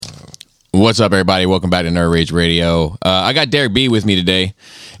What's up, everybody? Welcome back to Nerd Rage Radio. I got Derek B with me today,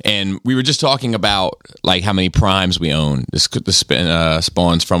 and we were just talking about like how many primes we own. This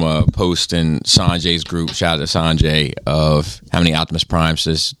spawns from a post in Sanjay's group. Shout out to Sanjay of how many Optimus Primes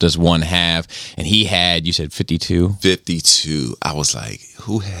does one have? And he had, you said 52? 52. I was like,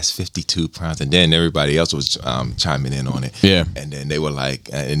 who has 52 primes? And then everybody else was chiming in on it. Yeah. And then they were like,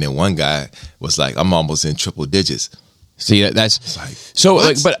 and then one guy was like, I'm almost in triple digits. See, that's like, so.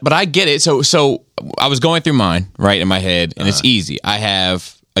 Like, but I get it. So I was going through mine right in my head, and it's easy. I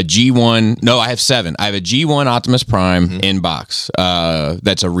have a G1. No, I have 7. I have a G1 Optimus Prime in box.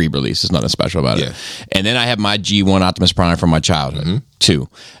 That's a re-release. There's nothing special about it. And then I have my G1 Optimus Prime from my childhood. 2.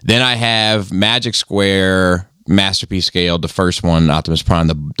 Then I have Magic Square Masterpiece Scale, the first one, Optimus Prime,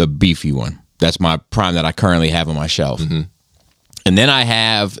 the beefy one. That's my Prime that I currently have on my shelf. And then I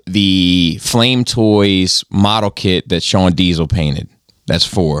have the Flame Toys model kit that Sean Diesel painted. That's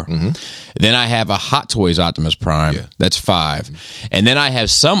 4. Then I have a Hot Toys Optimus Prime. That's 5. And then I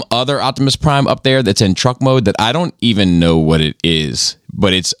have some other Optimus Prime up there that's in truck mode that I don't even know what it is.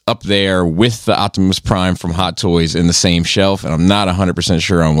 But it's up there with the Optimus Prime from Hot Toys in the same shelf. And I'm not 100%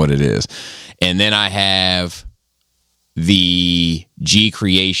 sure on what it is. And then I have the G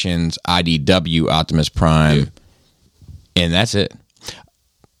Creations IDW Optimus Prime. And that's it.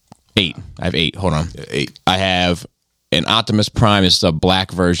 8. I have 8. Hold on. 8. I have an Optimus Prime. It's a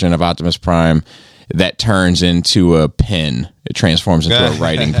black version of Optimus Prime that turns into a pen. It transforms into a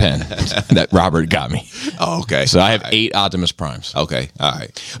writing pen that Robert got me. Oh, okay. So I have 8 Optimus Primes. Okay. All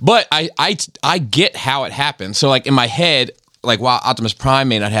right. But I get how it happens. So like in my head, like while Optimus Prime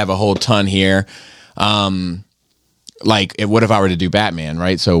may not have a whole ton here, like, what if I were to do Batman,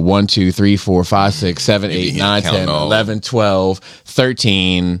 right? So 1, 2, 3, 4, 5, 6, 7, 8, 9, 10, 11, 12,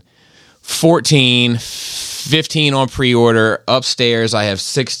 13, 14, 15 on pre-order. Upstairs, I have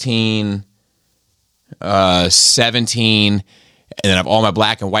 16, 17, and then I have all my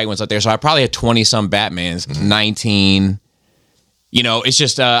black and white ones up there. So I probably have 20-some Batmans, 19. You know, it's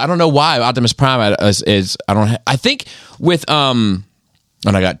just, I don't know why Optimus Prime is I think with, and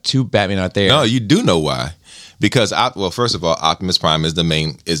I got 2 Batman out there. No, you do know why. Because first of all, Optimus Prime is the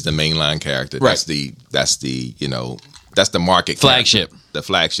mainline character. Right. That's the market flagship, character, the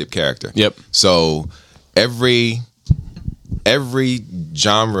flagship character. Yep. So every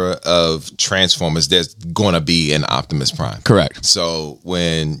genre of Transformers, there's going to be an Optimus Prime. Correct. So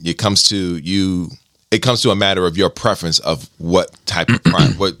when it comes to you, it comes to a matter of your preference of what type of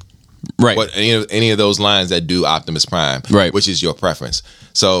Prime, what any of those lines that do Optimus Prime, right, which is your preference.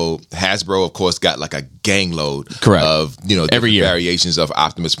 So Hasbro, of course, got like a gang load of every year variations of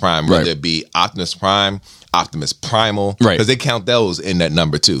Optimus Prime, whether it be Optimus Prime, Optimus Primal, because they count those in that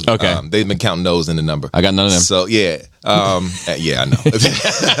number too. Okay, they've been counting those in the number. I got none of them. So yeah, yeah, I know.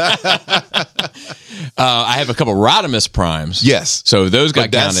 I have a couple Rodimus Primes. Yes, so those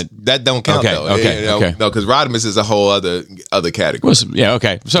got counted. That don't count though. Okay, no, because Rodimus is a whole other category. Well, yeah,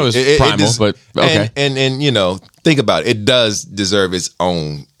 okay. So is Primal, but okay. And think about it. It does deserve its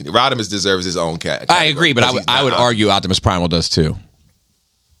own. Rodimus deserves his own category. I agree, but I would argue Optimus Primal does too.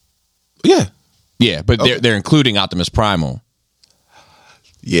 Yeah, but they're including Optimus Primal.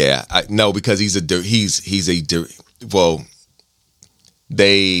 Yeah, because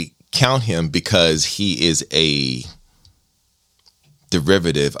they count him because he is a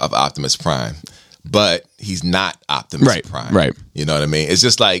derivative of Optimus Prime, but he's not Optimus Prime. Right. You know what I mean? It's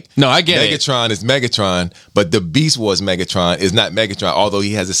just like I get Megatron is Megatron, but the Beast Wars Megatron is not Megatron, although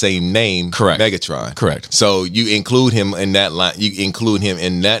he has the same name, Megatron. Correct. So you include him in that line. You include him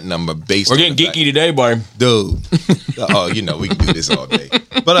in that number based. We're getting geeky today, boy. Dude. We can do this all day.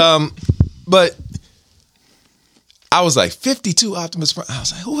 But I was like 52 Optimus Prime. I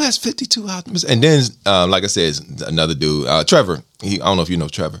was like, who has 52 Optimus? And then, like I said, another dude, Trevor. I don't know if you know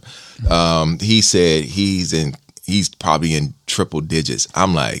Trevor. He said he's probably in triple digits.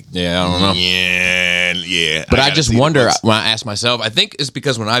 I'm like, I don't know. Yeah. But I just wonder when I ask myself. I think it's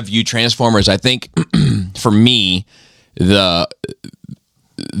because when I view Transformers, I think for me the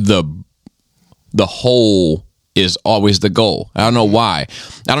whole is always the goal. I don't know why.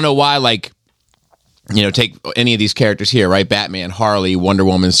 Like, take any of these characters here, right? Batman, Harley, Wonder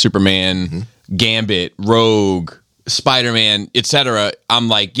Woman, Superman, Gambit, Rogue, Spider-Man, etc. I'm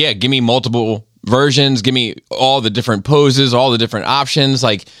like, yeah, give me multiple versions, give me all the different poses, all the different options,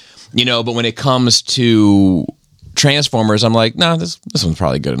 like, but when it comes to Transformers, I'm like, nah, this one's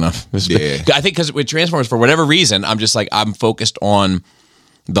probably good enough. I think because with Transformers, for whatever reason, I'm just like, I'm focused on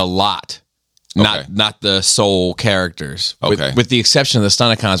the lot. Not the sole characters, with the exception of the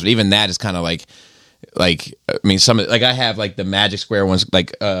Stunticons. But even that is kind of like like I mean, some like I have like the Magic Square ones,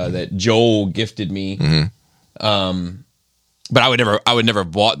 like that Joel gifted me. But I would never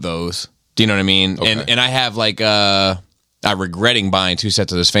have bought those. Do you know what I mean? Okay. And I have like I'm regretting buying 2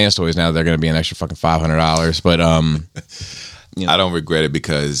 sets of this Fans Toys now. They're going to be an extra fucking $500. But I don't regret it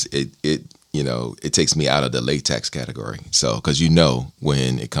because it takes me out of the latex category. So because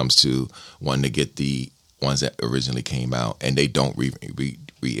when it comes to wanting to get the ones that originally came out and they don't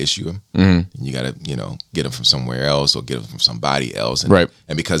reissue them, you got to get them from somewhere else or get them from somebody else, and, right?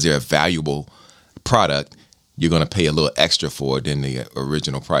 And because they're a valuable product, you're going to pay a little extra for it than the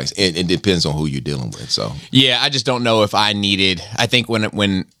original price. It depends on who you're dealing with. So yeah, I just don't know if I needed. I think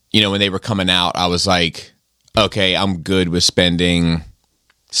when they were coming out, I was like, okay, I'm good with spending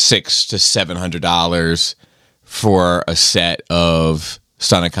 $600 to $700 for a set of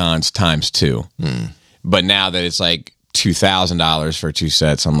Stunticons times 2. But now that it's like $2,000 for 2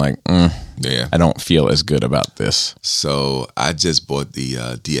 sets, I'm like, yeah, I don't feel as good about this. So I just bought the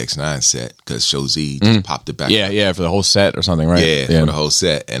DX9 set because Show Z just popped it back. Yeah, for the whole set or something, right? Yeah, for the whole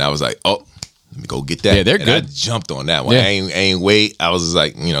set. And I was like, oh, let me go get that. Yeah, they're and good. I jumped on that one. Yeah. I ain't wait. I was just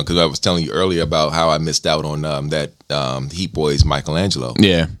like, because I was telling you earlier about how I missed out on that Heat Boys Michelangelo.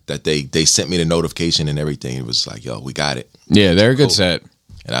 Yeah. That they sent me the notification and everything. It was like, yo, we got it. Yeah, they're a good set.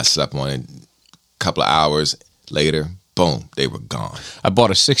 And I slept on it. A couple of hours later, boom, they were gone. I bought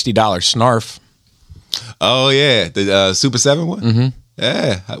a $60 Snarf. Oh, yeah. The Super 7 one? Mm-hmm.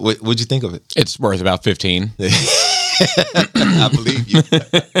 Yeah. What'd you think of it? It's worth about $15. I believe you.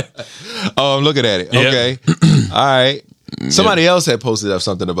 Oh, I'm looking at it. Yep. Okay. All right. Somebody else had posted up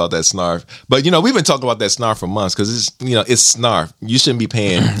something about that Snarf. But, we've been talking about that Snarf for months because it's Snarf. You shouldn't be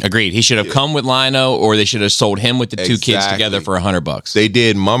paying. Agreed. He should have come with Lino, or they should have sold him with the 2 kids together for $100. They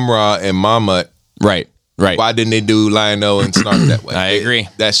did Mumra and Mama. Right. Why didn't they do Lionel and Snarf that way? I agree.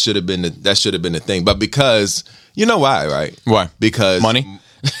 That should have been the thing. But because you know why, right? Why? Because money.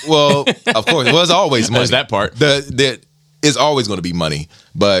 Well, of course, it was always money. There's that part. It's always going to be money.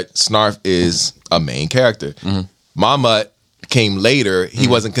 But Snarf is a main character. Mama came later. He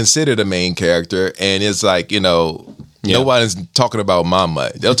wasn't considered a main character, and it's like nobody's talking about Mama.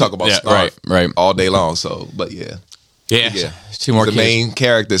 They'll talk about Snarf right all day long. So, but yeah. Yeah, 2 more the kids. main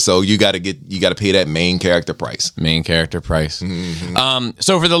character, so you got to pay that main character price. Main character price.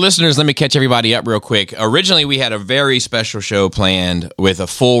 So for the listeners, let me catch everybody up real quick. Originally, we had a very special show planned with a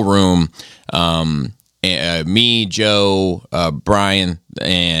full room. Me, Joe, Brian,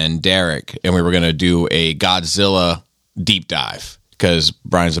 and Derek, and we were going to do a Godzilla deep dive because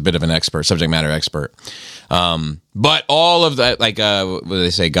Brian's a bit of an expert, subject matter expert. But all of that, like, what do they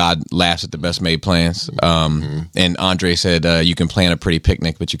say? God laughs at the best made plans. And Andre said, you can plan a pretty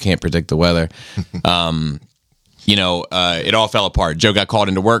picnic, but you can't predict the weather. It all fell apart. Joe got called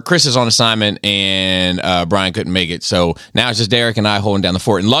into work. Chris is on assignment, and Brian couldn't make it. So now it's just Derek and I holding down the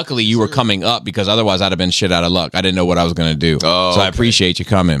fort. And luckily, you were coming up because otherwise I'd have been shit out of luck. I didn't know what I was going to do. Oh, so I appreciate you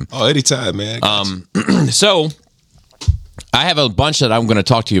coming. Oh, anytime, man. So I have a bunch that I'm going to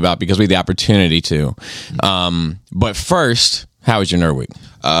talk to you about because we had the opportunity to. But first, how was your Nerd Week?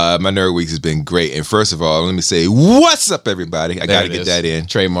 My Nerd Week has been great. And first of all, let me say, what's up, everybody? I got to get that in.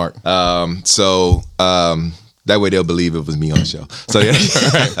 Trademark. That way they'll believe it was me on the show. So, yeah.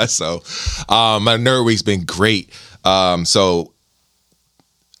 My Nerd Week's been great. We're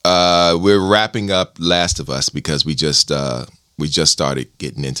wrapping up Last of Us because we just started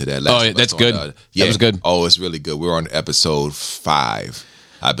getting into that. That's good. That was good. Oh, it's really good. We're on episode 5,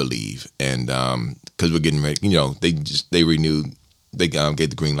 I believe, and because we're getting ready. They renewed. They gave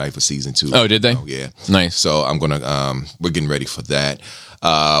the green light for season 2. Oh, did they? Oh, yeah. Nice. So I'm gonna. We're getting ready for that.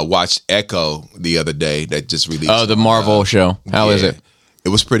 Watched Echo the other day. That just released. Oh, the Marvel show. How is it? It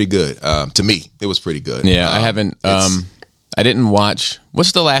was pretty good. To me, it was pretty good. Yeah, I haven't. I didn't watch.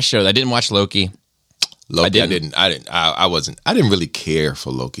 What's the last show? I didn't watch Loki. Loki. I didn't really care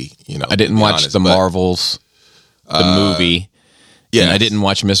for Loki. I didn't watch the Marvels, the movie. Yeah, and I didn't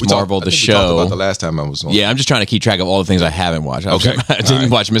watch Miss Marvel, the show. We talked about the last time I was on. Yeah, I'm just trying to keep track of all the things I haven't watched. I didn't right.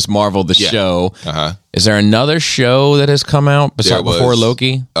 watch Miss Marvel, the show. Uh-huh. Is there another show that has come out before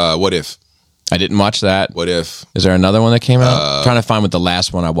Loki? What If? I didn't watch that. What If? Is there another one that came out? I'm trying to find what the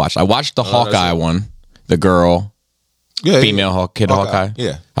last one I watched. I watched the Hawkeye one, the girl, female Hawkeye.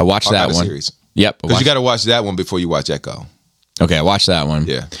 Yeah, I watched Hawkeye that one. Series. Yep, because you got to watch that one before you watch Echo. Okay, I watched that one.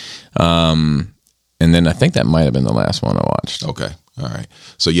 Yeah, and then I think that might have been the last one I watched. Okay. All right.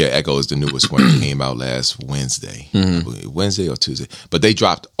 So, yeah, Echo is the newest one. It came out last Wednesday. I believe, Wednesday or Tuesday. But they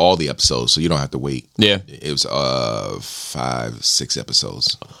dropped all the episodes, so you don't have to wait. Yeah. It was 5-6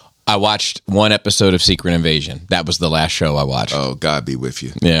 episodes. I watched one episode of Secret Invasion. That was the last show I watched. Oh, God be with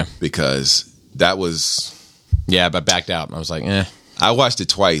you. Yeah. Because that was. Yeah, but backed out. I was like, eh. I watched it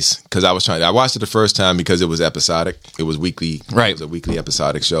twice because I watched it the first time because it was episodic. It was weekly. Right. It was a weekly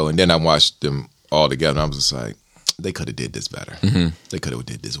episodic show, and then I watched them all together. And I was just like, they could have did this better. Mm-hmm. They could have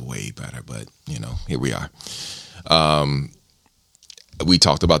did this way better. But here we are. We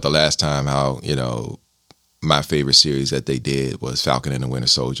talked about the last time how my favorite series that they did was Falcon and the Winter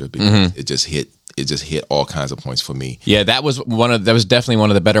Soldier because it just hit all kinds of points for me. Yeah, that was definitely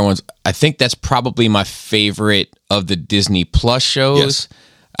one of the better ones. I think that's probably my favorite of the Disney Plus shows. Yes.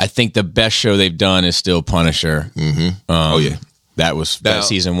 I think the best show they've done is still Punisher. Mm-hmm. That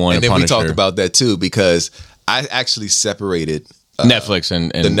season 1 and of then Punisher. we talked about that too because I actually separated Netflix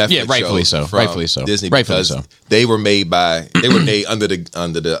and the Netflix rightfully shows so, from rightfully so, Disney rightfully because so. they were made under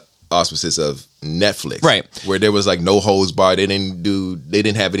the auspices of Netflix, right? Where there was like no holds barred. They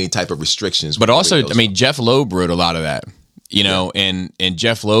didn't have any type of restrictions. But also, I mean, Jeff Loeb wrote a lot of that, and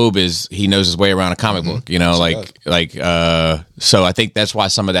Jeff Loeb he knows his way around a comic book, so I think that's why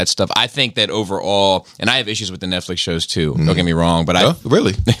some of that stuff. I think that overall, and I have issues with the Netflix shows too. Don't get me wrong, but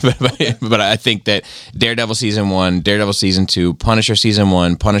really, but I think that Daredevil season 1, Daredevil season 2, Punisher season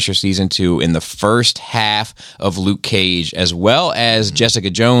 1, Punisher season 2, in the first half of Luke Cage, as well as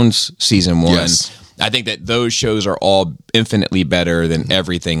Jessica Jones season 1. Yes. I think that those shows are all infinitely better than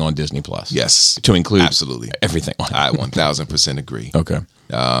everything on Disney Plus. Yes, to include absolutely everything. I 1000% agree. Okay,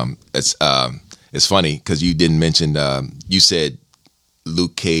 it's funny because you didn't mention. You said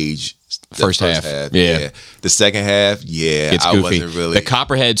Luke Cage first half. Yeah. The second half, it's I goofy. wasn't really. The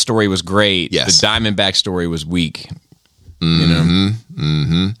Copperhead story was great. Yes. The Diamondback story was weak. And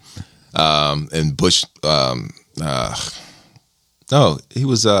Bush. No, he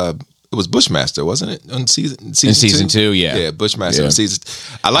was. It was Bushmaster, wasn't it? On season 2, yeah. Yeah, Bushmaster on season.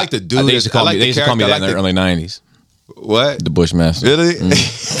 I like the dude. They used to call me that in the early 90s. What? The Bushmaster. Really?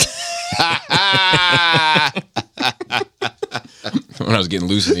 When I was getting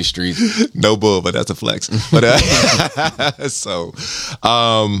loose in these streets. No bull, but that's a flex. But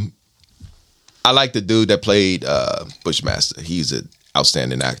I like the dude that played Bushmaster. He's an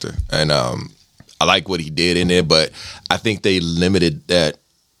outstanding actor, and I like what he did in there. But I think they limited that.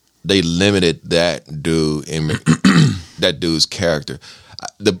 They limited that dude in that dude's character.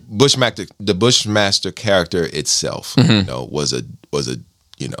 The Bushmaster character itself, was a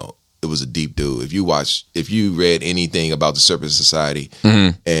it was a deep dude. If you read anything about the Serpent Society,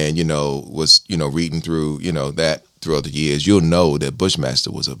 and was reading through that throughout the years, you'll know that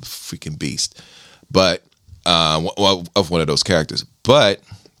Bushmaster was a freaking beast. But of one of those characters, but.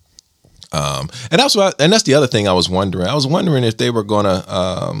 And that's the other thing I was wondering. I was wondering if they were gonna,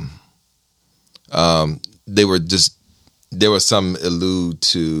 there was some allude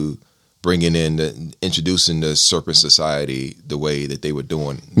to bringing in introducing the Serpent Society the way that they were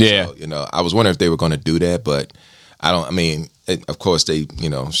doing. Yeah. So, I was wondering if they were going to do that, but of course they,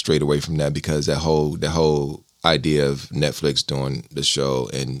 strayed away from that because that whole idea of Netflix doing the show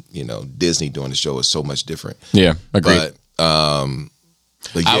and Disney doing the show is so much different. Yeah, agreed.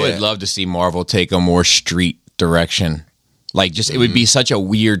 But yeah. I would love to see Marvel take a more street direction. Like, it would be such a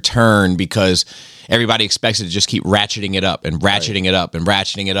weird turn because everybody expects it to just keep ratcheting it up and ratcheting it up and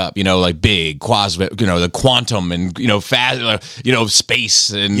ratcheting it up. Like big the quantum and fast,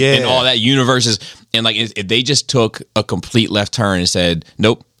 space and all that universes. And like, if they just took a complete left turn and said,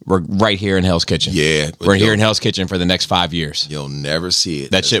 nope, we're right here in Hell's Kitchen. Yeah, we're here in Hell's Kitchen for the next 5 years. You'll never see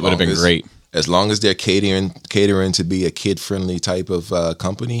it. That shit would have been great. As long as they're catering to be a kid-friendly type of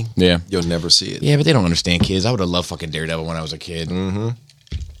company, you'll never see it. Yeah, but they don't understand kids. I would have loved fucking Daredevil when I was a kid. Mm-hmm.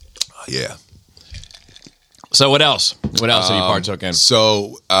 Yeah. So what else? What else have you partook in?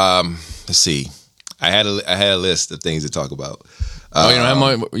 So let's see. I had a list of things to talk about. You don't have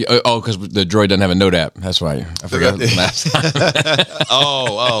my, because the Droid doesn't have a note app. That's why I forgot last time.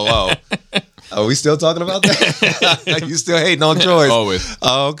 Oh. Are we still talking about that? You still hating on Droids? Always.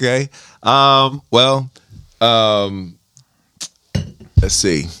 Oh, okay. Let's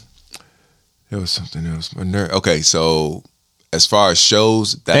see. There was something else. Okay, so as far as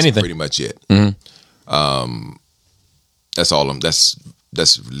shows, that's pretty much it. Mm-hmm. That's all. That's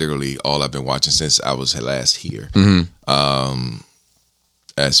literally all I've been watching since I was last here. Mm-hmm.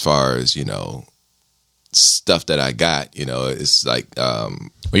 As far as stuff that I got, it's like.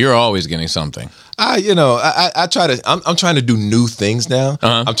 Well, you're always getting something. I try to. I'm trying to do new things now.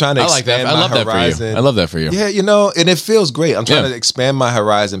 Uh-huh. I'm trying to expand my horizon. I love that for you. Yeah, and it feels great. I'm trying to expand my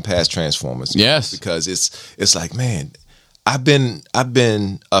horizon past Transformers. Yes, because it's like, man, I've been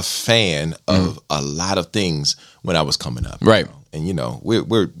a fan of a lot of things when I was coming up, right? And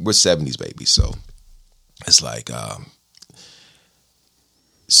we're 70s babies, so it's like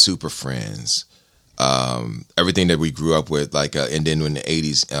Super Friends, everything that we grew up with, like, and then when the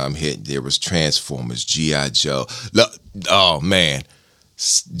 80s hit, there was Transformers, G.I. Joe. Look, oh man,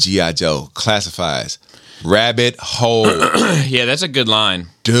 G.I. Joe, Classifieds, Rabbit Hole. Yeah, that's a good line,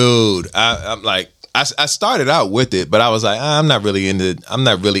 dude. I'm like, I started out with it, but I was like, I'm not really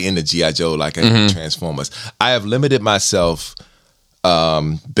into G.I. Joe like I am Transformers. I have limited myself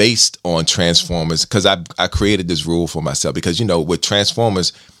based on Transformers because I created this rule for myself, because with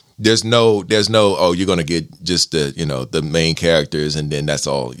Transformers, there's no oh, you're gonna get just the main characters and then that's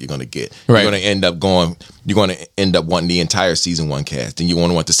all you're gonna get. Right. You're gonna end up wanting the entire season 1 cast, and you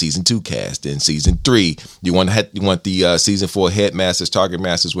want the season 2 cast, and season 3 you want the season 4 Headmasters, Target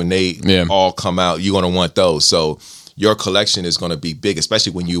Masters, when they all come out, you're gonna want those. So your collection is gonna be big,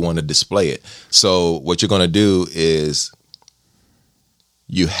 especially when you want to display it. So what you're gonna do is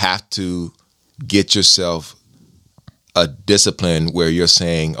you have to get yourself a discipline where you're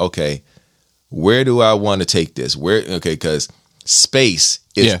saying, okay, where do I want to take this? Because space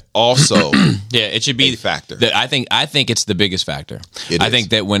is also it should be a factor. I think it's the biggest factor. I think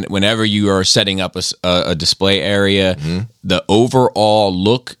that whenever you are setting up a display area, the overall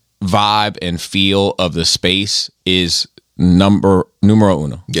look, vibe, and feel of the space is numero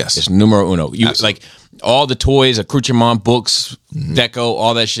uno. Yes, it's numero uno. Absolutely. Like all the toys, accoutrement, books, deco,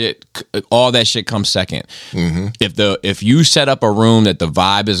 all that shit comes second. If you set up a room that the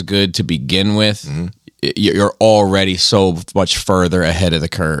vibe is good to begin with, you're already so much further ahead of the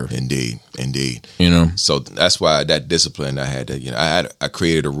curve. Indeed. So that's why that discipline I had to, I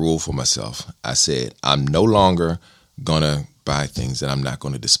created a rule for myself. I said, I'm no longer gonna buy things that I'm not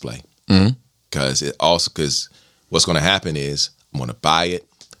going to display, because what's going to happen is I'm going to buy it,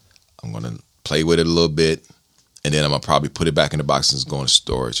 I'm going to play with it a little bit, and then I'm going to probably put it back in the box and go into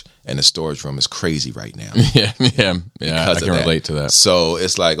storage. And the storage room is crazy right now. Yeah. I can relate to that. So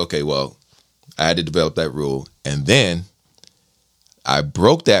it's like, okay, well, I had to develop that rule. And then I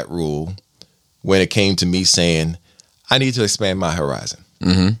broke that rule when it came to me saying, I need to expand my horizon.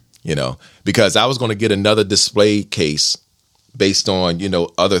 Because I was going to get another display case based on,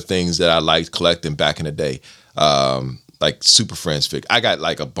 other things that I liked collecting back in the day. Like Super Friends figure. I got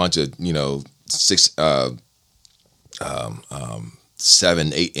like a bunch of 7-8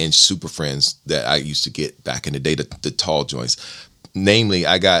 inch Super Friends that I used to get back in the day, the tall joints. Namely,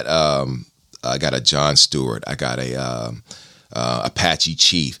 I got a John Stewart. I got a Apache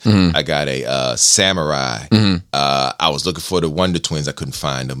Chief. I got a Samurai. I was looking for the Wonder Twins. I couldn't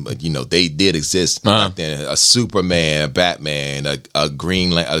find them, but they did exist back then. A Superman, a Batman, a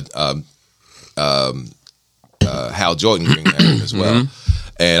Green Hal Jordan Green Lantern as well.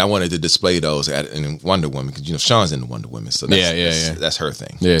 And I wanted to display those in Wonder Woman, because Sean's in the Wonder Woman, so that's her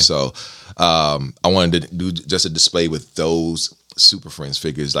thing. Yeah. So I wanted to do just a display with those Super Friends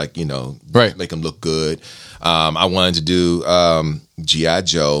figures, like make them look good. I wanted to do G.I.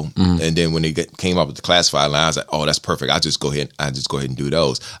 Joe, and then when they came up with the classified line, I was like, oh, that's perfect. I'll just go ahead and do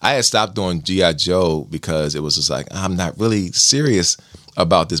those. I had stopped doing G.I. Joe because it was just like, I'm not really serious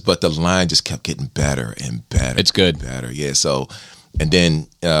about this, but the line just kept getting better and better. It's good. Better, yeah. So, and then,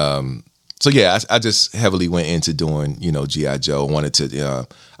 I just heavily went into doing, G.I. Joe. Wanted to,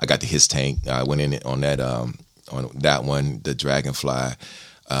 I got the His Tank. I went in on that one, the Dragonfly.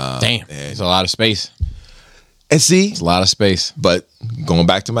 Damn, it's a lot of space. And see, it's a lot of space. But going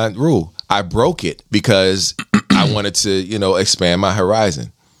back to my rule, I broke it because I wanted to, expand my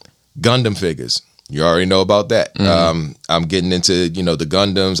horizon. Gundam figures. You already know about that. I'm getting into, the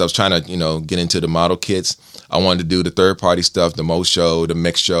Gundams. I was trying to, get into the model kits. I wanted to do the third-party stuff, the Mo Show, the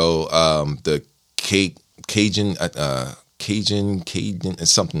Mix Show, the Cajun,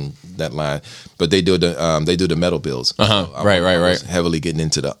 it's something that line. But they do the metal builds. So right. I'm heavily getting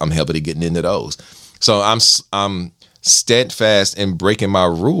into those. So I'm steadfast in breaking my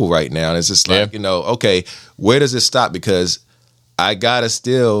rule right now. And it's just like, okay, where does it stop? Because I gotta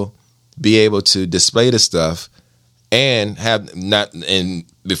still be able to display the stuff and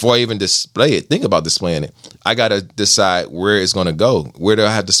before I even display it, think about displaying it. I got to decide where it's going to go. Where do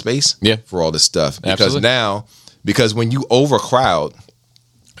I have the space for all this stuff? Because when you overcrowd,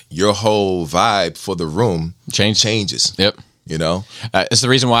 your whole vibe for the room changes. Yep. It's the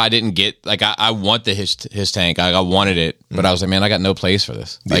reason why I didn't get, I want the his tank. I wanted it, but I was like, man, I got no place for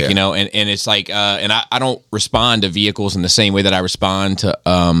this. And it's like, and I don't respond to vehicles in the same way that I respond to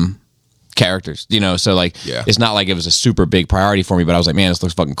characters, so it's not like it was a super big priority for me, but I was like, man, this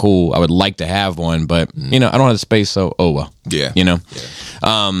looks fucking cool. I would like to have one, but I don't have the space, so oh well.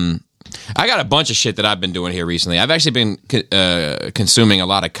 I got a bunch of shit that I've been doing here recently. I've actually been consuming a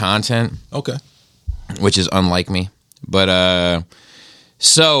lot of content, okay, which is unlike me, but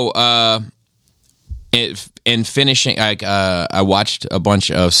So, in finishing, I watched a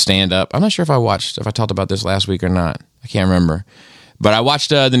bunch of stand up. I'm not sure if I talked about this last week or not. I can't remember, but I watched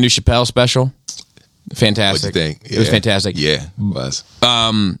the new Chappelle special. Fantastic. What'd you think? It was fantastic. Yeah, it was.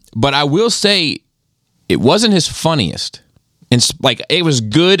 But I will say, it wasn't his funniest. It was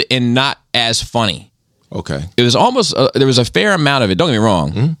good and not as funny. Okay. It was almost there was a fair amount of it. Don't get me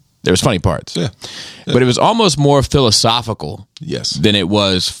wrong. Mm-hmm. There was funny parts. Yeah. But it was almost more philosophical. Yes. Than it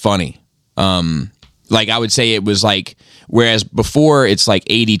was funny. I would say it was whereas before it's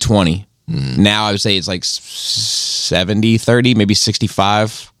 80-20. Mm-hmm. Now I would say it's 70-30, maybe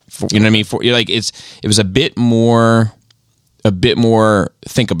 65. You know what I mean? It was a bit more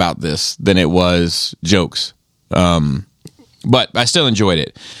think about this than it was jokes. But I still enjoyed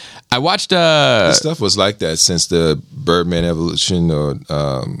it. I watched this stuff was like that since the Birdman Evolution or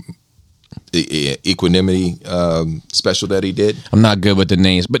the Equanimity special that he did. I'm not good with the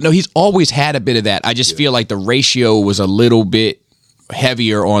names, but no, he's always had a bit of that. I just feel like the ratio was a little bit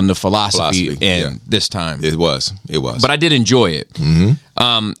heavier on the philosophy end this time. It was. But I did enjoy it.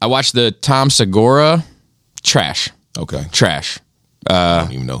 Mm-hmm. I watched the Tom Segura. Trash. Okay. Trash. I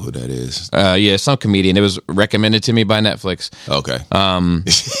don't even know who that is. Yeah, some comedian. It was recommended to me by Netflix. Okay.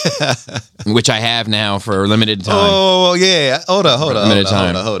 Which I have now for a limited time. Oh, yeah. Hold up. Hold up.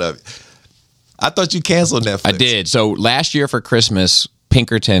 I thought you canceled Netflix. I did. So last year for Christmas,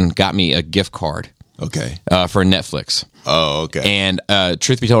 Pinkerton got me a gift card. Okay. For Netflix. Oh, okay. And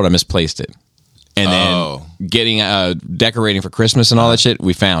truth be told, I misplaced it. And then getting decorating for Christmas and all that shit,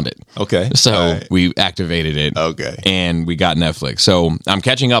 we found it. Okay. So we activated it. Okay. And we got Netflix. So I'm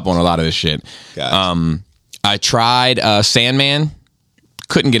catching up on a lot of this shit. Gotcha. I tried Sandman.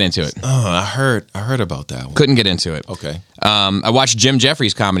 Couldn't get into it. Oh, I heard about that one. Couldn't get into it. Okay. I watched Jim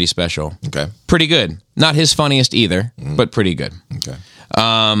Jeffries' comedy special. Okay. Pretty good. Not his funniest either, but pretty good. Okay.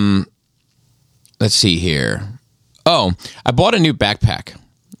 Let's see here. Oh, I bought a new backpack.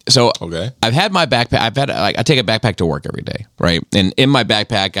 So I've had my backpack. I take a backpack to work every day, right? And in my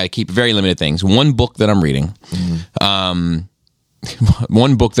backpack, I keep very limited things. One book that I'm reading. Mm-hmm.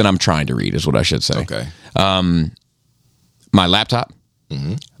 One book that I'm trying to read is what I should say. Okay. My laptop,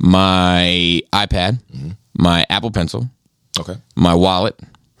 my iPad, my Apple Pencil, my wallet,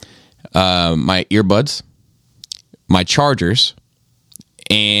 my earbuds, my chargers,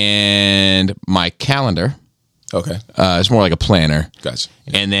 and my calendar. Okay. It's more like a planner. Gotcha.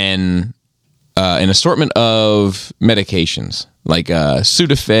 And then an assortment of medications like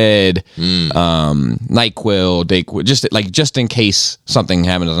Sudafed, NyQuil, Dayquil, just in case something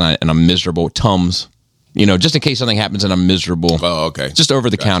happens and I'm miserable. Tums, just in case something happens and I'm miserable. Oh, okay. Just over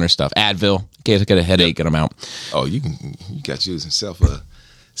the counter stuff. Advil, in case I get a headache and I'm out. Oh, you got yourself a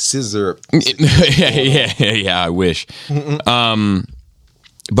scissor. Yeah. I wish. But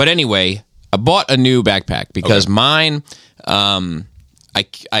anyway. I bought a new backpack because mine, I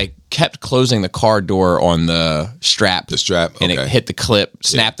kept closing the car door on the strap. The strap, and it hit the clip,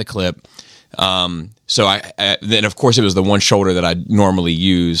 snapped the clip. So then of course it was the one shoulder that I normally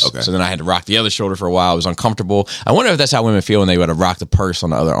use. Okay. So then I had to rock the other shoulder for a while. It was uncomfortable. I wonder if that's how women feel when they would have rocked the purse on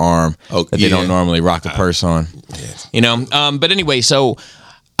the other arm that they don't normally rock the purse on. Yeah. But anyway, so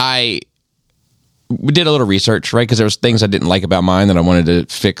we did a little research, right? Because there was things I didn't like about mine that I wanted to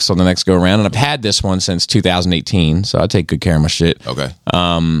fix on the next go around. And I've had this one since 2018, so I take good care of my shit. Okay.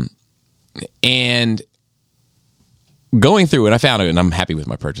 And going through it, I found it, and I'm happy with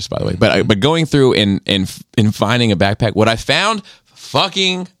my purchase, by the way. But going through and finding a backpack, what I found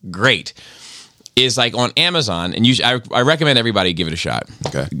fucking great is on Amazon, and I recommend everybody give it a shot.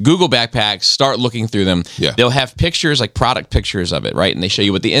 Okay. Google backpacks, start looking through them. Yeah. They'll have pictures, product pictures of it, right? And they show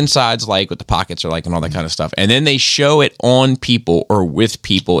you what the inside's like, what the pockets are like, and all that kind of stuff. And then they show it on people or with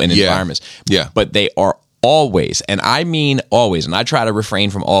people in environments. Yeah. But they are always, and I mean always, and I try to refrain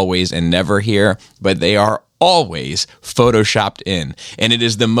from always and never here, but they are always photoshopped in, and it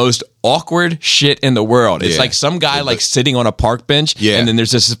is the most awkward shit in the world. It's like some guy sitting on a park bench, and then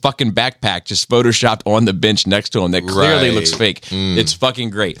there's this fucking backpack just photoshopped on the bench next to him that clearly looks fake. It's fucking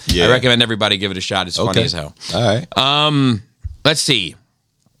great. I recommend everybody give it a shot. It's funny as hell. All right. Let's see.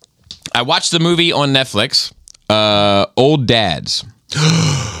 I watched the movie on Netflix, Old Dads.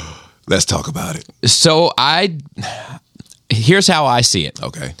 Let's talk about it. So here's how I see it.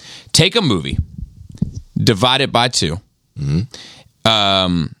 Okay. Take a movie, divide it by 2.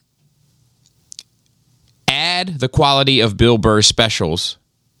 Add the quality of Bill Burr's specials,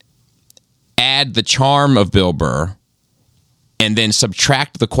 add the charm of Bill Burr, and then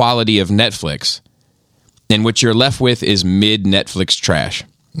subtract the quality of Netflix. And what you're left with is mid-Netflix trash.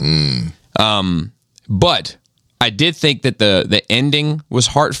 But I did think that the ending was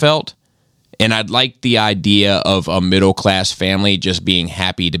heartfelt, and I'd like the idea of a middle class family just being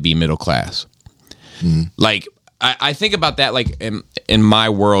happy to be middle class. Like I think about that like in my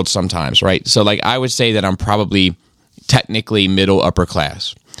world sometimes, right? So like I would say that I'm probably technically middle upper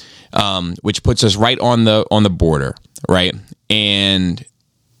class, which puts us right on the border, right? And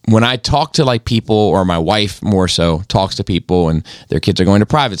when I talk to like people, or my wife more so talks to people, and their kids are going to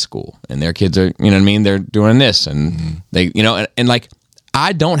private school, and their kids are, you know what I mean, they're doing this, and they, you know, and like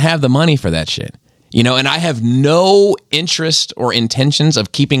I don't have the money for that shit, you know, and I have no interest or intentions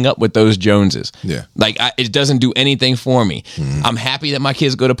of keeping up with those Joneses. Yeah, like it doesn't do anything for me. I'm happy that my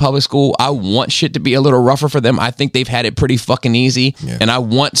kids go to public school. I want shit to be a little rougher for them. I think they've had it pretty fucking easy, and I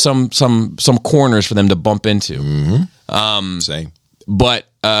want some corners for them to bump into. Same. But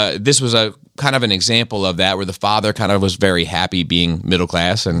this was a kind of an example of that, where the father kind of was very happy being middle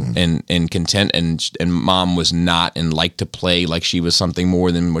class and content, and mom was not, and liked to play like she was something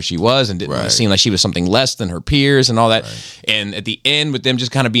more than what she was, and didn't seem like she was something less than her peers and all that. And at the end, with them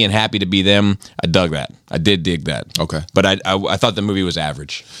just kind of being happy to be them, I dug that. I did dig that. Okay. But I thought the movie was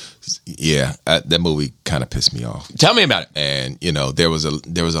average. Yeah, that movie kind of pissed me off. Tell me about it. And you know, there was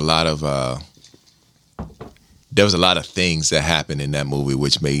a lot of things that happened in that movie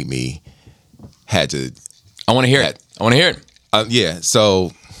which made me had to. I want to hear it. I want to hear it. Yeah.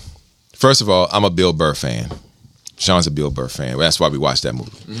 So, first of all, I'm a Bill Burr fan. Sean's a Bill Burr fan. That's why we watched that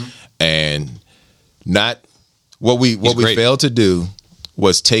movie. And not what we failed to do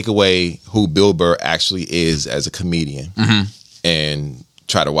was take away who Bill Burr actually is as a comedian and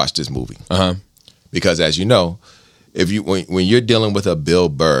try to watch this movie. Because as you know, when you're dealing with a Bill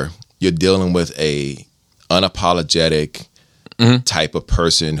Burr, you're dealing with a unapologetic type of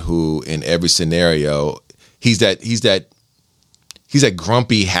person who, in every scenario, he's that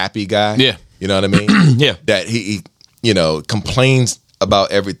grumpy, happy guy. Yeah, you know what I mean. Yeah, that he you know, complains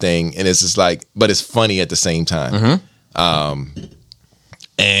about everything, and it's just like, but it's funny at the same time.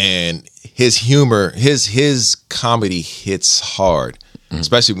 And his humor, his comedy hits hard,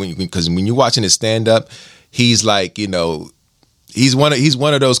 especially because when you're watching his stand up, he's like, you know. He's one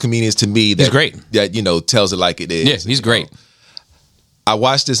of those comedians to me that, he's great. That, you know, tells it like it is. Yeah, he's great. I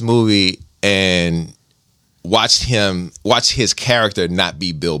watched this movie and watched his character not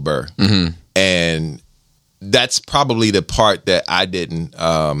be Bill Burr. And that's probably the part that I didn't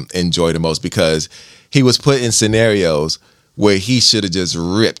enjoy the most, because he was put in scenarios where he should have just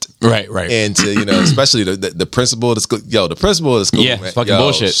ripped right into, you know, especially the principal of the school. Yo, the principal of the school, yeah, man, fucking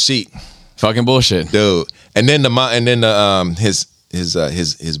bullshit. Fucking bullshit, dude. And then his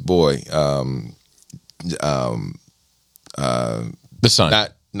boy, the son.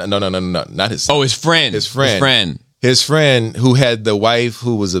 Not his son. Oh, his friend. His friend who had the wife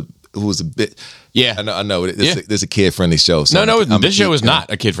who was a bit. Yeah, I know. There's a kid friendly show. So no, this show is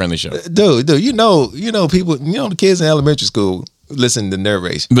not a kid friendly show, dude. You know, people. You know, the kids in elementary school listen to Nerd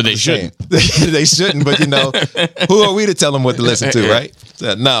Rage, but they shouldn't. They shouldn't. But you know, who are we to tell them what to listen to, right?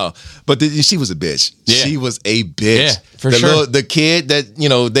 So, no, but she was a bitch. Yeah. She was a bitch. Yeah, for sure. The kid that, you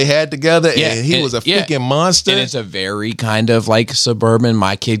know, they had together, and he was a freaking monster. And it's a very kind of like suburban.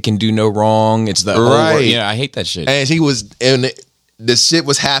 My kid can do no wrong. It's the right. Yeah, I hate that shit. And he was, and the shit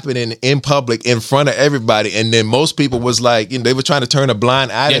was happening in public in front of everybody, and then most people was like, you know, they were trying to turn a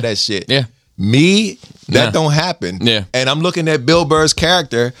blind eye to that shit. Yeah. Me, that don't happen. Yeah. And I'm looking at Bill Burr's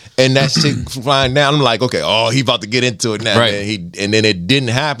character, and that shit flying down. I'm like, okay, he about to get into it now. Right. Man. And then it didn't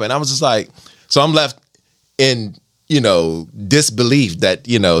happen. I was just like, so I'm left in, you know, disbelief that,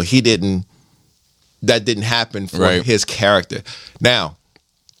 you know, that didn't happen for his character. Now,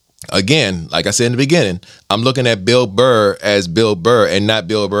 again, like I said in the beginning, I'm looking at Bill Burr as Bill Burr and not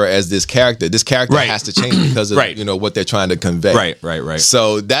Bill Burr as this character. This character has to change because of you know, what they're trying to convey. Right.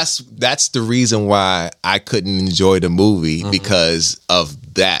 So that's the reason why I couldn't enjoy the movie, because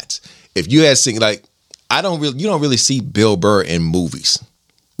of that. If you had seen, like, you don't really see Bill Burr in movies.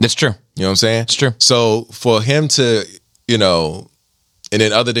 That's true. You know what I'm saying? It's true. So for him to, you know, and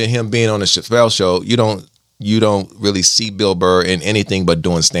then other than him being on the Chappelle show, you don't really see Bill Burr in anything but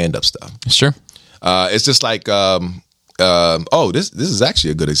doing stand-up stuff. Sure. It's just like, this is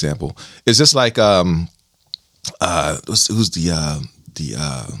actually a good example. It's just like, who's the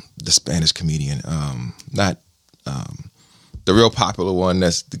Spanish comedian? Not the real popular one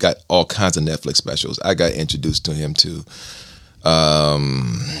that's got all kinds of Netflix specials. I got introduced to him too.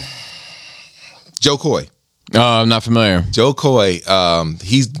 Joe Coy. Oh, I'm not familiar. Joe Coy,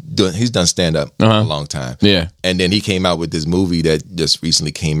 he's done stand up for a long time. Yeah. And then he came out with this movie that just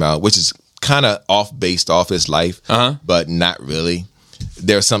recently came out, which is kind of based off his life, but not really.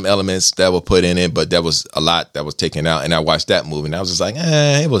 there's some elements that were put in it, but there was a lot that was taken out. And I watched that movie, and I was just like,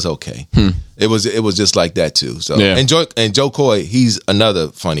 it was okay. It was just like that too. So and Joe Coy, he's another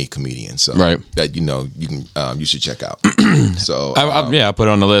funny comedian. So that you should check out. So I put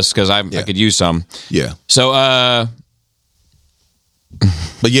it on the list because I could use some. Yeah. So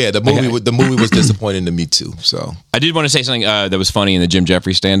but yeah, the movie was disappointing to me too. So I did want to say something that was funny in the Jim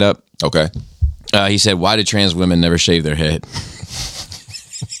Jeffries stand up. Okay. He said, "Why do trans women never shave their head?"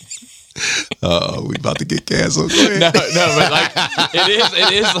 We about to get canceled. Go ahead. No, but like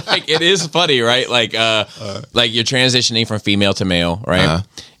it is funny, right? Like you're transitioning from female to male, right?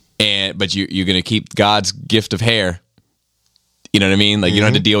 But you're gonna keep God's gift of hair. You know what I mean? Like you don't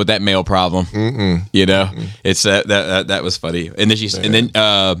have to deal with that male problem. You know, it's that was funny. And then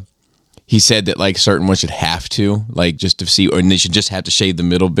he said that like certain ones should have to like just to see, or they should just have to shave the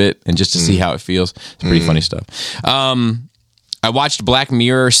middle bit and just to see how it feels. It's pretty funny stuff. I watched Black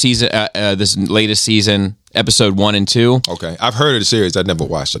Mirror season, this latest season, episode 1 and 2. Okay, I've heard of the series. I never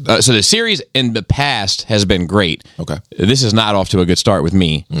watched it. So the series in the past has been great. Okay, this is not off to a good start with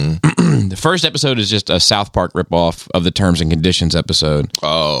me. The first episode is just a South Park ripoff of the Terms and Conditions episode.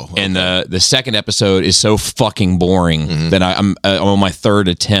 Oh, okay. And the second episode is so fucking boring that I'm on my third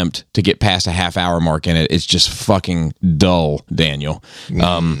attempt to get past a half-hour mark in it. It's just fucking dull, Daniel.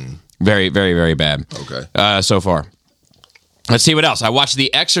 Very, very, very bad. Okay, so far. Let's see what else. I watched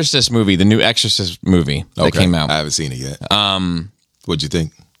the Exorcist movie, the new Exorcist movie that came out. I haven't seen it yet. What'd you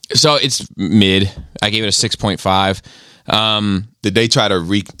think? So it's mid. I gave it a 6.5. Did they try to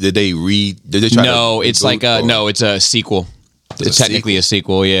No, it's like it's a sequel. It's technically a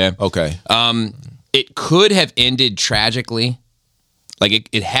sequel, yeah. Okay. It could have ended tragically. Like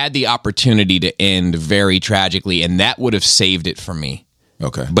it had the opportunity to end very tragically, and that would have saved it for me.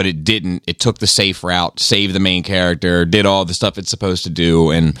 Okay. But it didn't. It took the safe route, saved the main character, did all the stuff it's supposed to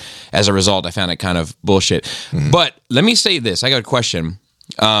do, and as a result, I found it kind of bullshit. But let me say this. I got a question.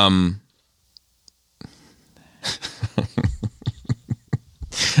 I'm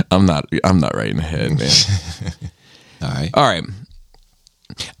not right in the head, man. All right.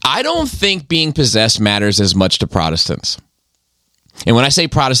 I don't think being possessed matters as much to Protestants. And when I say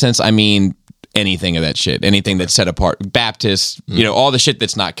Protestants, I mean anything of that shit, anything that's set apart. Baptists, all the shit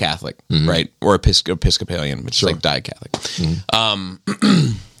that's not Catholic, right? Or Episcopalian, which is like diet Catholic.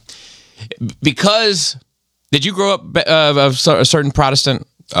 Because, did you grow up of a certain Protestant?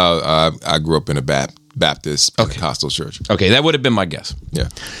 I grew up in a Baptist Pentecostal church. Okay, that would have been my guess. Yeah.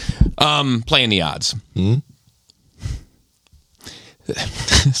 Playing the odds.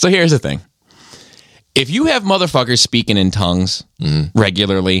 So here's the thing. If you have motherfuckers speaking in tongues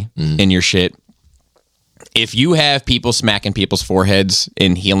regularly in your shit, if you have people smacking people's foreheads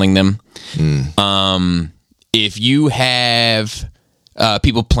and healing them, if you have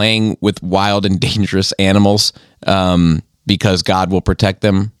people playing with wild and dangerous animals because God will protect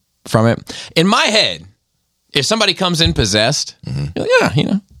them from it, in my head, if somebody comes in possessed,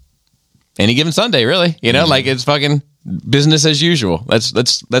 yeah, any given Sunday, really, like it's fucking business as usual.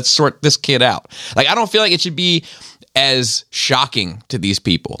 Let's sort this kid out. Like, I don't feel like it should be as shocking to these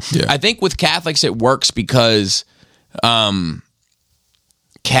people. Yeah. I think with Catholics it works because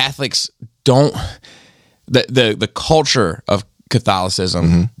Catholics don't the culture of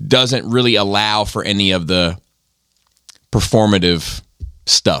Catholicism doesn't really allow for any of the performative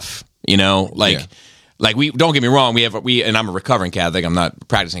stuff. Like we don't get me wrong, we and I'm a recovering Catholic. I'm not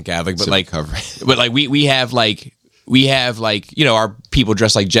practicing Catholic, but we have our people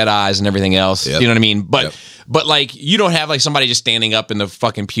dressed like Jedis and everything else. Yep. You know what I mean? But like you don't have like somebody just standing up in the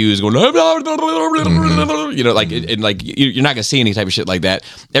fucking pews going, you're not gonna see any type of shit like that.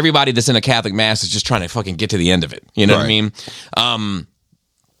 Everybody that's in a Catholic mass is just trying to fucking get to the end of it. You know what I mean?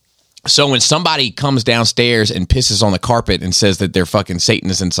 So when somebody comes downstairs and pisses on the carpet and says that their fucking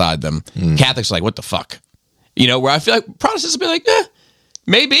Satan is inside them, Catholics are like, what the fuck? Where I feel like Protestants will be like,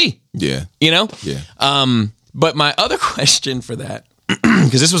 maybe. Yeah. Yeah. But my other question for that,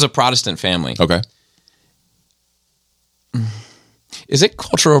 because this was a Protestant family. Okay. Is it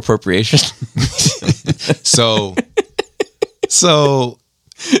cultural appropriation? So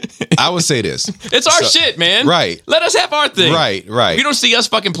I would say this. It's our shit, man. Right. Let us have our thing. Right. You don't see us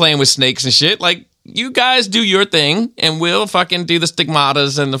fucking playing with snakes and shit. Like, you guys do your thing, and we'll fucking do the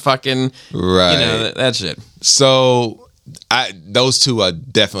stigmatas and the fucking, that shit. So those two are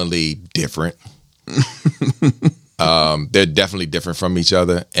definitely different. They're definitely different from each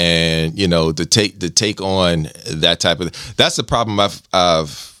other, and to take on that type of, that's the problem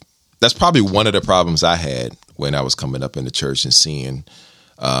that's probably one of the problems I had when I was coming up in the church and seeing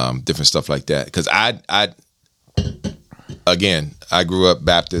different stuff like that, because again, I grew up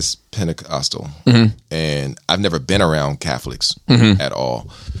Baptist Pentecostal, and I've never been around Catholics at all.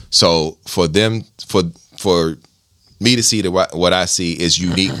 So for them, for me to see what I see is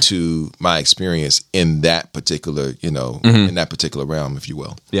unique to my experience in that particular, in that particular realm, if you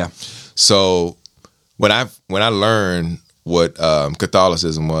will. Yeah. So when I learned what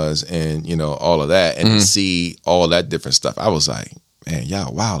Catholicism was, and all of that, and to see all that different stuff, I was like, man,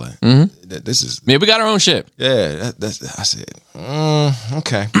 y'all wildin'. This is we got our own shit. Yeah, I said,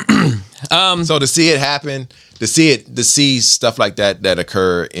 okay. So to see it happen, to see stuff like that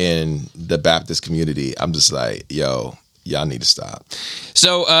occur in the Baptist community, I'm just like, yo, y'all need to stop.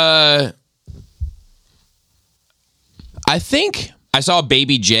 So I think I saw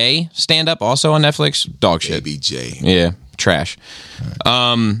Baby J stand up also on Netflix. Dog shit. Baby J. Yeah, trash.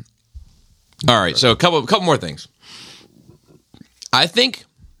 All right, so a couple more things. I think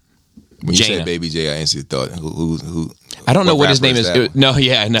when you Jaina. said Baby J, I instantly thought who I don't know what his name is. that? No,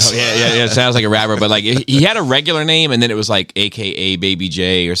 yeah. It sounds like a rapper, but like he had a regular name, and then it was like AKA Baby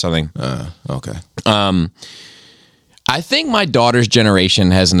J or something. Okay. I think my daughter's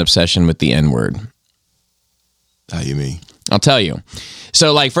generation has an obsession with the N-word. How you mean? I'll tell you.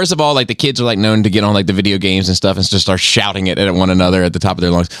 So, like, first of all, like the kids are like known to get on like the video games and stuff and just start shouting it at one another at the top of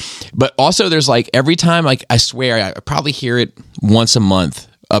their lungs. But also, there's like every time, like I swear, I probably hear it once a month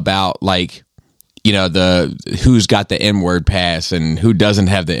about like, the who's got the N-word pass and who doesn't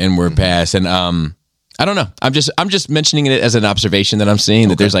have the N-word pass, and I don't know. I'm just mentioning it as an observation that I'm seeing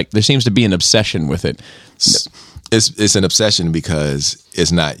that there seems to be an obsession with it. It's an obsession because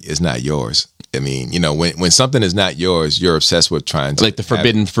it's not yours. I mean, when something is not yours, you're obsessed with trying to, like the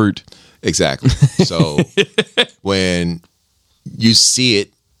forbidden fruit. Exactly. So when you see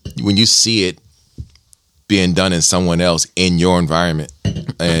it being done in someone else in your environment,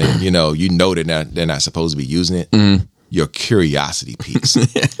 and that they're not supposed to be using it, your curiosity peaks,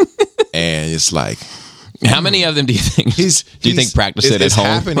 and it's like, how many of them do you think practice it at home?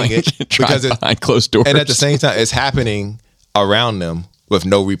 Happening because it's behind closed doors, and at the same time, it's happening around them with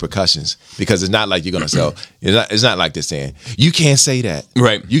no repercussions, because it's not like you're gonna sell. It's not like they're saying you can't say that,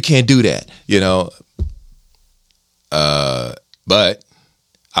 right? You can't do that, But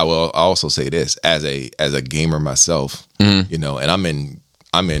I will also say this as a gamer myself, and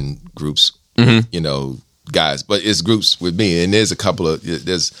I'm in groups, guys, but it's groups with me, and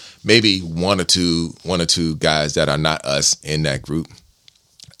there's maybe one or two guys that are not us in that group,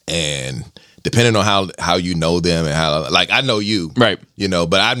 and depending on how you know them and how, like, I know you, right?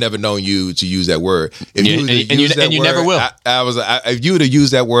 But I've never known you to use that word. If you never will. If you were to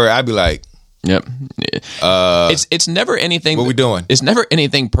use that word, I'd be like, yep. It's never anything. What we doing? It's never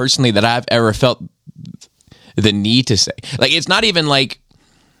anything personally that I've ever felt the need to say. Like, it's not even like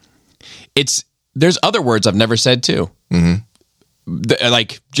there's other words I've never said too.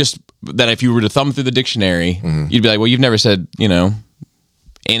 Like, just that if you were to thumb through the dictionary, you'd be like, well, you've never said,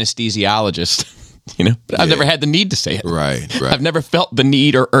 anesthesiologist, but I've never had the need to say it. Right. I've never felt the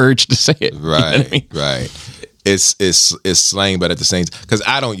need or urge to say it. Right. Right. It's slang, but at the same time, because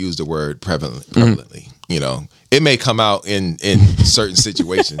I don't use the word prevalently, it may come out in certain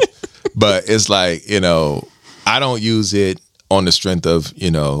situations, but it's like, I don't use it on the strength of,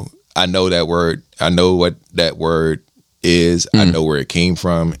 I know that word, I know what that word is, I know where it came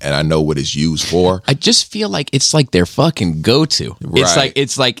from, and I know what it's used for. I just feel like it's like their fucking go-to. Right.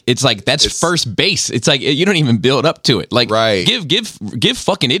 It's like that's first base. It's like you don't even build up to it. Like, right. give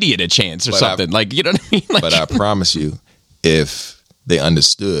fucking idiot a chance or something. Like, you know what I mean? Like, but I promise you, if they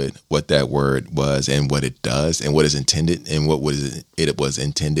understood what that word was and what it does and what is intended and what it was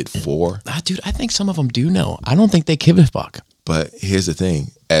intended for. Dude, I think some of them do know. I don't think they give a fuck. But here's the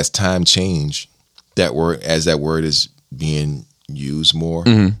thing: as time changed, that word is being used more,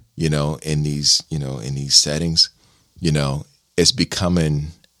 in these settings, it's becoming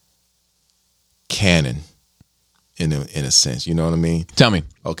canon in a sense. You know what I mean? Tell me.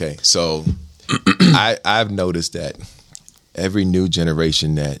 Okay, so I've noticed that every new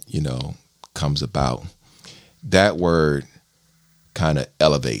generation that comes about, that word kind of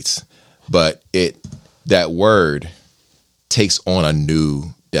elevates, but that word takes on a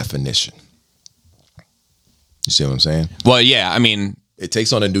new definition. You see what I'm saying? Well, yeah. I mean, it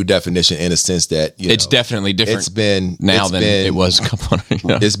takes on a new definition in a sense that it's definitely different. It's been now than it was a couple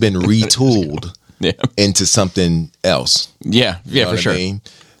hundred. It's been retooled into something else. Yeah, for sure.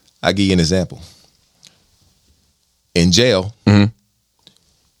 I'll give you an example. In jail,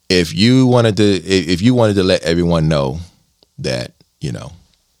 if you wanted to let everyone know that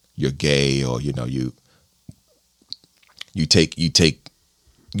you're gay, or you take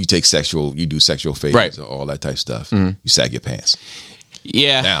you do sexual favors, Right. or all that type of stuff. You sag your pants.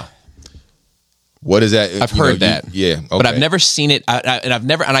 Yeah. Now, what is that? I've heard that. Yeah. Okay. But I've never seen it. And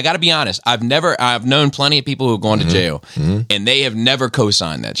I got to be honest, I've known plenty of people who have gone to jail, and they have never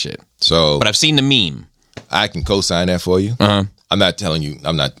co-signed that shit. So, But I've seen the meme. I can co-sign that for you. Uh-huh. I'm not telling you.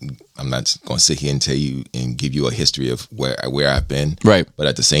 I'm not going to sit here and tell you and give you a history of where I've been. Right. But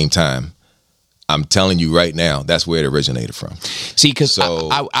at the same time, I'm telling you right now, that's where it originated from. See, because So-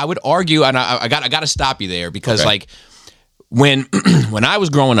 I would argue, and I got to stop you there because, Okay. like, when when I was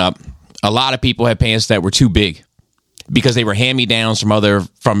growing up, a lot of people had pants that were too big because they were hand-me-downs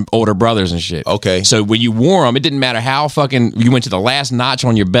from older brothers and shit. Okay. So when you wore them, it didn't matter how fucking you went to the last notch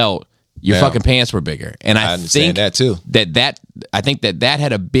on your belt, your Yeah. fucking pants were bigger. And I understand think that too. I think that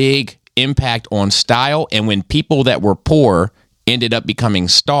had a big impact on style. And when people that were poor ended up becoming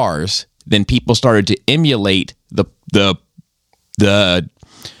stars, then people started to emulate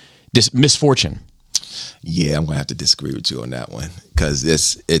this misfortune. Yeah, I'm gonna have to disagree with you on that one because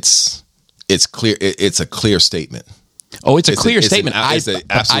it's clear. It's a clear statement. Oh, it's a clear statement. It's an I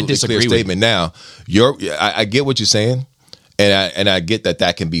absolutely disagree clear with statement. Now, I get what you're saying, and I get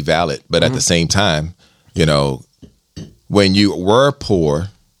that can be valid. But at the same time, when you were poor,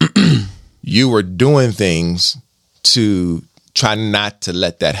 you were doing things to try not to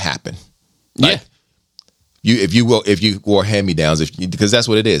let that happen. Yeah. If you wore hand-me-downs, because that's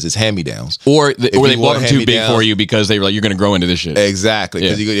what it is. It's hand-me-downs. Or they wore bought them too big hand-me-downs- for you because they were like, you're going to grow into this shit. Exactly,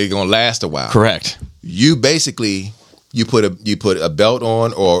 because Yeah. you're going to last a while. Correct. You basically you put a belt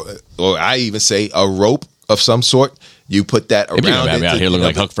on, or I even say a rope of some sort. You put that around You're gonna be out here looking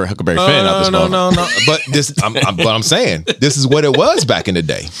like Huckleberry Finn out this no. But but I'm saying this is what it was back in the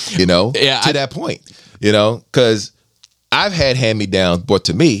day. Yeah, to that point. Because I've had hand-me-downs brought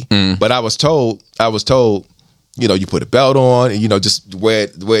to me, but I was told, you put a belt on and, just wear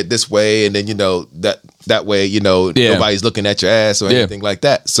it this way. And then, that way, nobody's looking at your ass or anything like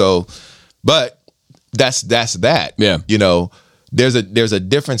that. So, but that's that. Yeah. There's a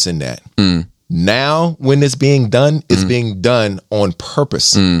difference in that. Now, when it's being done, it's being done on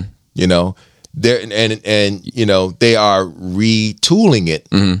purpose. There and they are retooling it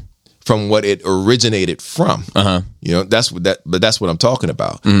from what it originated from. That's what I'm talking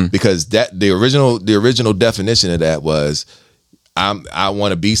about. Because that the original definition of that was I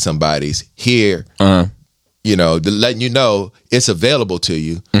want to be somebody's here. Letting you know it's available to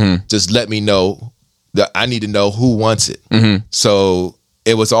you. Just let me know that I need to know who wants it. So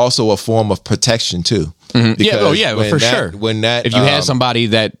it was also a form of protection too. Yeah, for sure. When that if you had somebody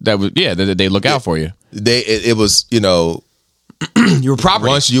that was that they look out for you, it was you were property.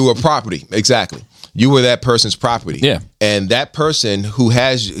 Once you were property, exactly. You were that person's property. Yeah. And that person who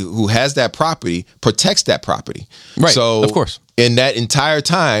has that property protects that property. Right. So of course. In that entire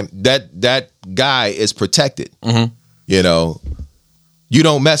time, that guy is protected. You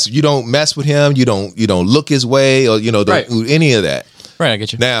don't mess with him. You don't look his way or don't do any of that. Right, I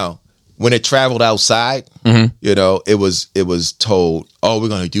get you. Now, when it traveled outside, it was told, oh, we're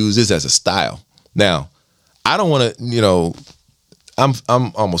going to use this as a style. Now, I don't want to,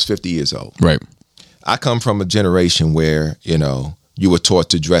 I'm almost 50 years old. Right. I come from a generation where, you were taught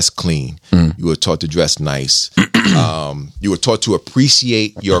to dress clean. You were taught to dress nice. You were taught to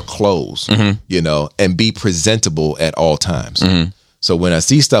appreciate your clothes, and be presentable at all times. So when I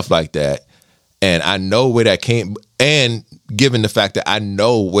see stuff like that, and I know where that came, and given the fact that I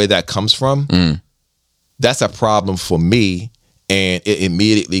know where that comes from, that's a problem for me, and it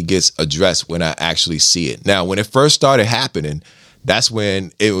immediately gets addressed when I actually see it. Now, when it first started happening, that's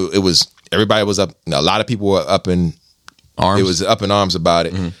when it was everybody was up. A lot of people were up in arms. It was up in arms about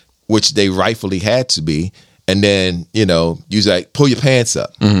it, which they rightfully had to be. And then you was like, pull your pants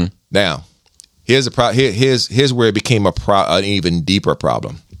up. Now, here's here's where it became an even deeper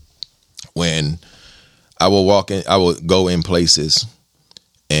problem. When I would go in places,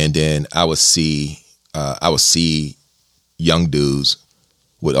 and then I would see young dudes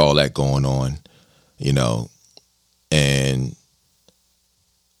with all that going on, and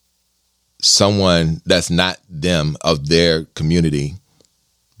someone that's not them of their community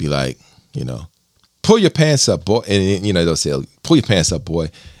be like, pull your pants up, boy, and they'll say, pull your pants up, boy,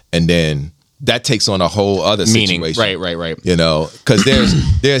 and then that takes on a whole other situation. Right. Because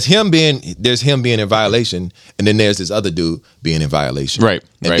there's him being in violation, and then there's this other dude being in violation. Right.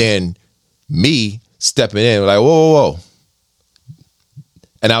 And then me stepping in like, whoa.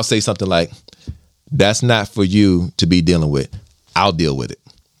 And I'll say something like, that's not for you to be dealing with. I'll deal with it.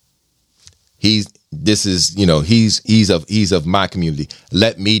 He's of my community.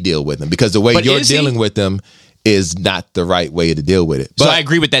 Let me deal with him, because the way you're dealing with them is not the right way to deal with it. So I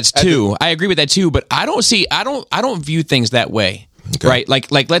agree with that too. I agree with that too, but I don't view things that way. Okay. Right?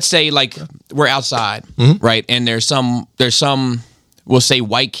 Like let's say like we're outside, right? And there's some we'll say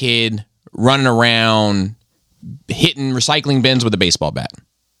white kid running around hitting recycling bins with a baseball bat.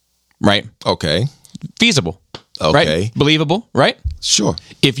 Right? Okay. Feasible. Okay. Right? Believable, right? Sure.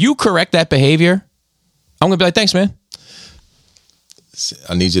 If you correct that behavior, I'm going to be like, "Thanks, man."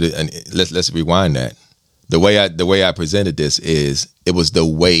 I need you to let's rewind that. The way I presented this is it was the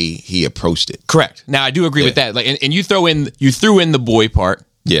way he approached it. Correct. Now I do agree with that. Like, and you threw in the boy part.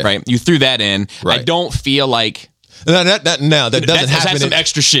 Yeah. Right. You threw that in. Right. I don't feel like that doesn't happen. That's some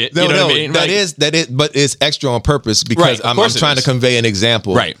extra shit. No, you know what I mean? That is, but it's extra on purpose because I'm trying to convey an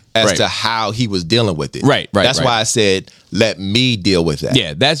example as to how he was dealing with it. Right. That's why I said let me deal with that.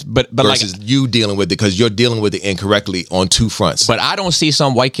 Yeah. But versus like, you dealing with it because you're dealing with it incorrectly on two fronts. But I don't see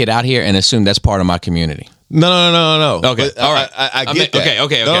some white kid out here and assume that's part of my community. No. Okay, but all right. I get that.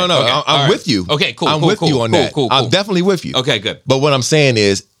 Okay. No. Okay. I'm with you. Okay, cool. I'm with you on that. Cool. I'm definitely with you. Okay, good. But what I'm saying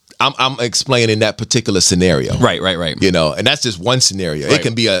is, I'm explaining that particular scenario. Right. You know, and that's just one scenario. Right. It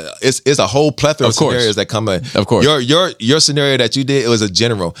can be it's a whole plethora of scenarios that come in. Of course. Your scenario that you did, it was a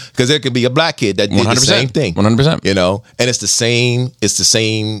general because there could be a black kid that did 100%. The same thing. 100%. You know, and it's the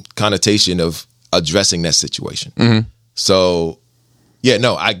same connotation of addressing that situation. Mm-hmm. So. Yeah,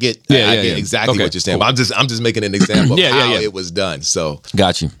 no, I get exactly what you're saying. Cool. But I'm just making an example of how it was done. So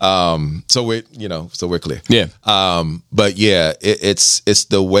got you. So we're clear. Yeah. But yeah, it's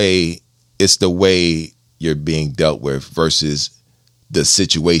the way you're being dealt with versus the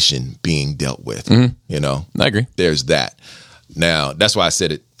situation being dealt with. Mm-hmm. You know, I agree. There's that. Now that's why I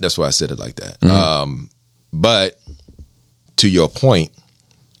said it. That's why I said it like that. Mm-hmm. But to your point,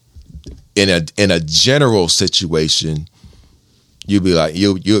 in a general situation. You'd be like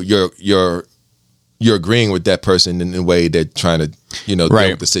you're agreeing with that person in the way they're trying to deal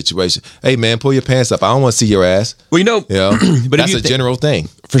with the situation. Hey man, pull your pants up. I don't want to see your ass. Well, you know but that's a general thing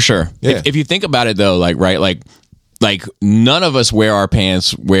for sure. Yeah. If you think about it though, like none of us wear our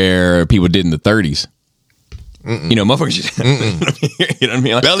pants where people did in the 30s. You know, motherfuckers. You know what I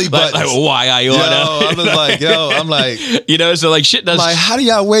mean? Like, belly buttons. Like, why I I'm like, you know, so like shit does. Like, how do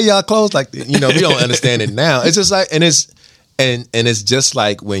y'all wear y'all clothes like that? You know, we don't understand it now. It's just like, and it's just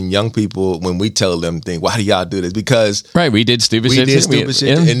like when young people, when we tell them things, why do y'all do this? Because we did stupid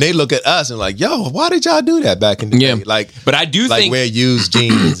shit. And they look at us and like, yo, why did y'all do that back in the day? Like, but I do think wear used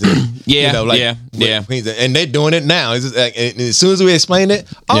jeans. And, and they're doing it now. It's just like, and as soon as we explain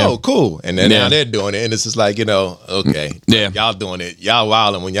it, cool. And then now they're doing it, and it's just like, okay, y'all doing it, y'all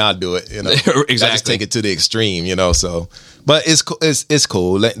wilding when y'all do it. Exactly. Just take it to the extreme, So. But it's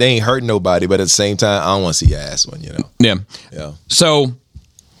cool. They ain't hurting nobody. But at the same time, I don't want to see your ass one. Yeah. So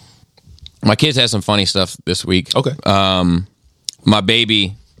my kids had some funny stuff this week. Okay. My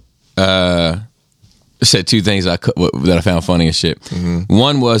baby said two things that I found funny as shit. Mm-hmm.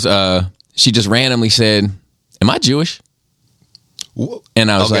 One was she just randomly said, "Am I Jewish?" And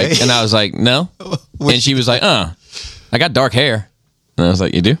I was like, "No." And she was like, "I got dark hair." And I was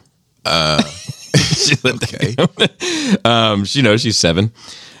like, "You do?" Okay. She's 7.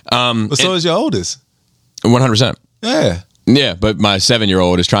 But so is your oldest. 100%. Yeah. Yeah, but my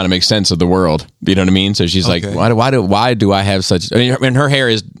 7-year-old is trying to make sense of the world. You know what I mean? So she's like, why do I have such? I mean, her hair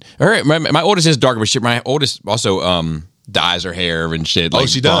is my oldest is darker, but my oldest also dyes her hair and shit. Like,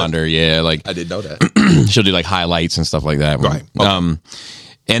 she does. Blonder, yeah. Like I didn't know that. She'll do like highlights and stuff like that. Right. Okay.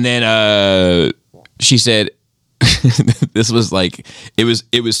 And then she said. This was like it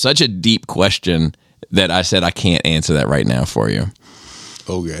was such a deep question that I said I can't answer that right now for you.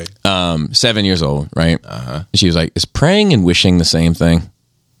 Okay. 7 years old, right? Uh-huh. She was like, "Is praying and wishing the same thing?"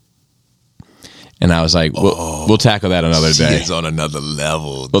 And I was like, "We'll tackle that another day." It's on another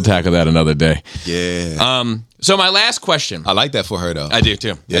level. We'll tackle that another day. Yeah. So my last question. I like that for her though. I do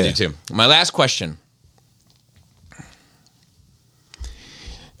too. Yeah. I do too. My last question.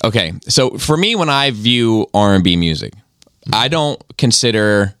 Okay, so for me, when I view R&B music, I don't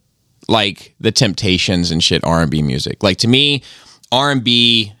consider like the Temptations and shit R&B music. Like to me,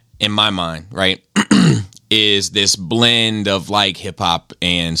 R&B in my mind, right, is this blend of like hip hop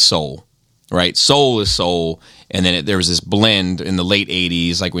and soul, right? Soul is soul, and then there was this blend in the late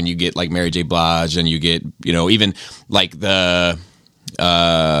 '80s, like when you get like Mary J. Blige, and you get even like the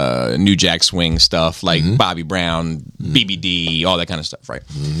New Jack Swing stuff, like Bobby Brown, BBD, all that kind of stuff, right?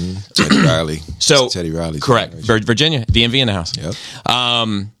 Mm-hmm. Teddy Riley. So Teddy Riley, correct. Virginia, DMV in the house. Yep.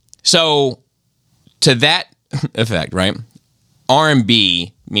 So to that effect, right?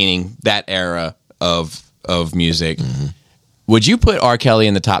 R&B, meaning that era of music. Mm-hmm. Would you put R. Kelly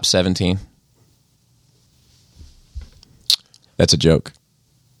in the top 17? That's a joke.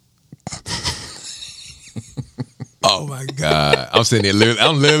 Oh my God. I'm sitting there,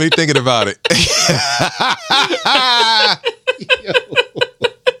 I'm literally thinking about it.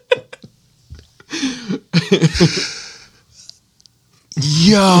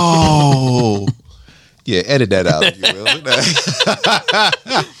 Yo. Yeah, edit that out, if you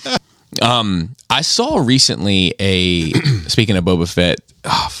will. I saw recently speaking of Boba Fett.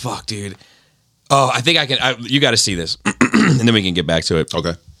 Oh, fuck, dude. Oh, I think I can. You got to see this, and then we can get back to it.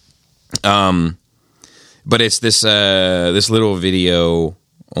 Okay. But it's this little video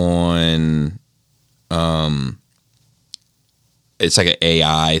on it's like an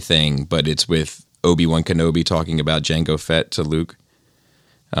AI thing, but it's with Obi-Wan Kenobi talking about Jango Fett to Luke.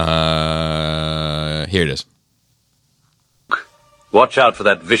 Here it is. Watch out for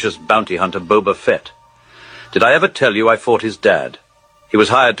that vicious bounty hunter Boba Fett. Did I ever tell you I fought his dad? He was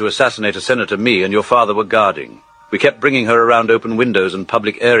hired to assassinate a senator me and your father were guarding. We kept bringing her around open windows and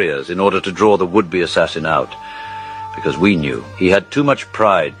public areas in order to draw the would-be assassin out. Because we knew he had too much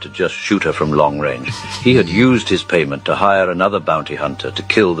pride to just shoot her from long range. He had used his payment to hire another bounty hunter to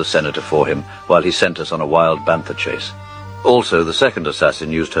kill the senator for him while he sent us on a wild bantha chase. Also, the second assassin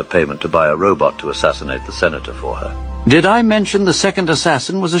used her payment to buy a robot to assassinate the senator for her. Did I mention the second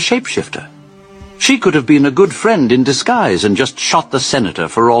assassin was a shapeshifter? She could have been a good friend in disguise and just shot the senator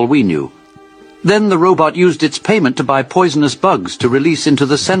for all we knew. Then the robot used its payment to buy poisonous bugs to release into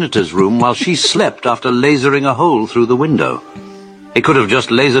the senator's room while she slept after lasering a hole through the window. It could have just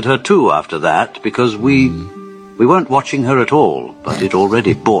lasered her too after that, because we weren't watching her at all, but it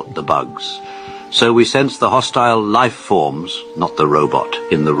already bought the bugs. So we sensed the hostile life forms, not the robot,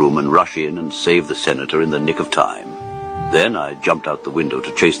 in the room and rush in and save the senator in the nick of time. Then I jumped out the window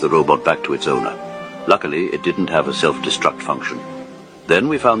to chase the robot back to its owner. Luckily, it didn't have a self-destruct function. Then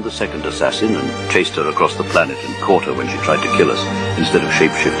we found the second assassin and chased her across the planet and caught her when she tried to kill us, instead of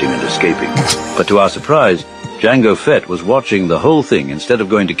shape-shifting and escaping. But to our surprise, Jango Fett was watching the whole thing instead of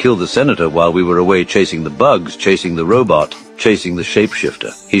going to kill the senator while we were away chasing the bugs, chasing the robot, chasing the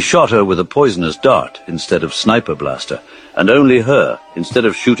shapeshifter. He shot her with a poisonous dart instead of sniper blaster, and only her instead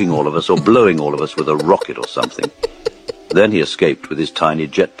of shooting all of us or blowing all of us with a rocket or something. Then he escaped with his tiny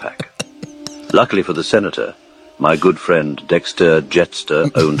jetpack. Luckily for the senator, my good friend Dexter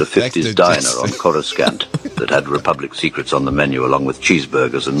Jetster owned a 50s diner on Coruscant that had Republic secrets on the menu along with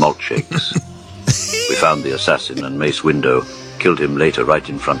cheeseburgers and malt shakes. We found the assassin and Mace Windu, killed him later right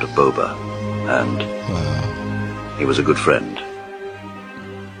in front of Boba, and he was a good friend.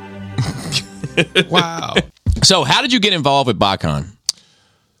 Wow. So how did you get involved with BotCon?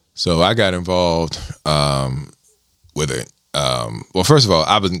 So I got involved with it. Well, first of all,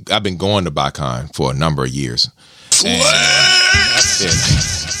 I've been going to BotCon for a number of years. It's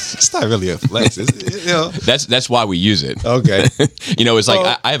not really a flex. You know. That's why we use it. Okay. It's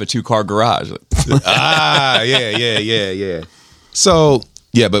like I have a 2-car garage. Yeah. So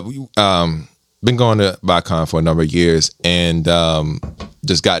yeah, but we been going to BotCon for a number of years and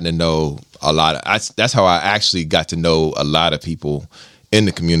just gotten to know a lot of. That's how I actually got to know a lot of people in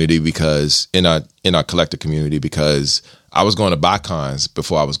the community, because in our collector community, because I was going to BotCons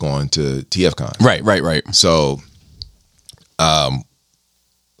before I was going to TFCons. Right. So,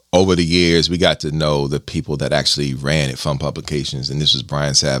 over the years, we got to know the people that actually ran it from Publications, and this was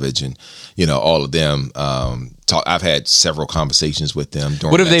Brian Savage and all of them. I've had several conversations with them.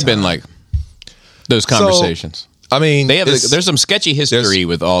 During what have they time. been like? Those conversations. So, I mean, there's some sketchy history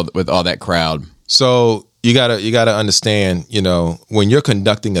with all that crowd. So you gotta understand, when you're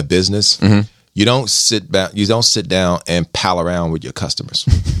conducting a business, you don't sit down and pal around with your customers.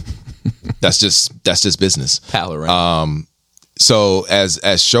 That's just business. Pal around. So as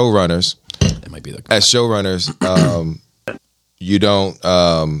showrunners, that might be you don't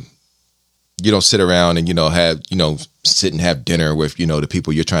sit around and sit and have dinner with the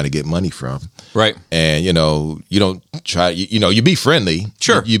people you're trying to get money from, right? And you don't try you be friendly,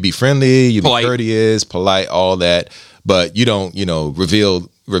 sure, you be friendly, you polite. Be courteous, polite, all that, but you don't reveal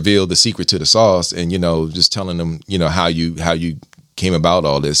the secret to the sauce and just telling them how you came about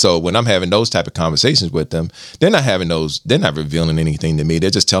all this. So when I'm having those type of conversations with them, they're not revealing anything to me.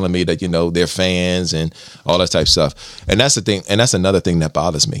 They're just telling me that they're fans and all that type of stuff. And that's the thing, and that's another thing that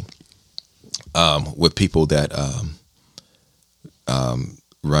bothers me with people that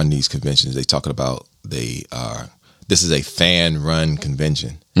run these conventions. They talking about this is a fan run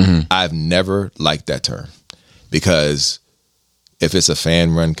convention. Mm-hmm. I've never liked that term, because if it's a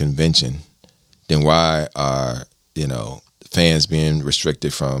fan run convention, then why are fans being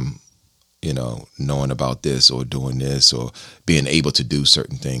restricted from knowing about this or doing this or being able to do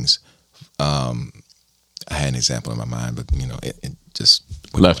certain things? I had an example in my mind, but it just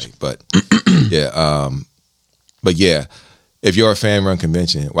went Left. away. But but yeah, if you're a fan run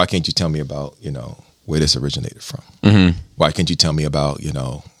convention, why can't you tell me about where this originated from? Mm-hmm. Why can't you tell me about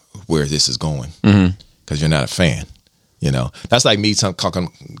where this is going? Because you're not a fan. That's like me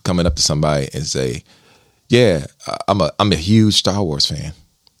coming up to somebody and say, "Yeah, I'm a huge Star Wars fan.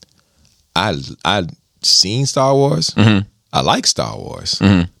 I seen Star Wars. Mm-hmm. I like Star Wars,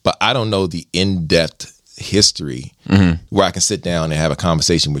 but I don't know the in-depth history where I can sit down and have a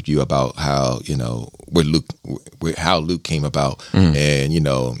conversation with you about how how Luke came about, and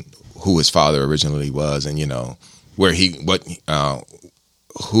who his father originally was, and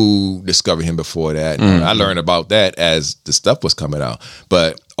who discovered him before that. And I learned about that as the stuff was coming out,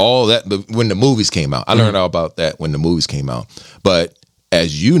 but all that when the movies came out, I learned all about that when the movies came out. But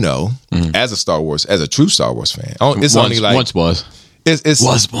as you know, as a true Star Wars fan, it's only like once was.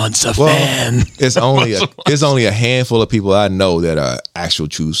 Was once a fan. It's only a handful of people I know that are actual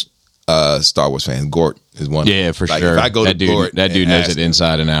true Star Wars fans. Gort is one. Yeah, for sure. If I go to that dude knows it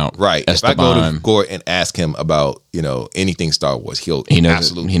inside and out. Right. Esteban. If I go to Gort and ask him about anything Star Wars, he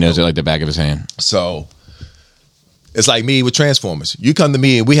knows it like the back of his hand. So it's like me with Transformers. You come to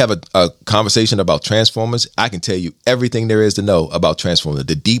me and we have a conversation about Transformers. I can tell you everything there is to know about Transformers,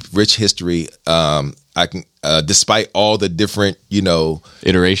 the deep, rich history. I can, despite all the different,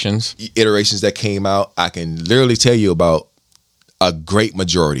 iterations that came out, I can literally tell you about a great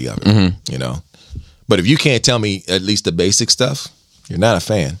majority of it, But if you can't tell me at least the basic stuff, you're not a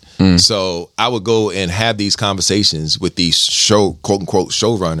fan. So I would go and have these conversations with these quote unquote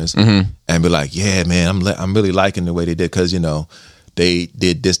showrunners and be like, yeah, man, I'm really liking the way they did, because they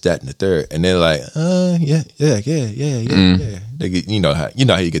did this, that, and the third, and they're like, yeah. They get,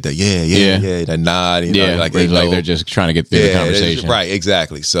 how you get that, yeah, that nod, like they're just trying to get through the conversation, right?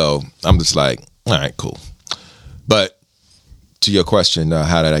 Exactly. So I'm just like, all right, cool. But to your question,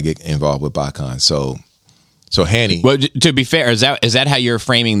 how did I get involved with BotCon? So Hanny. Well, to be fair, is that how you're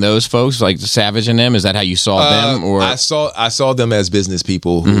framing those folks, like Savage and them? Is that how you saw them? Or I saw them as business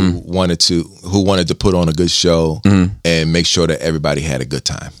people who wanted to put on a good show and make sure that everybody had a good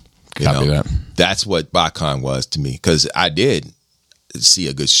time. Copy that. That's what BotCon was to me, because I did see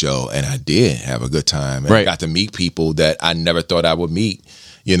a good show and I did have a good time, and I got to meet people that I never thought I would meet.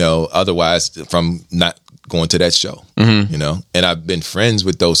 Otherwise from not going to that show. And I've been friends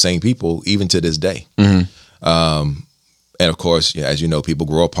with those same people even to this day. And of course, as you know, people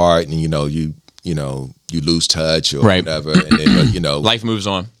grow apart, and you lose touch or whatever, and then life moves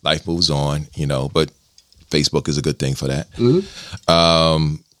on. Life moves on, but Facebook is a good thing for that.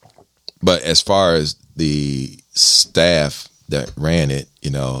 But as far as the staff that ran it,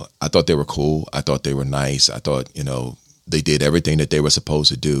 I thought they were cool. I thought they were nice. I thought, they did everything that they were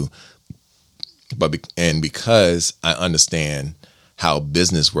supposed to do. But because I understand how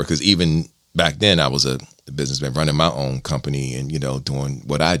business works, because even back then I was a businessman running my own company and doing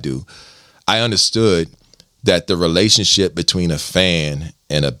what I do, I understood that the relationship between a fan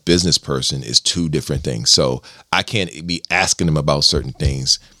and a business person is two different things. So I can't be asking them about certain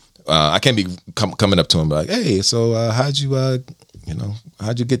things. I can't be coming up to them like, hey, so how'd you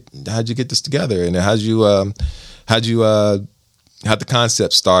get this together, and how'd the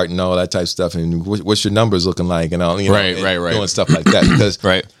concept start and all that type of stuff, and what's your numbers looking like, and all, right, doing stuff like that. Because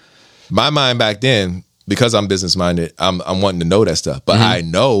my mind back then, because I'm business minded, I'm wanting to know that stuff, but I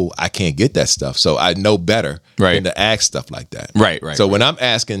know I can't get that stuff, so I know better than to ask stuff like that. Right. So when I'm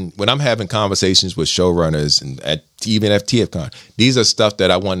having conversations with showrunners and even at TFCon, these are stuff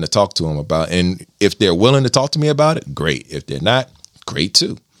that I wanted to talk to them about, and if they're willing to talk to me about it, great. If they're not, great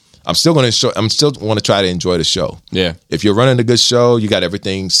too. I'm still want to try to enjoy the show. Yeah. If you're running a good show, you got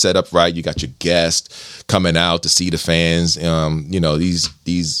everything set up right. You got your guests coming out to see the fans.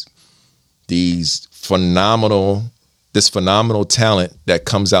 These phenomenal talent that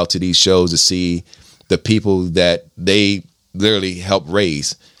comes out to these shows to see the people that they literally help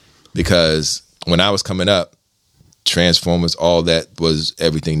raise. Because when I was coming up, Transformers, all that was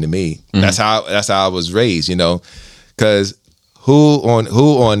everything to me. That's how I was raised. Because who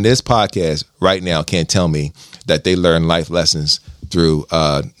on this podcast right now can't tell me that they learn life lessons through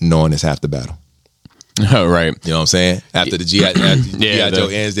knowing it's half the battle? Oh, right. You know what I'm saying? After the G.I. Joe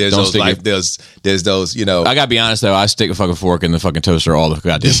ends, there's those life, there's those, I gotta be honest though, I stick a fucking fork in the fucking toaster all the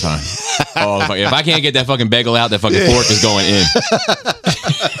goddamn time. If I can't get that fucking bagel out, that fucking fork is going in.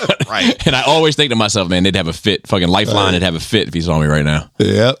 Right. And I always think to myself, man, they'd have a fit. Fucking Lifeline would have a fit if he saw me right now.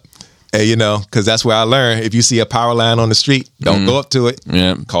 Yep. And because that's where I learned, if you see a power line on the street, don't go up to it.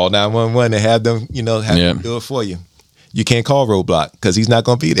 Yeah. Call 911 and have them, them do it for you. you can't call Roadblock because he's not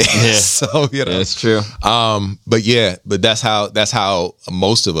going to be there. Yeah. So, That's true. But that's how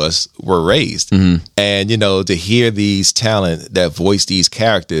most of us were raised. And, to hear these talent that voice these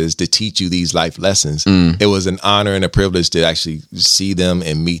characters to teach you these life lessons, it was an honor and a privilege to actually see them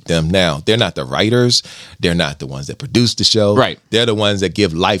and meet them. Now, they're not the writers. They're not the ones that produce the show. Right. They're the ones that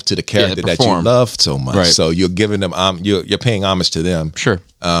give life to the character that you love so much. Right. So you're giving them, you're paying homage to them. Sure.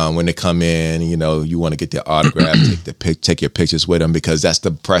 When they come in, you want to get their autograph, take your pictures with them because that's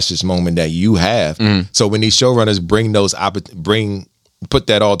the precious moment that you have. So when these showrunners put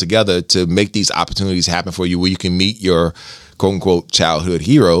that all together to make these opportunities happen for you, where you can meet your quote unquote childhood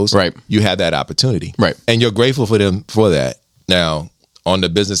heroes, right? You have that opportunity, right? And you're grateful for them for that. Now, on the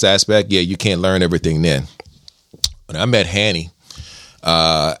business aspect, you can't learn everything then. When I met Hanny,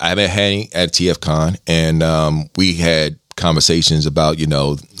 at TFCon, and we had conversations about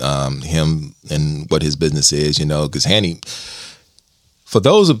him and what his business is, because Hanny, for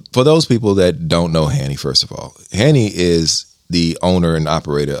those people that don't know Hanny, first of all, Hanny is the owner and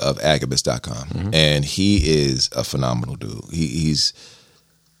operator of Agabus.com, and he is a phenomenal dude. He's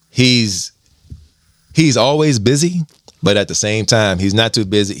always busy, but at the same time, he's not too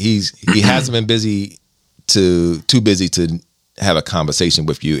busy. He hasn't been too busy to have a conversation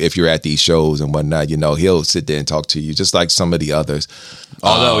with you if you're at these shows and whatnot. He'll sit there and talk to you just like some of the others.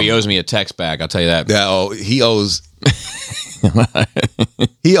 Although he owes me a text back, I'll tell you that. He owes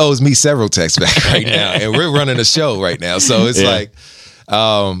he owes me several texts back right now, and we're running a show right now, so it's like,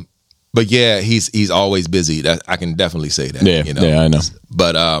 but he's always busy. That I can definitely say that. Yeah, I know.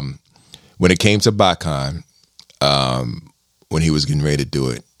 But when it came to BotCon, when he was getting ready to do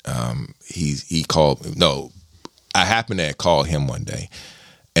it, he called. No, I happened to call him one day,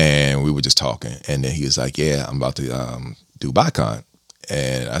 and we were just talking, and then he was like, "Yeah, I'm about to do BotCon,"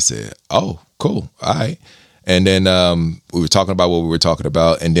 and I said, "Oh, cool, all right." And then we were talking about what we were talking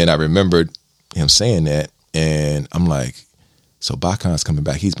about, and then I remembered him saying that, and I'm like, "So BotCon's coming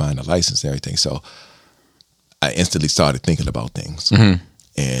back? He's buying the license and everything." So I instantly started thinking about things and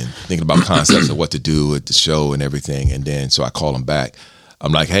thinking about concepts of what to do at the show and everything. And then so I call him back.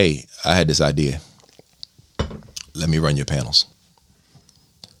 I'm like, "Hey, I had this idea. Let me run your panels.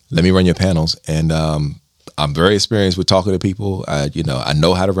 And I'm very experienced with talking to people. I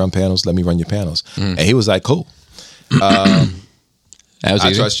know how to run panels. Let me run your panels." And he was like, "Cool. I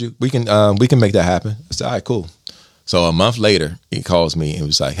trust you. We can make that happen." I said, "All right, cool." So a month later, he calls me and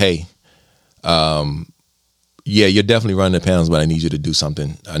was like, "Hey, you're definitely running the panels, but I need you to do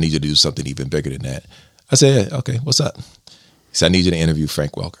something. I need you to do something even bigger than that." I said, "Yeah, okay, what's up?" He said, "I need you to interview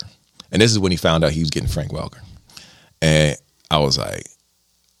Frank Welker." And this is when he found out he was getting Frank Welker. And I was like,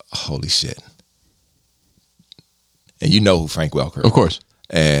 holy shit. And you know who Frank Welker is. Of course.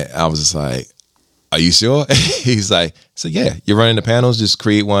 And I was just like, "Are you sure?" He's like, "So yeah, you're running the panels. Just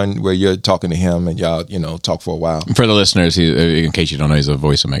create one where you're talking to him and y'all, talk for a while." For the listeners, in case you don't know, he's the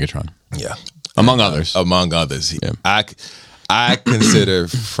voice of Megatron. Yeah. Among others. Yeah. I consider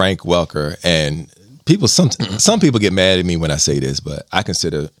Frank Welker, and people, some people get mad at me when I say this, but I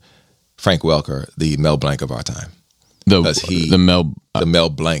consider Frank Welker the Mel Blanc of our time. The Mel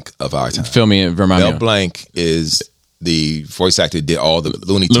Blanc of our time. Fill me in, remind me. Mel Blanc is the voice actor that did all the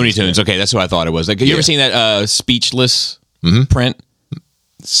Looney Tunes. Okay, that's what I thought it was. Like, you ever seen that Speechless print?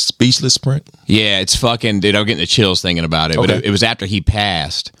 Speechless print? Yeah, it's fucking, dude, I'm getting the chills thinking about it. Okay. But it was after he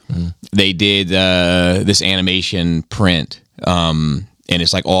passed. They did this animation print. And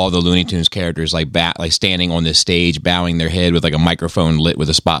it's like all the Looney Tunes characters like standing on this stage, bowing their head with like a microphone lit with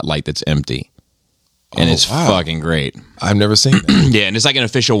a spotlight that's empty. And it's fucking great. I've never seen that. Yeah, and it's like an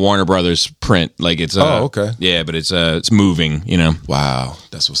official Warner Brothers print. Like it's okay. Yeah, but it's moving, Wow,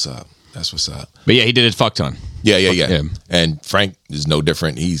 that's what's up. But yeah, he did it fuck ton. Yeah. And Frank is no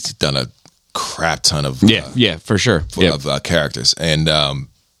different. He's done a crap ton of for sure of characters, and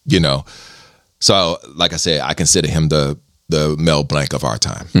so like I said, I consider him the Mel Blanc of our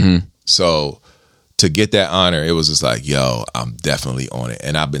time. So to get that honor, it was just like, yo, I'm definitely on it.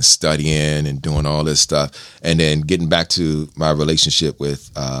 And I've been studying and doing all this stuff. And then getting back to my relationship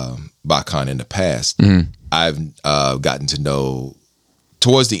with BotCon in the past, I've gotten to know,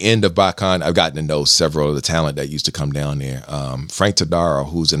 towards the end of BotCon, I've gotten to know several of the talent that used to come down there. Frank Todaro,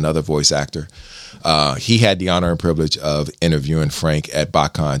 who's another voice actor, he had the honor and privilege of interviewing Frank at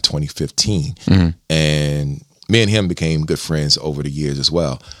BotCon 2015. And me and him became good friends over the years as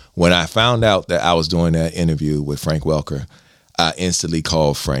well. When I found out that I was doing that interview with Frank Welker, I instantly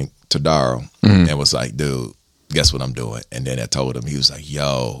called Frank Todaro and was like, "Dude, guess what I'm doing?" And then I told him. He was like,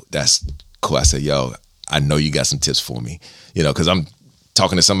 "Yo, that's cool." I said, "Yo, I know you got some tips for me," because I'm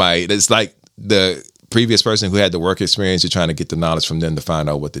talking to somebody that's like the previous person who had the work experience, you're trying to get the knowledge from them to find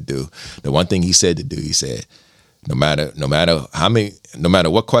out what to do. The one thing he said to do, he said, no matter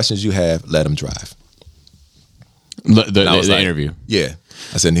what questions you have, let them drive. The interview. Yeah.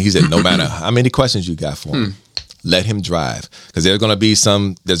 He said, no matter how many questions you got for him, let him drive. Because there's going to be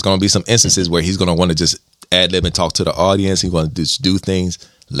some instances where he's going to want to just ad lib and talk to the audience. He's going to just do things.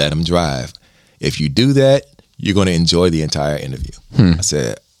 Let him drive. If you do that, you're going to enjoy the entire interview. I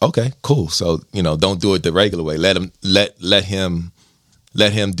said, okay, cool. So, don't do it the regular way. Let him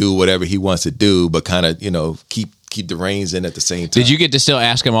do whatever he wants to do, but kind of, keep the reins in at the same time. Did you get to still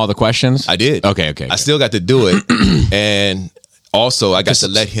ask him all the questions? I did. Okay. I still got to do it. And also I got to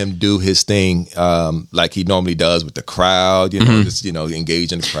let him do his thing like he normally does with the crowd, just,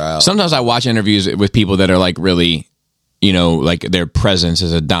 engage in the crowd. Sometimes I watch interviews with people that are like really, like their presence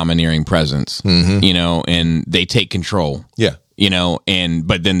is a domineering presence, and they take control. Yeah.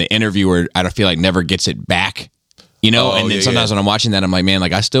 But then the interviewer, I don't feel like never gets it back. And then sometimes when I'm watching that, I'm like, man,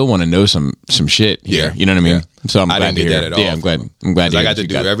 like I still want to know some shit here. Yeah. You know what I mean? Yeah. So I'm glad to hear that at all. Yeah, I'm glad. I got to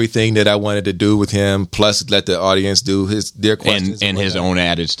do everything that I wanted to do with him, plus let the audience do their questions and his own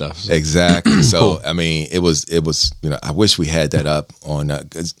added stuff. Exactly. So cool. I mean, it was. I wish we had that up on.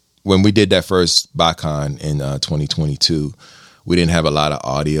 'Cause when we did that first BotCon in 2022. We didn't have a lot of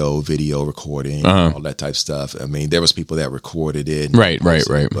audio, video recording, all that type of stuff. I mean, there was people that recorded it. Right. But,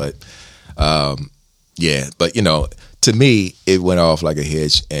 but to me, it went off like a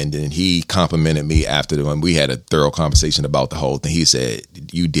hitch. And then he complimented me after when we had a thorough conversation about the whole thing. He said,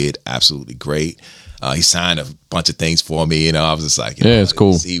 "You did absolutely great." He signed a bunch of things for me. I was just like, it's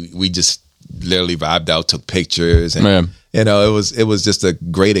cool. We just literally vibed out, took pictures, and it was just a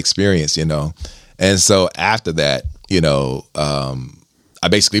great experience. And so after that. I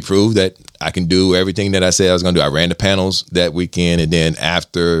basically proved that I can do everything that I said I was going to do. I ran the panels that weekend, and then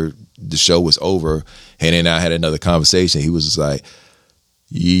after the show was over, Henny and I had another conversation. He was just like,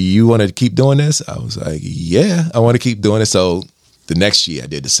 "You want to keep doing this?" I was like, "Yeah, I want to keep doing it." So the next year, I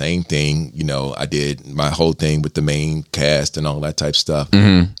did the same thing. I did my whole thing with the main cast and all that type of stuff.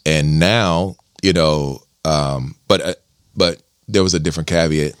 And now, but there was a different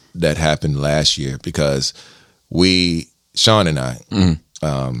caveat that happened last year because. Sean and I,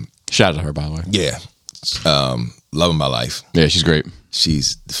 shout out to her, by the way. Yeah. Loving my life. Yeah, she's great.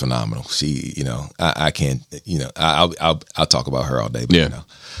 She's phenomenal. She, I can't, I'll talk about her all day. But,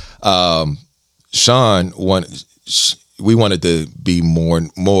 Sean we wanted to be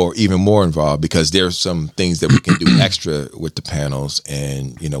even more involved because there's some things that we can do extra with the panels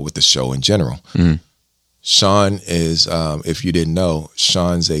and, with the show in general. Sean is, if you didn't know,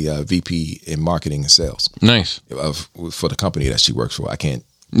 Sean's a VP in marketing and sales. Nice. For the company that she works for. I can't.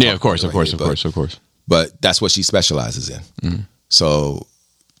 Yeah, of course. But that's what she specializes in. So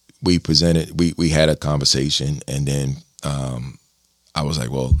we had a conversation, and then I was like,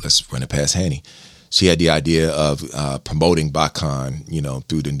 well, let's run it past Hanny. She had the idea of promoting BotCon,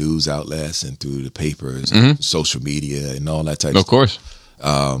 through the news outlets and through the papers, and social media, and all that type of stuff. Of course.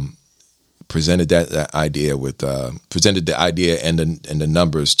 Presented the idea and the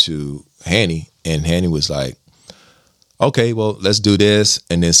numbers to Hanny, and Hanny was like, "Okay, well, let's do this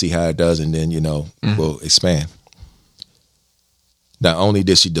and then see how it does, and then we'll expand." Not only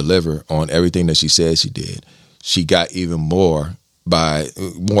did she deliver on everything that she said she did, she got even more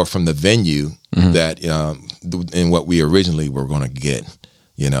from the venue that in what we originally were going to get,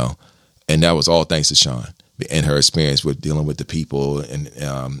 and that was all thanks to Sean. And her experience with dealing with the people in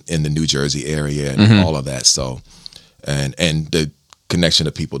the New Jersey area and all of that. So, and the connection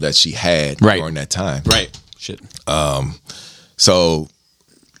of people that she had during that time. Right. Shit. So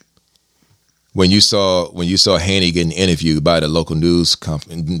when you saw Hanny getting interviewed by the local news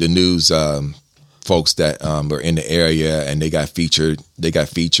company, the news folks that were in the area, and they got featured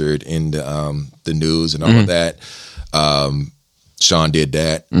in the news and all of that. Sean did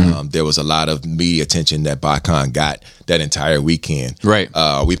that. There was a lot of media attention that BotCon got that entire weekend. Right.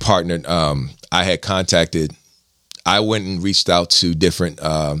 We partnered. I went and reached out to different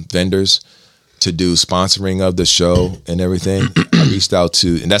vendors to do sponsoring of the show and everything. I reached out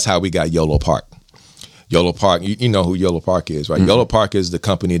to, and that's how we got YOLO Park. YOLO Park, you know who YOLO Park is, right? YOLO Park is the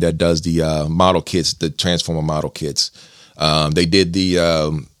company that does the model kits, the Transformer model kits. They did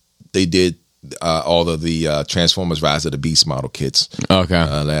all of the Transformers Rise of the Beast model kits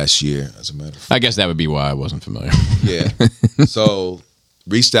last year, as a matter of fact. I guess that would be why I wasn't familiar. Yeah. So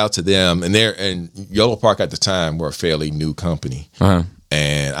reached out to them, and YOLO Park at the time were a fairly new company.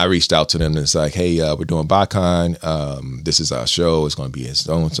 And I reached out to them, and it's like, hey, we're doing BotCon. This is our show. It's going to be in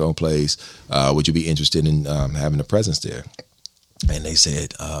so place. Would you be interested in having a presence there? And they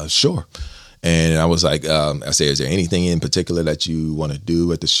said, sure. And I was like, I said, is there anything in particular that you want to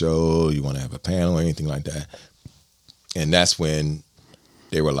do at the show? You want to have a panel or anything like that? And that's when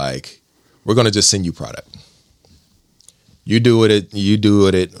they were like, we're going to just send you product. You do with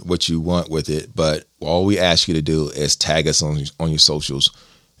it what you want with it, but all we ask you to do is tag us on your socials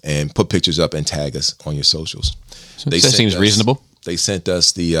and put pictures up and tag us on your socials. So that seems reasonable. They sent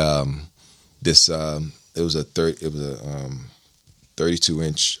us the it was a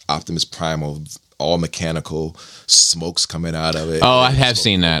 32-inch Optimus Primal, all mechanical, smokes coming out of it. Oh, I have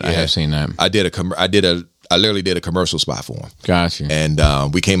seen that. Yeah. I have seen that. I literally did a commercial spot for him. Gotcha.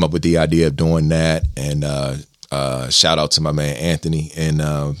 And we came up with the idea of doing that. And shout out to my man Anthony. And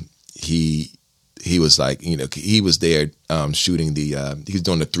he was like, he was there shooting he was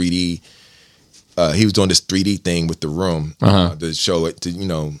doing the 3D. He was doing this 3D thing with the room to show it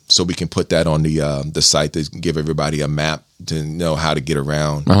to, so we can put that on the site to give everybody a map to know how to get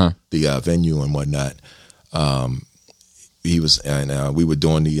around the venue and whatnot. We were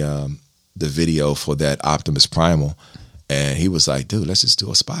doing the video for that Optimus Primal, and he was like, dude, let's just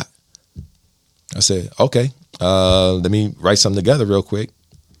do a spot. I said, okay, let me write something together real quick.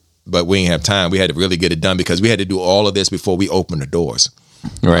 But we didn't have time. We had to really get it done because we had to do all of this before we opened the doors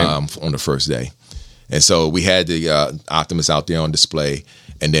on the first day. And so we had the Optimus out there on display,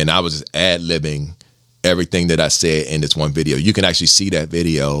 and then I was just ad-libbing everything that I said in this one video. You can actually see that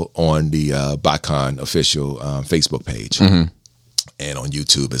video on the BotCon official Facebook page and on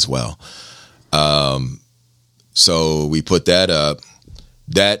YouTube as well. So we put that up.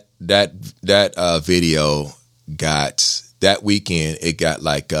 That video got, that weekend, it got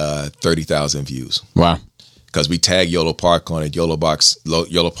like 30,000 views. Wow. Because we tagged Yolo Park on it. Yolo Park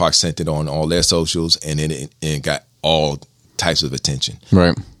sent it on all their socials, and then it got all types of attention.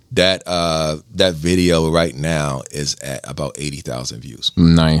 Right. That video right now is at about 80,000 views.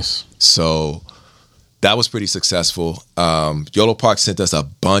 Nice. So that was pretty successful. Yolo Park sent us a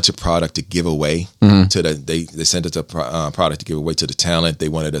bunch of product to give away to they sent us a product to give away to the talent. They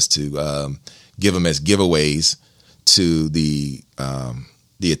wanted us to give them as giveaways to the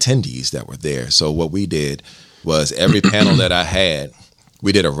attendees that were there. So what we did was every panel that I had,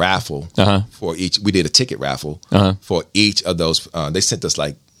 we did a raffle for each. We did a ticket raffle for each of those. They sent us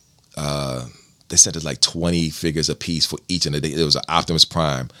like 20 figures a piece for each, and it was an Optimus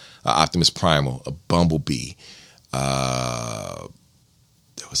Prime, an Optimus Primal, a Bumblebee. There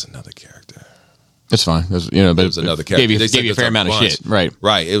was another character. That's fine. But it was another character. Gave you a fair amount of shit. Right.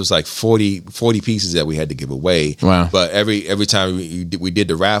 Right. It was like 40 pieces that we had to give away. Wow. But every time we did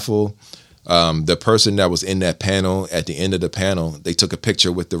the raffle, the person that was in that panel, at the end of the panel, they took a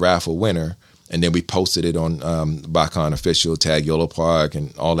picture with the raffle winner, and then we posted it on BotCon official, tag Yolo Park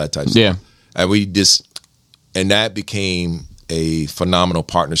and all that type of stuff. And that became a phenomenal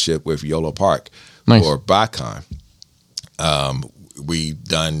partnership with Yolo Park for BotCon. We've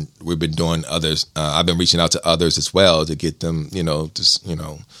been doing others. I've been reaching out to others as well to get them, do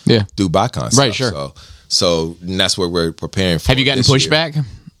BotCon stuff. Right, sure. So that's what we're preparing for. Have you gotten pushback?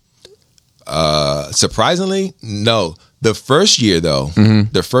 Surprisingly, no. The first year, though,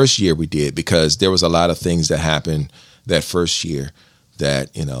 the first year we did, because there was a lot of things that happened that first year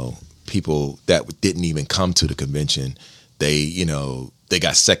that, people that didn't even come to the convention, they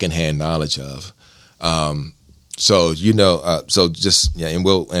got secondhand knowledge of. And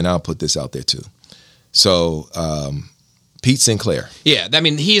I'll put this out there too. So, Pete Sinclair. Yeah, I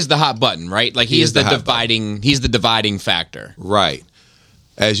mean, he is the hot button, right? Like he's the dividing factor. Right.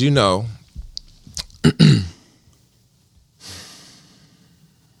 As you know,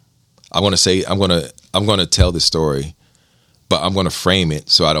 I'm going to tell this story, but I'm going to frame it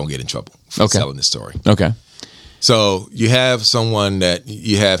so I don't get in trouble for telling this story. Okay. So you have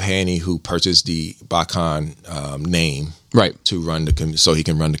Hanny who purchased the BotCon name, right, to so he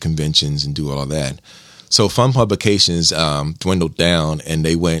can run the conventions and do all of that. So Fun Publications dwindled down, and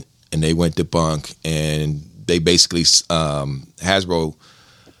they went debunk, and they basically Hasbro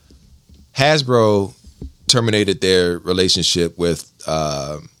terminated their relationship with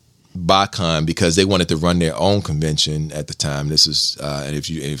BotCon because they wanted to run their own convention at the time. This is, and if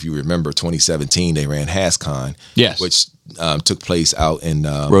you remember, 2017 they ran HasCon, yes, which took place out in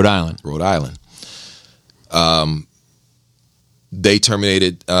Rhode Island. They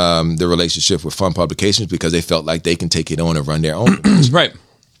terminated the relationship with Fun Publications because they felt like they can take it on and run their own convention. Right.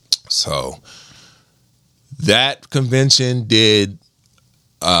 So that convention did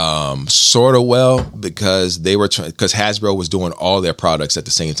sort of well because because Hasbro was doing all their products at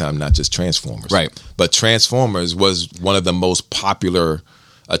the same time, not just Transformers. Right. But Transformers was one of the most popular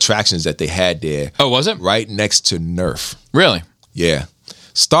attractions that they had there. Oh, was it? Right next to Nerf. Really? Yeah.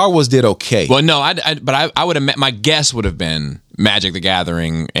 Star Wars did okay. Well, no, but I would have. My guess would have been Magic the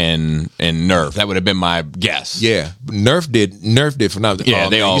Gathering and Nerf. That would have been my guess. Yeah, Nerf did phenomenal. Yeah,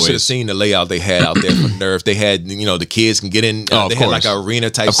 they always. You should have seen the layout they had out there for Nerf. They had, the kids can get in. They had like an arena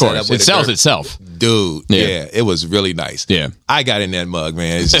type setup. It sells itself. Dude, yeah, it was really nice. Yeah, I got in that mug,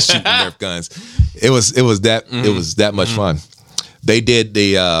 man. It's just shooting Nerf guns. It was that much fun. They did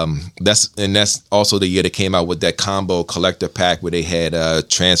that's also the year they came out with that combo collector pack where they had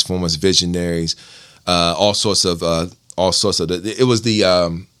Transformers, Visionaries, all sorts of it was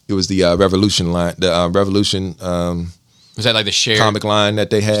the Revolution line, the Revolution was that like the shared comic line that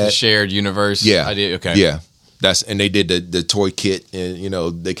they had, the shared universe idea? Okay, yeah. And they did the toy kit,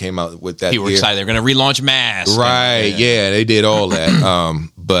 and they came out with that. People were excited. They're going to relaunch Mask, right? Yeah, they did all that.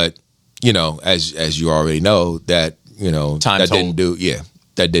 But as you already know, that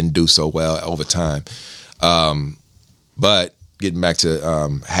that didn't do so well over time. But getting back to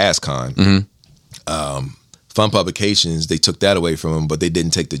HasCon, Fun Publications, they took that away from them, but they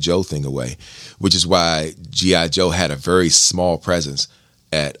didn't take the Joe thing away, which is why G.I. Joe had a very small presence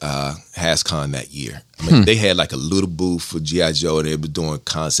at HasCon that year. I mean, they had like a little booth for G.I. Joe, and they were doing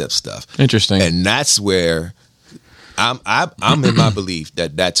concept stuff. Interesting. And that's where I'm in my belief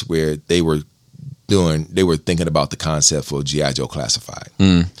that that's where they were thinking about the concept for G.I. Joe Classified.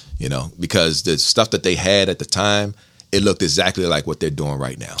 Because the stuff that they had at the time, it looked exactly like what they're doing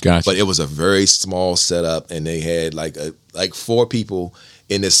right now. Gotcha. But it was a very small setup, and they had like 4 people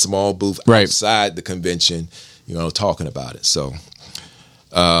in this small booth outside the convention, talking about it. So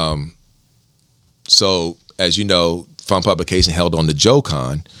as you know, Fun Publication held on to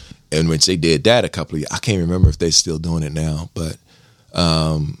JoeCon, and when they did that a couple of years, I can't remember if they're still doing it now, but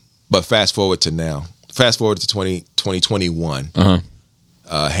fast forward to 2021,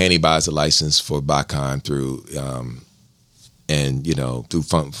 Hanny buys a license for BotCon through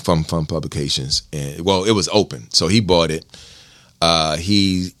Fun Publications, and it was open, so he bought it.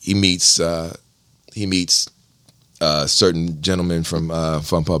 He meets certain gentlemen from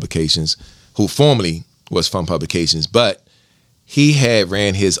Fun Publications, who formerly was Fun Publications, but he had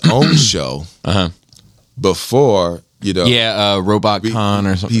ran his own show before.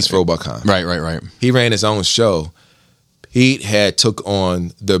 RobotCon or something. Peace RobotCon. Right. He ran his own show. He had took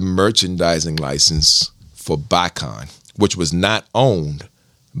on the merchandising license for BotCon, which was not owned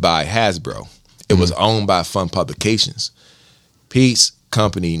by Hasbro. It was owned by Fun Publications. Pete's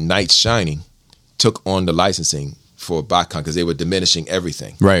company, Night Shining, took on the licensing for BotCon because they were diminishing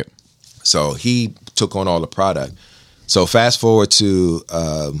everything. Right. So he took on all the product. So fast forward to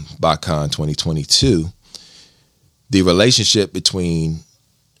BotCon 2022, the relationship between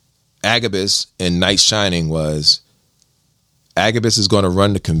Agabus and Night Shining was Agabus is going to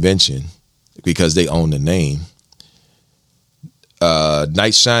run the convention because they own the name.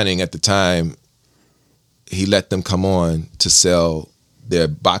 Night Shining at the time, he let them come on to sell their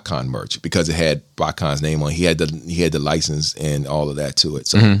BotCon merch because it had BotCon's name on it. He had the license and all of that to it.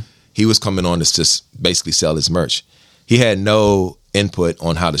 So he was coming on to just basically sell his merch. He had no input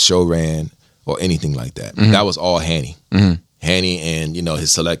on how the show ran or anything like that. That was all Hanny. Hanny and,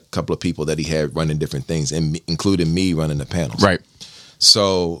 his select couple of people that he had running different things, and including me running the panels. Right.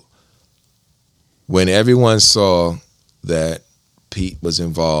 So when everyone saw that Pete was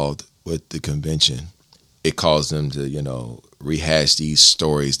involved with the convention, it caused them to, rehash these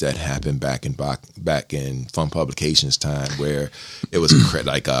stories that happened back in Fun Publications time, where it was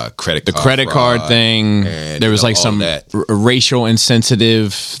credit card thing. And there was like some racial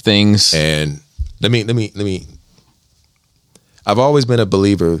insensitive things. And let me. I've always been a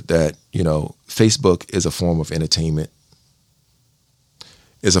believer that Facebook is a form of entertainment.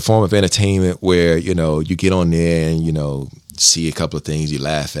 It's a form of entertainment where you get on there and see a couple of things you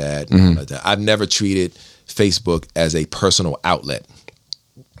laugh at. And like that. I've never treated Facebook as a personal outlet.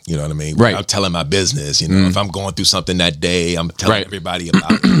 You know what I mean? Right. I'm telling my business. If I'm going through something that day, I'm telling everybody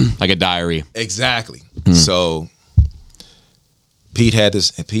about it. Like a diary. Exactly. So Pete had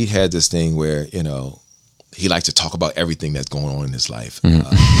this thing where he likes to talk about everything that's going on in his life.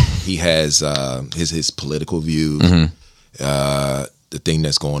 He has his political views, the thing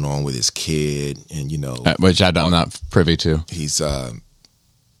that's going on with his kid, and which I'm not privy to. He's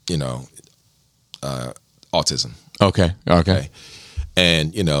autism. Okay.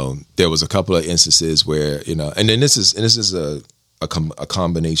 And there was a couple of instances where and then this is a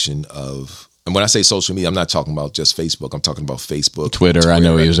combination of. And when I say social media, I'm not talking about just Facebook. I'm talking about Facebook, Twitter. I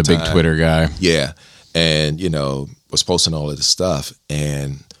know he was a big Twitter guy. Yeah. And, was posting all of this stuff.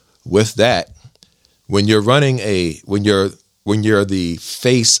 And with that, when you're when you're the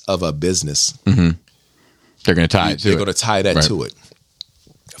face of a business, they're going to tie they're going to tie that to it.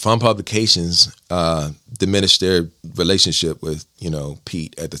 Fun Publications diminished their relationship with,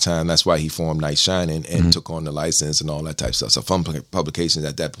 Pete at the time. That's why he formed Night Shining and took on the license and all that type of stuff. So Fun Publications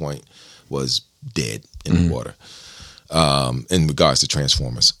at that point was dead in the water in regards to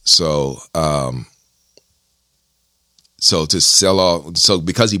Transformers. So to sell off,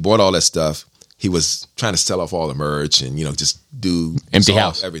 because he bought all that stuff, he was trying to sell off all the merch and, just do empty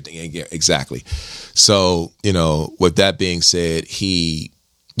house, everything. Yeah, exactly. So, with that being said, he,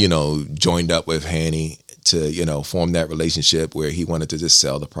 joined up with Hanny to, form that relationship where he wanted to just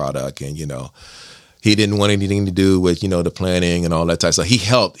sell the product and, he didn't want anything to do with, the planning and all that type of stuff. He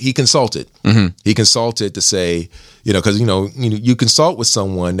helped. He consulted. He consulted to say, because, you consult with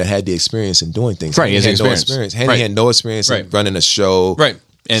someone that had the experience in doing things. Right. He had no experience. Hanny had no experience in running a show. Right.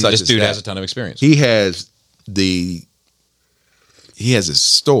 And this dude has a ton of experience. He has a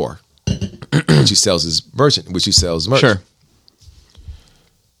store which he sells his merch. Sure.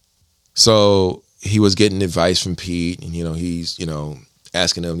 So he was getting advice from Pete, and he's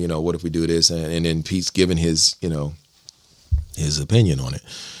asking him, what if we do this, and then Pete's giving his his opinion on it,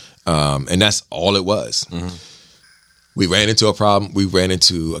 and that's all it was. We ran into a problem. We ran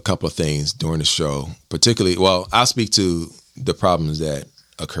into a couple of things during the show, particularly. Well, I'll speak to the problems that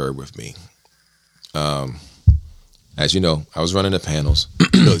occurred with me. As you know, I was running the panels.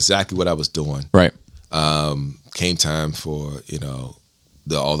 Know exactly what I was doing. Right. Came time for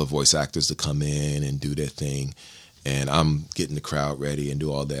all the voice actors to come in and do their thing, and I'm getting the crowd ready and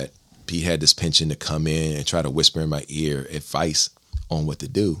do all that. Pete had this penchant to come in and try to whisper in my ear advice on what to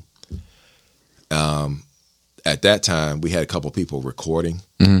do. At that time, we had a couple people recording.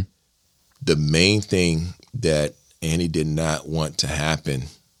 The main thing that Andy did not want to happen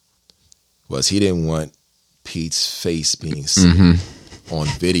was he didn't want Pete's face being seen on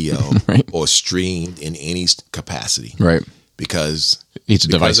video or streamed in any capacity. Right. Because he's a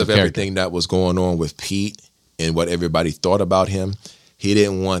divisive of everything that was going on with Pete and what everybody thought about him, he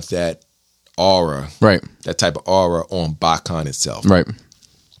didn't want that aura, that type of aura on BotCon itself. Right.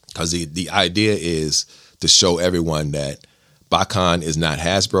 Because the idea is to show everyone that BotCon is not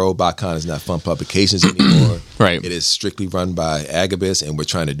Hasbro, BotCon is not Fun Publications anymore. Right. It is strictly run by Agabus, and we're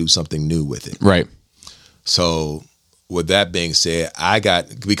trying to do something new with it. Right. So with that being said,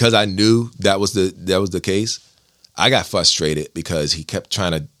 because I knew that was the case, I got frustrated because he kept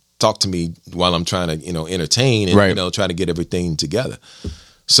trying to talk to me while I'm trying to, entertain and, try to get everything together.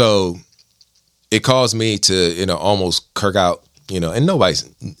 So it caused me to, almost kirk out, and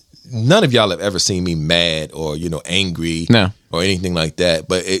none of y'all have ever seen me mad or, angry or anything like that.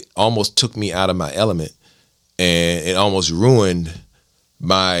 But it almost took me out of my element, and it almost ruined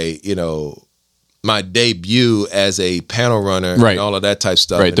my, my debut as a panel runner and all of that type of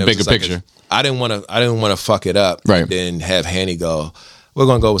stuff. Right, and the bigger picture. I didn't want to fuck it up and then have Hanny go, we're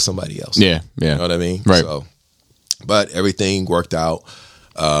going to go with somebody else. Yeah. You know what I mean? Right. So, but everything worked out.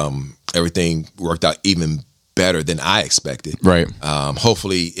 Everything worked out even better than I expected. Right.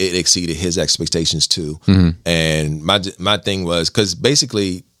 Hopefully it exceeded his expectations too. And my thing was, because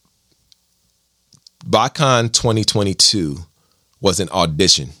basically BotCon 2022 was an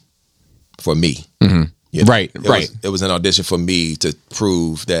audition for me. Right. It was an audition for me to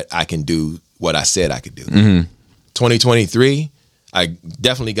prove that I can do what I said I could do. 2023, I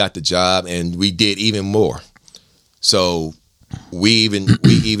definitely got the job, and we did even more. So we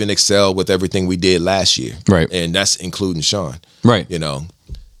even excelled with everything we did last year. Right. And that's including Sean. Right.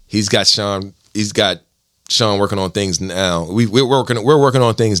 He's got Sean working on things now. We're working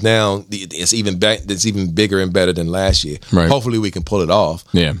on things now. It's even bigger and better than last year. Right. Hopefully we can pull it off.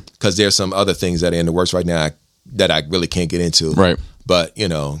 Yeah. Because there's some other things that are in the works right now that I really can't get into. Right. But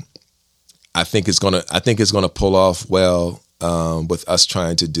I think it's gonna pull off well with us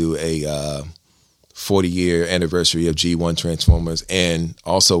trying to do a 40-year anniversary of G1 Transformers, and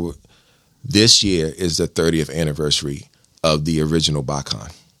also this year is the 30th anniversary of the original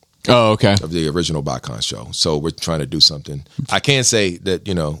BotCon. Oh, okay. Of the original BotCon show. So we're trying to do something. I can't say that,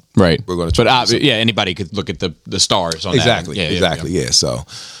 right. We're going to try but to anybody could look at the stars on exactly, that. Exactly. Yeah. So,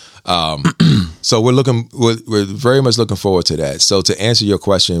 so we're very much looking forward to that. So to answer your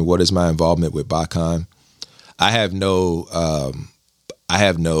question, what is my involvement with BotCon? I have no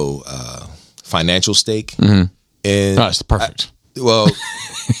financial stake. Oh, that's perfect. Well,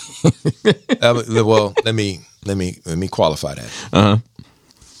 let me qualify that.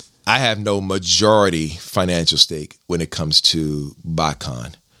 I have no majority financial stake when it comes to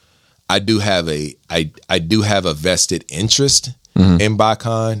BotCon. I do have a vested interest in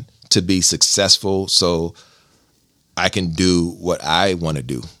BotCon to be successful, so I can do what I want to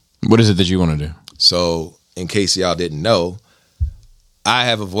do. What is it that you want to do? So, in case y'all didn't know, I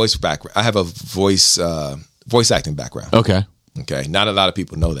have a voice background. I have a voice acting background. Okay. Okay. Not a lot of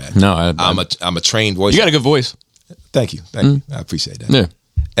people know that. No, I'm a trained voice. You got a good voice. Thank you. I appreciate that. Yeah.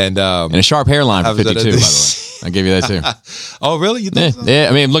 And a sharp hairline for 52, by the way. I'll give you that too. Oh, really? You think so? Yeah,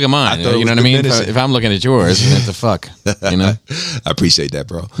 I mean, look at mine. You know what I mean? If I'm looking at yours, what the fuck? You know? I appreciate that,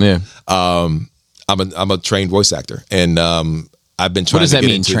 bro. Yeah. I'm a trained voice actor, and I've been trying. What does to that get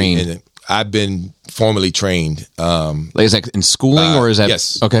mean? into Trained? I've been formally trained. Like, is that in schooling or is that?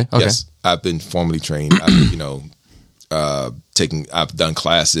 Yes. Okay. Yes, I've been formally trained. I've done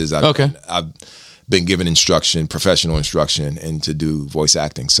classes. I've been given instruction, professional instruction, and to do voice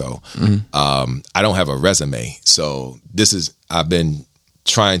acting. So I don't have a resume. So I've been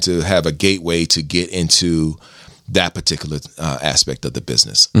trying to have a gateway to get into that particular aspect of the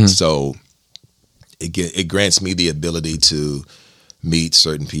business. So it grants me the ability to meet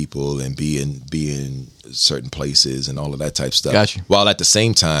certain people and be in certain places and all of that type stuff. Gotcha. While at the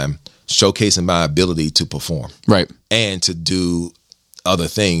same time showcasing my ability to perform. Right. And to do other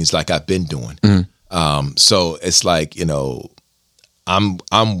things like I've been doing. So it's like,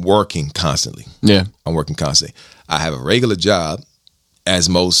 I'm working constantly. Yeah. I'm working constantly. I have a regular job, as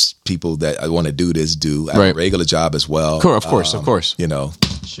most people that want to do this do. I have a regular job as well. Of course.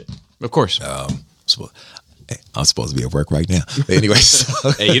 Shit. Of course. I'm supposed to be at work right now. Anyway,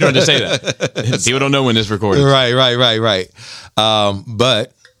 so. Hey, you don't have to say that. People don't know when this recorded. Right.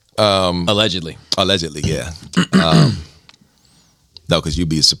 But allegedly, yeah. No, because you'd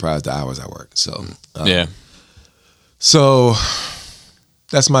be surprised the hours I work. So yeah. So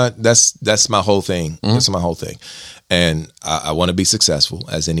that's my whole thing. That's my whole thing. And I want to be successful,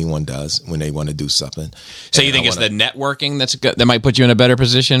 as anyone does when they want to do something. So you think it's the networking that might put you in a better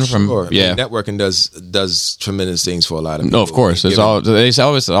position? Sure. Yeah, networking does tremendous things for a lot of people. No, of course. It's all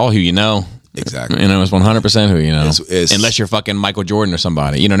who you know. Exactly. It's 100% who you know. It's, unless you're fucking Michael Jordan or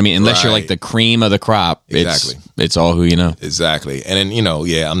somebody. You know what I mean? Unless you're like the cream of the crop. Exactly. It's all who you know. Exactly. And then,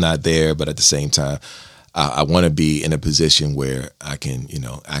 I'm not there, but at the same time, I want to be in a position where I can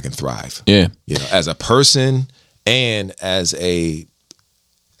thrive. Yeah. As a person and as a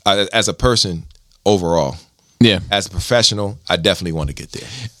person overall. Yeah. As a professional, I definitely want to get there.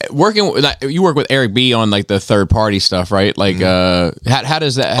 You work with Eric B on like the third party stuff, right? Like, how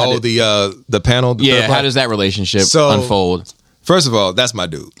does that? The panel. How does that relationship unfold? First of all, that's my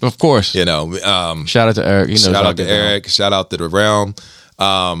dude. Of course. Shout out to Eric. Shout out to Eric. Shout out to The Realm.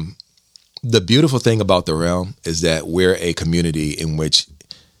 The beautiful thing about The Realm is that we're a community in which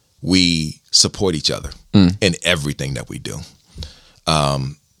we support each other in everything that we do.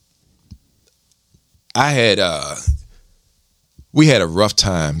 We had a rough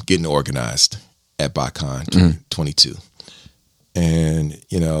time getting organized at BotCon 2022. And,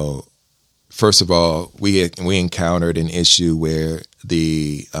 first of all, we encountered an issue where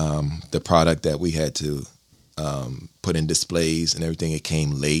the product that we had to put in displays and everything, it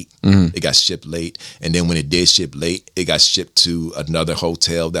came late. It got shipped late. And then when it did ship late, it got shipped to another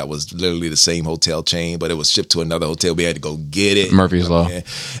hotel that was literally the same hotel chain, but it was shipped to another hotel. We had to go get it. Murphy's Law.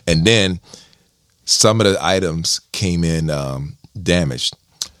 And then some of the items came in damaged.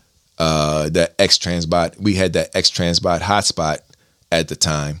 That X-Transbot, we had that X-Transbot hotspot at the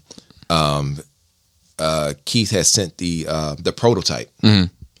time. Keith had sent the prototype,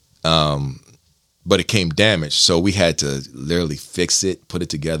 but it came damaged, so we had to literally fix it, put it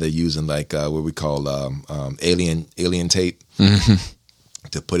together using like what we call alien tape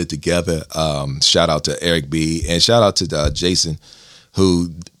to put it together. Shout out to Eric B and shout out to Jason,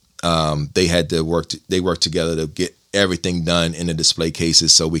 who they worked together to get everything done in the display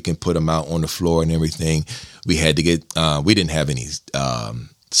cases so we can put them out on the floor and everything. We had to get we didn't have any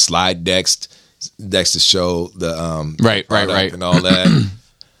slide decks to show the right and all that.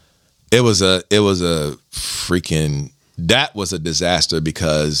 It was a freaking, that was a disaster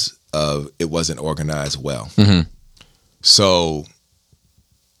because it wasn't organized well. So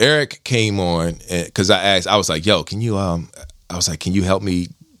Eric came on because I was like, yo, can you help me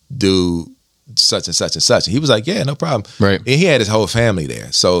do such and such and such? And he was like, yeah, no problem. Right. And he had his whole family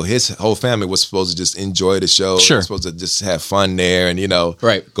there. So his whole family was supposed to just enjoy the show. Sure. They were supposed to just have fun there and,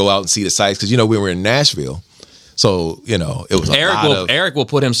 right. go out and see the sights. Because, we were in Nashville. So, it was Eric will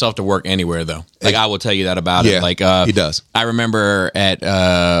put himself to work anywhere, though. Like, I will tell you that about it. Like, he does. I remember at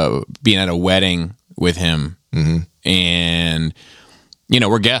being at a wedding with him, and,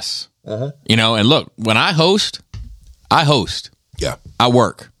 we're guests. And look, when I host. Yeah. I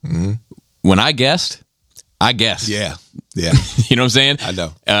work. When I guest, I guess. Yeah. Yeah. You know what I'm saying? I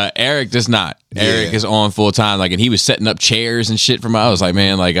know. Eric does not. Eric Yeah. is on full time. Like, and he was setting up chairs and shit for my. I was like,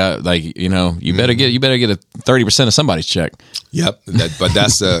 man, you better get a 30% of somebody's check. Yep. But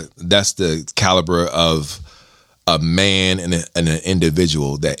that's the caliber of a man and an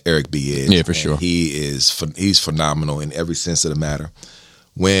individual that Eric B is. Yeah, for sure. He's phenomenal in every sense of the matter.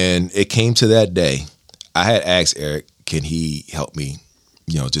 When it came to that day, I had asked Eric, can he help me,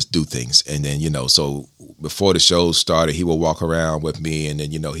 just do things? And then, so before the show started, he would walk around with me, and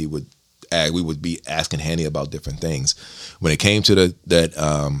then, we would be asking Hanny about different things. When it came to the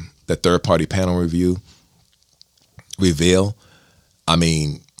third party panel reveal, I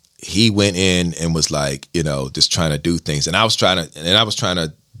mean, he went in and was like, just trying to do things, and I was trying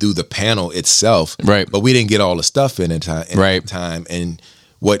to do the panel itself, right? But we didn't get all the stuff in time. Right. And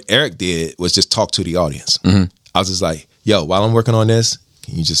what Eric did was just talk to the audience. Mm-hmm. I was just like, yo, while I'm working on this,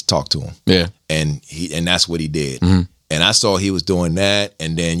 can you just talk to him? Yeah. And that's what he did. Mm-hmm. And I saw he was doing that,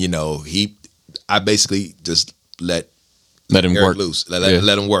 and then I basically just let him Eric work loose,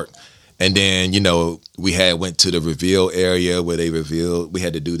 let him work. And then we went to the reveal area where they revealed. We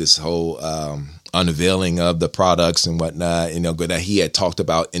had to do this whole unveiling of the products and whatnot, that he had talked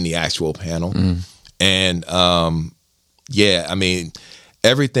about in the actual panel. And I mean,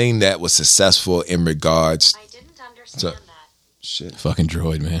 everything that was successful in regards. I didn't understand that. Shit. fucking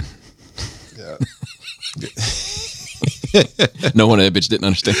droid, man. Yeah. No one of that bitch didn't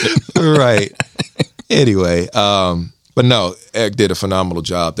understand it. Right. Anyway, but no, Eric did a phenomenal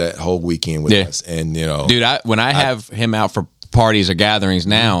job that whole weekend with us, and dude, when I have him out for parties or gatherings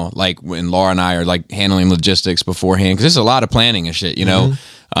now, like when Laura and I are like handling logistics beforehand, because there's a lot of planning and shit,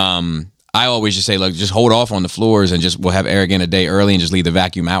 I always just say, look, just hold off on the floors and we'll have Eric in a day early and just leave the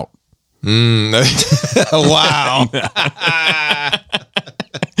vacuum out. Wow.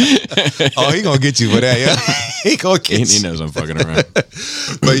 Oh, he gonna get you for that, yeah. He gonna get you. He knows I'm fucking around.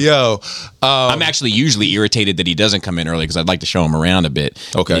 But I'm actually usually irritated that he doesn't come in early because I'd like to show him around a bit.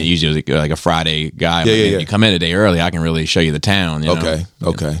 Okay. Usually like a Friday guy. Yeah. You come in a day early, I can really show you the town. Okay.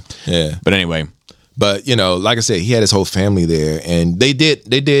 Yeah. But anyway. But like I said, he had his whole family there, and they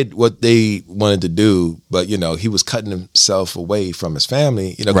did what they wanted to do. But he was cutting himself away from his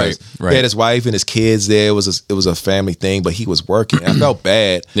family. Right. He had his wife and his kids there. It was a family thing, but he was working. I felt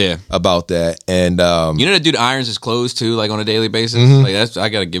bad about that. And that dude irons his clothes too, like on a daily basis. Like that's I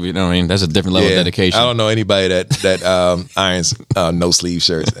gotta give you. That's a different level of dedication. I don't know anybody that irons no sleeve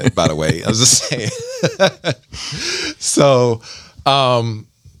shirts. By the way, I was just saying. So.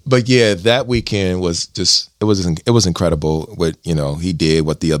 But yeah, that weekend was just it was incredible what he did,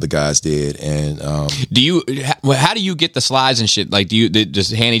 what the other guys did, and how do you get the slides and shit? Like,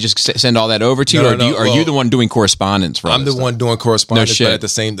 does Hanny just send all that over to you, No, are you the one doing correspondence for? I'm the one doing correspondence, No shit. but at the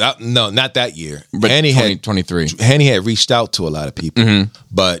same not that year. But Hanny 2023. Hanny had reached out to a lot of people,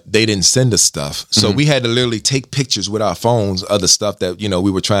 but they didn't send us stuff, so we had to literally take pictures with our phones of the stuff that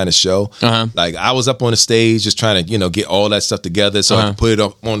we were trying to show. Like I was up on the stage just trying to get all that stuff together, so I could put it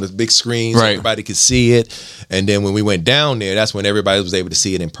up on the big screen so everybody could see it. And then when we went down there, that's when everybody was able to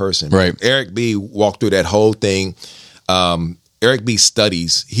see it in person. Right. Eric B walked through that whole thing. Eric B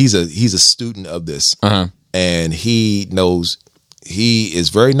studies. He's a student of this, and he is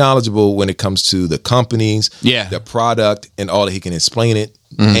very knowledgeable when it comes to the companies, the product, and all that. He can explain it,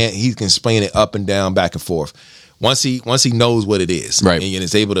 and he can explain it up and down, back and forth. Once he knows what it is, right, and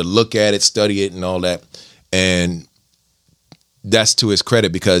is able to look at it, study it, and all that, and that's to his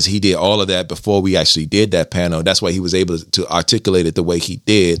credit because he did all of that before we actually did that panel. That's why he was able to articulate it the way he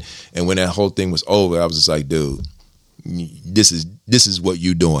did. And when that whole thing was over, I was just like, dude, this is what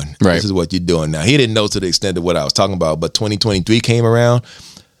you're doing. Right. This is what you're doing. Now, he didn't know to the extent of what I was talking about, but 2023 came around.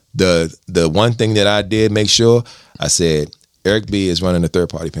 The one thing that I did make sure, I said, Eric B is running the third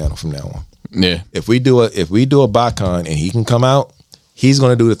party panel from now on. Yeah. If we do a BotCon and he can come out, he's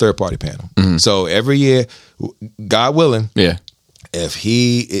going to do the third party panel. So every year, God willing, if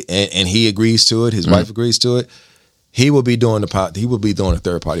he agrees to it, his wife agrees to it, he will be doing the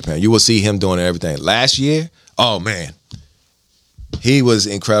third party panel. You will see him doing everything. Last year, oh man, he was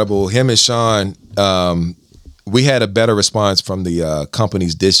incredible. Him and Sean, we had a better response from the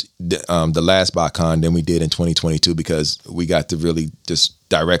companies the last BotCon than we did in 2022 because we got to really just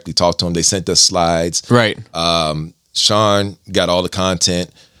directly talk to them. They sent us slides. Right. Sean got all the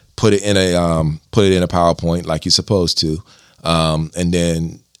content, put it in a PowerPoint like you're supposed to. And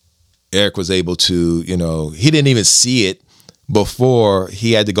then Eric was able to, he didn't even see it before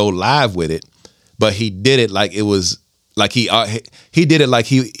he had to go live with it, but he did it like it was like he did it like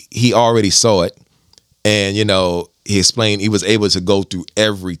he already saw it. And, he explained he was able to go through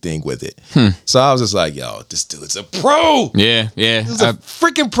everything with it. So I was just like, yo, this dude's a pro. Yeah. He's a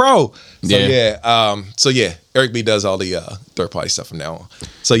freaking pro. So Yeah. Eric B does all the third party stuff from now on.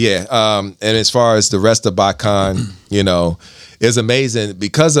 So and as far as the rest of BotCon, it's amazing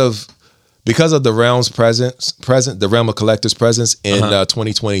because of the Realm's the Realm of Collectors presence in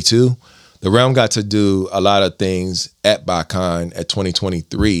 2022. The Realm got to do a lot of things at BotCon at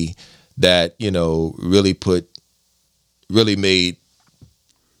 2023 that really made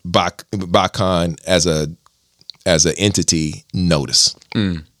BotCon as an entity notice.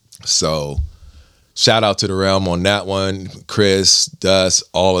 So shout out to the Realm on that one. Chris, Dust,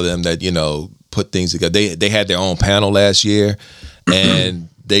 all of them that put things together. They had their own panel last year, and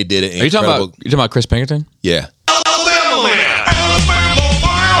they did it. Are you talking about Chris Pinkerton? Yeah. Alabama man,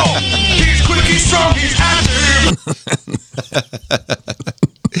 Alabama, he's quick, he's strong, he's active.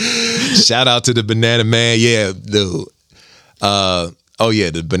 Shout out to the Banana Man. Yeah, dude.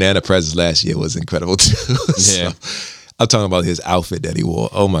 The banana presence last year was incredible too. Yeah. I'm talking about his outfit that he wore.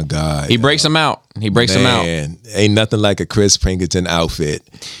 Oh my God. He breaks them out. Man, ain't nothing like a Chris Pinkerton outfit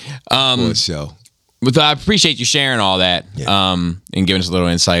for a show. But I appreciate you sharing all that and giving us a little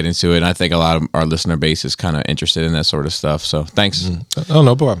insight into it. And I think a lot of our listener base is kind of interested in that sort of stuff. So thanks. Oh,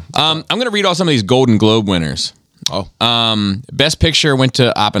 no problem. I'm going to read off some of these Golden Globe winners. Best Picture went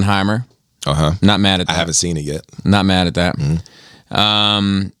to Oppenheimer. Not mad at that. I haven't seen it yet. Not mad at that.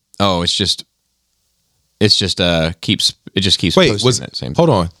 It just keeps Wait, posting that same hold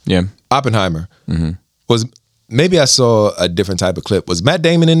thing. on. Yeah. Oppenheimer. Was maybe I saw a different type of clip. Was Matt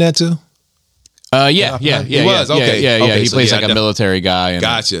Damon in that too? Yeah. He was? Okay. Yeah. Okay, He so plays yeah, like a military guy. And,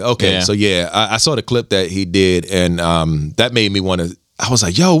 Gotcha. Okay. Yeah. So I saw the clip that he did, and that made me want to. I was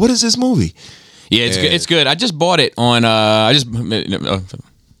like, "Yo, what is this movie?" Yeah, it's good. It's good. I just bought it on. On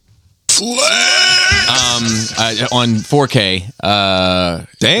 4K.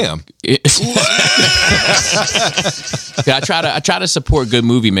 Damn. I try to support good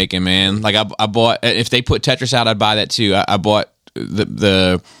movie making, man. Like I bought. If they put Tetris out, I'd buy that too. I bought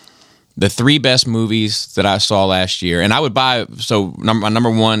the 3 best movies that I saw last year, and I would buy. So my number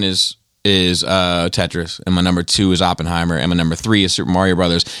 1 is Tetris, and my number 2 is Oppenheimer, and my number 3 is Super Mario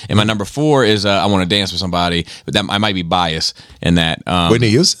Brothers, and my number 4 is I Want to Dance with Somebody. But that I might be biased in that. Whitney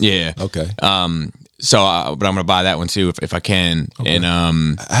Houston. Yeah. Okay. So, but I'm gonna buy that one too if I can. Okay. And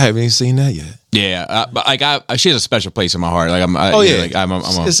I haven't even seen that yet. Yeah, but like she has a special place in my heart. Like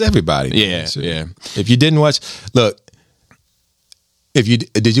it's everybody. Yeah, yeah. If you didn't watch, look.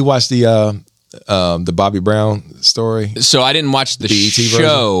 Did you watch the Bobby Brown story? So I didn't watch the BET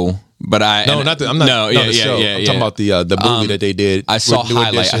show, version? but I'm the show. I'm talking about the movie that they did. I saw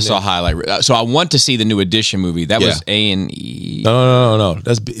highlight. So I want to see the New Edition movie. That was A&E. No.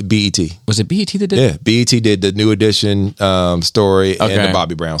 That's BET. Was it BET that did? Yeah, BET did the New Edition story and the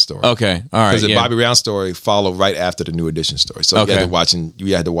Bobby Brown story. Okay, all right. Because the Bobby Brown story followed right after the New Edition story. So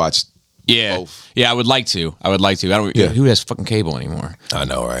you had to watch. Yeah, both. Yeah. I would like to. I don't. Yeah. Who has fucking cable anymore? I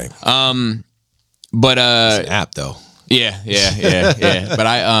know, right? But it's an app though. Yeah. But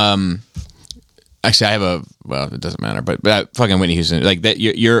actually I have it doesn't matter. But fucking Whitney Houston, like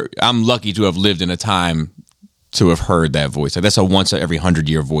that. I'm lucky to have lived in a time to have heard that voice. Like that's a once every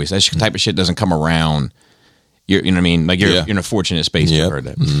 100-year voice. That type of shit doesn't come around. You know what I mean? Like you're in a fortunate space to have heard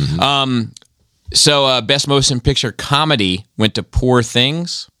that. Mm-hmm. So best motion picture comedy went to Poor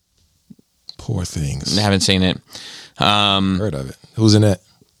Things. Poor Things. I haven't seen it. Heard of it. Who's in that?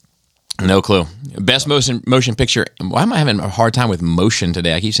 No clue. Best motion picture. Why am I having a hard time with motion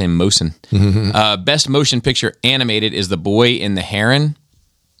today? I keep saying motion. Best motion picture animated is The Boy and the Heron.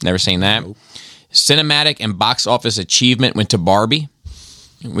 Never seen that. Nope. Cinematic and box office achievement went to Barbie,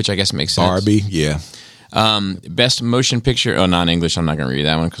 which I guess makes sense. Barbie, yeah. Best motion picture. Oh, non-English. I'm not going to read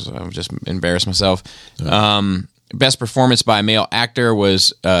that one because I'll just embarrass myself. Best performance by a male actor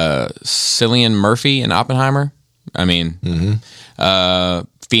was Cillian Murphy in Oppenheimer. I mean,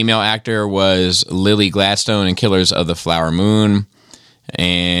 female actor was Lily Gladstone in Killers of the Flower Moon.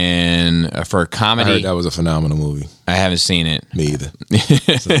 And for comedy, I heard that was a phenomenal movie. I haven't seen it. Me either.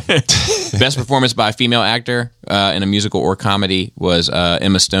 Best performance by a female actor in a musical or comedy was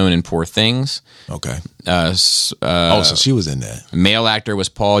Emma Stone in Poor Things. Okay. So she was in that. Male actor was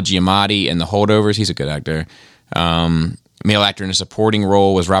Paul Giamatti in The Holdovers. He's a good actor. Male actor in a supporting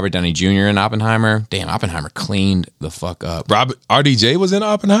role was Robert Downey Jr. in Oppenheimer. Damn, Oppenheimer cleaned the fuck up. RDJ was in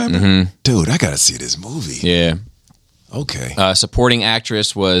Oppenheimer? Dude, I gotta see this movie. Yeah. Okay. Supporting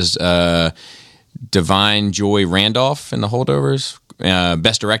actress was Divine Joy Randolph in The Holdovers.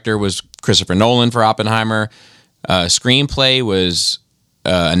 Best director was Christopher Nolan for Oppenheimer. Screenplay was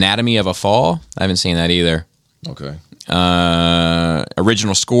Anatomy of a Fall. I haven't seen that either. Okay.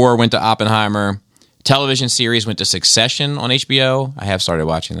 Original score went to Oppenheimer. Television series went to Succession on HBO. I have started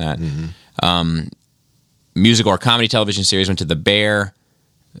watching that. Musical or comedy television series went to The Bear.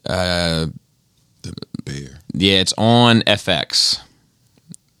 The Bear. Yeah, it's on FX.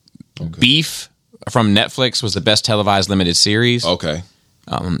 Okay. Beef from Netflix was the best televised limited series. Okay.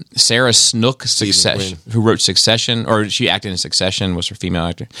 Sarah Snook, Win. who wrote Succession, or she acted in Succession, was her female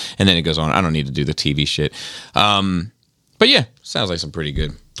actor. And then it goes on. I don't need to do the TV shit. But yeah, sounds like some pretty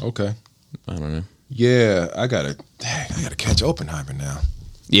good. Okay. I don't know. Yeah, I gotta catch Oppenheimer now.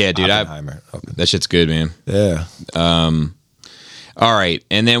 Yeah, dude, Oppenheimer. that shit's good, man. Yeah. All right,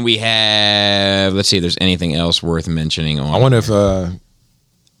 and then we have. Let's see if there's anything else worth mentioning on. I wonder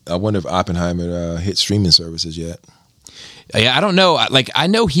if Oppenheimer hit streaming services yet. Yeah, I don't know. I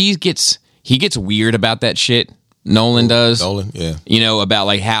know he gets weird about that shit. Nolan does. Nolan, yeah. You know, about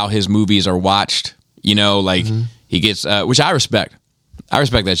like how his movies are watched. You know, like he gets, which I respect. I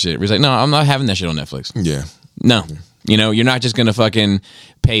respect that shit. He's like, no, I'm not having that shit on Netflix. Yeah. No. You know, you're not just going to fucking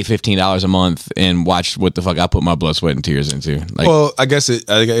pay $15 a month and watch what the fuck I put my blood, sweat, and tears into. Like, Well, I guess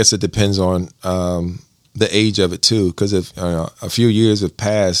it depends on the age of it too. Because if a few years have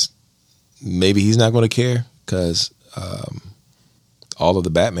passed, maybe he's not going to care because all of the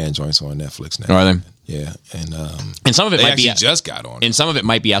Batman joints are on Netflix now. Are they? Yeah, and some of it they might be actually just got on. and some of it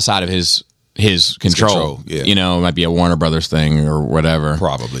might be outside of his control. Yeah. You know, it might be a Warner Brothers thing or whatever.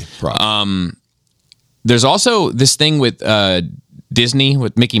 Probably. There's also this thing with Disney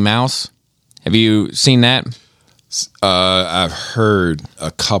with Mickey Mouse. Have you seen that? I've heard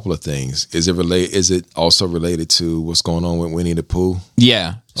a couple of things. Is it also related to what's going on with Winnie the Pooh?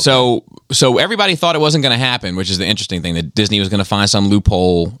 Yeah. Okay. So everybody thought it wasn't going to happen, which is the interesting thing, that Disney was going to find some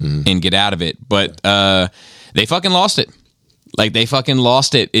loophole and get out of it. But they fucking lost it. Like, they fucking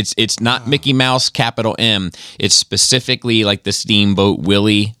lost it. It's not Mickey Mouse, capital M. It's specifically like the Steamboat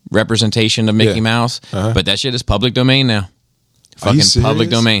Willie representation of Mickey Mouse. Uh-huh. But that shit is public domain now. Fucking public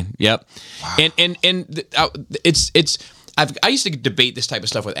domain. Yep. Wow. And it's I used to debate this type of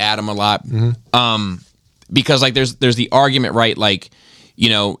stuff with Adam a lot. Because like there's the argument, right? Like, you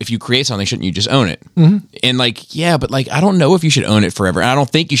know, if you create something, shouldn't you just own it? And like, yeah, but like, I don't know if you should own it forever. And I don't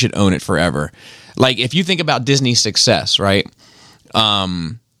think you should own it forever. Like, if you think about Disney's success, right?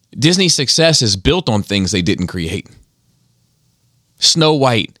 Disney's success is built on things they didn't create. Snow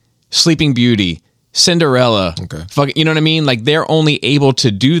White, Sleeping Beauty, Cinderella. Okay. Fucking, you know what I mean? Like, they're only able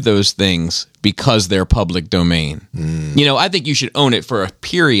to do those things because they're public domain. You know, I think you should own it for a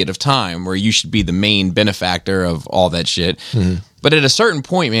period of time where you should be the main benefactor of all that shit. But at a certain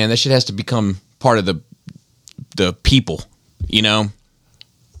point, man, that shit has to become part of the people, you know?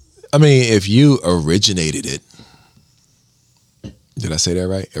 I mean, if you originated it, did I say that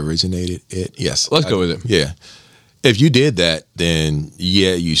right? Originated it? Yes. Let's go with it. Yeah. If you did that, then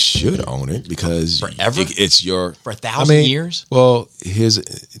yeah, you should own it because forever. It's your for 1,000 years. Well,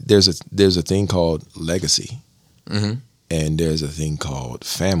 there's a thing called legacy, and there's a thing called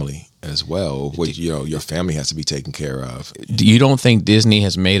family as well. Which your family has to be taken care of. You don't think Disney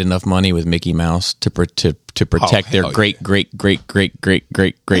has made enough money with Mickey Mouse to protect their great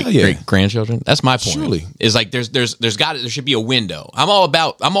grandchildren? That's my point. Surely, is like there should be a window. I'm all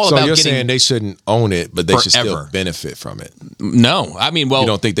about. So you're saying they shouldn't own it, but they should still benefit from it? No, I mean, well, you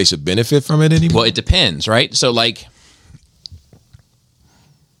don't think they should benefit from it anymore? Well, it depends, right? So like,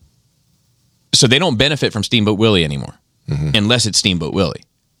 so they don't benefit from Steamboat Willie anymore, unless it's Steamboat Willie.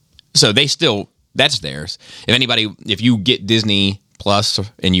 So that's theirs. If you get Disney Plus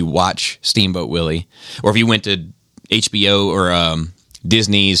and you watch Steamboat Willie, or if you went to HBO or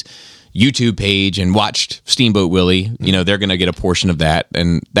Disney's YouTube page and watched Steamboat Willie, you know, they're going to get a portion of that,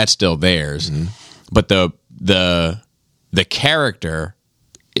 and that's still theirs. But the character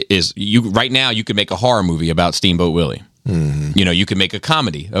is right now. You could make a horror movie about Steamboat Willie. You know, you could make a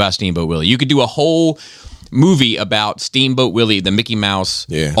comedy about Steamboat Willie. You could do a whole movie about Steamboat Willie, the Mickey Mouse,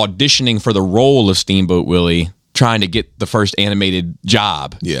 auditioning for the role of Steamboat Willie, trying to get the first animated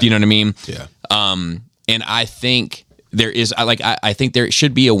job. Do you know what I mean? Yeah. And I think I think there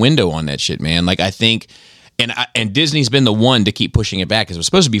should be a window on that shit, man. Like, I think, and Disney's been the one to keep pushing it back, because it was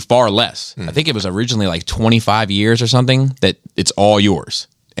supposed to be far less. I think it was originally like 25 years or something, that it's all yours.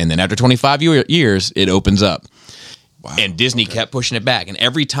 And then after 25 years, it opens up. Wow, and Disney kept pushing it back. And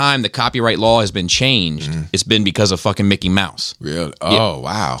every time the copyright law has been changed, it's been because of fucking Mickey Mouse. Really? Oh,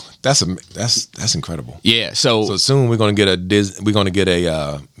 wow. That's incredible. Yeah. So soon we're gonna get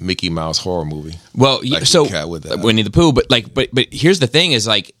a Mickey Mouse horror movie. Well, like so with Winnie the Pooh, but here's the thing: is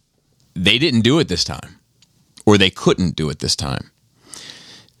like, they didn't do it this time, or they couldn't do it this time.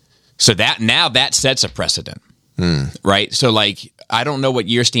 So that sets a precedent. Right? So, like, I don't know what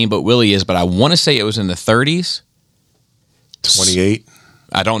year Steamboat Willie is, but I want to say it was in the 30s. 28.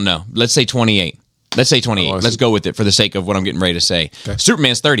 I don't know. Let's say 28. Let's say 28. Let's go with it for the sake of what I'm getting ready to say. Okay.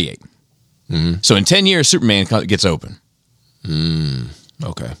 Superman's 38. So in 10 years, Superman gets open.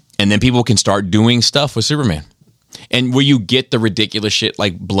 Okay. And then people can start doing stuff with Superman. And will you get the ridiculous shit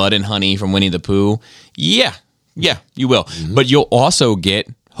like Blood and Honey from Winnie the Pooh? Yeah, you will. But you'll also get,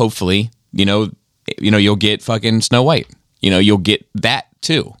 hopefully, you'll get fucking Snow White. You'll get that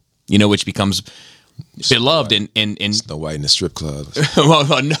too. Which becomes beloved in Snow White in the strip club.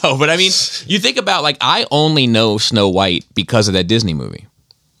 well, no, but I mean, you think about, like, I only know Snow White because of that Disney movie.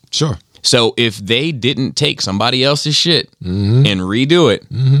 Sure. So if they didn't take somebody else's shit and redo it,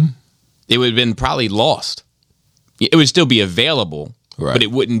 it would have been probably lost. It would still be available, but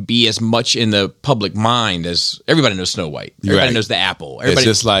it wouldn't be as much in the public mind as everybody knows Snow White. Everybody knows the apple. Everybody, it's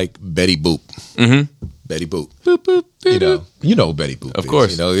just like Betty Boop. Betty Boop. boop, boop, boop, boop. You know who Betty Boop Of is.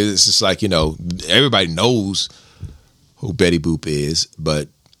 course. It's just like, everybody knows who Betty Boop is, but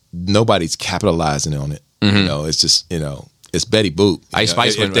nobody's capitalizing on it. It's just, it's Betty Boop. Ice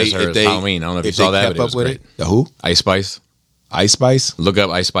Spice was her Halloween. I don't know if you saw that, but it was great. The who? Ice Spice. Ice Spice? Look up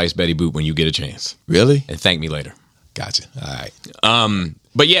Ice Spice Betty Boop when you get a chance. Really? And thank me later. Gotcha. All right.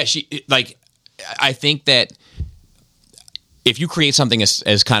 But yeah, I think that if you create something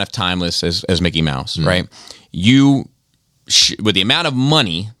as kind of timeless as Mickey Mouse, right? With the amount of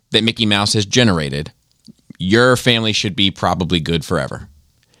money that Mickey Mouse has generated, your family should be probably good forever.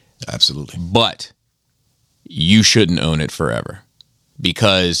 Absolutely. But you shouldn't own it forever,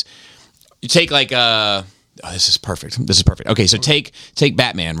 because you take like this is perfect. Okay, so take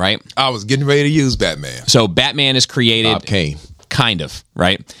Batman, right? I was getting ready to use Batman. So Batman is created Bob Kane. Kind of,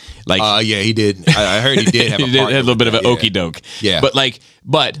 right? Like, yeah, he did. I heard he did have a he had a little bit of an okey doke. Yeah.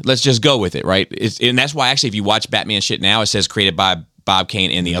 But let's just go with it, right? And that's why, actually, if you watch Batman shit now, it says created by Bob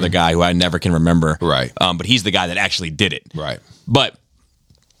Kane and the other guy who I never can remember. Right. But he's the guy that actually did it. Right. But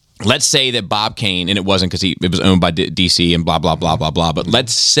let's say that Bob Kane, and it wasn't because it was owned by DC and blah, blah, blah, blah, blah. But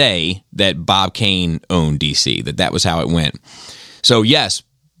let's say that Bob Kane owned DC, that was how it went. So, yes,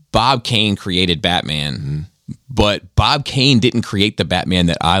 Bob Kane created Batman, but Bob Kane didn't create the Batman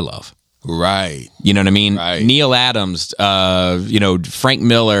that I love. Right. You know what I mean? Right. Neil Adams, Frank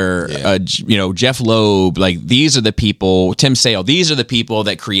Miller, Jeff Loeb, like, these are the people, Tim Sale, these are the people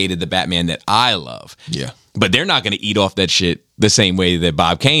that created the Batman that I love. Yeah. But they're not going to eat off that shit the same way that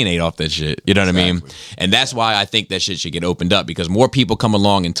Bob Kane ate off that shit. You know what I mean? And that's why I think that shit should get opened up, because more people come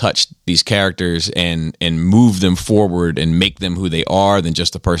along and touch these characters and move them forward and make them who they are than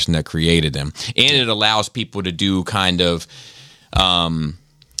just the person that created them. And it allows people to do kind of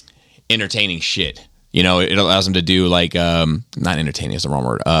entertaining shit. It allows them to do like, not entertaining is the wrong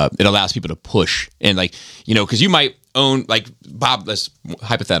word. It allows people to push and, like, because you might own, like, Bob, that's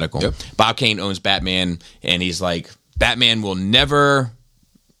hypothetical. Yep. Bob Kane owns Batman, and he's like, Batman will never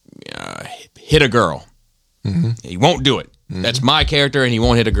hit a girl. He won't do it. That's my character, and he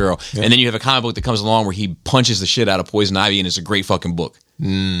won't hit a girl. Yep. And then you have a comic book that comes along where he punches the shit out of Poison Ivy, and it's a great fucking book.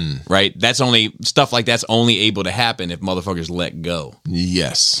 Right? Stuff like that's only able to happen if motherfuckers let go.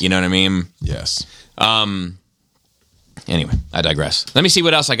 Yes. You know what I mean? Yes. Anyway, I digress. Let me see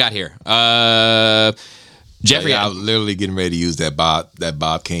what else I got here. Jeffrey, I was literally getting ready to use that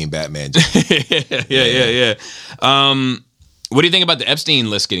Bob Kane Batman. Yeah. What do you think about the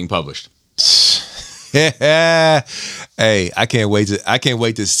Epstein list getting published? Hey, I can't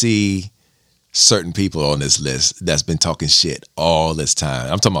wait to see certain people on this list that's been talking shit all this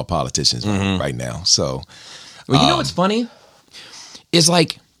time. I'm talking about politicians right now. So, well, you know what's funny? Is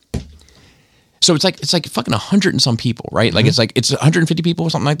like, so it's like fucking 100 and some people, right? Like it's 150 people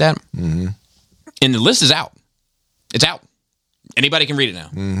or something like that. And the list is out. It's out. Anybody can read it now.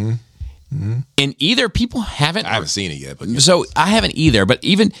 And either people haven't. I haven't seen it yet. But so I haven't either. But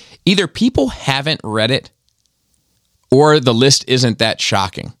either people haven't read it, or the list isn't that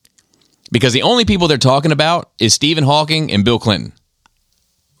shocking. Because the only people they're talking about is Stephen Hawking and Bill Clinton.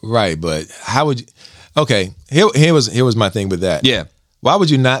 Right, but how would you? Okay, here was my thing with that. Yeah. Why would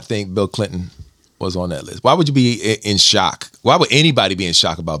you not think Bill Clinton was on that list? Why would you be in shock? Why would anybody be in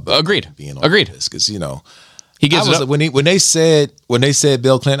shock about Bill Clinton being on that list? Because he gives it up. When they said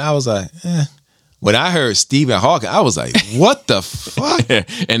Bill Clinton, I was like, eh. When I heard Stephen Hawking, I was like, what the fuck?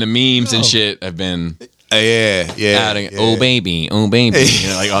 And the memes and shit have been. Yeah. Oh baby, like all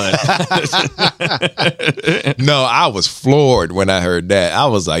that. No, I was floored when I heard that. I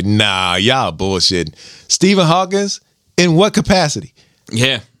was like, nah, y'all bullshitting. Stephen Hawking, in what capacity?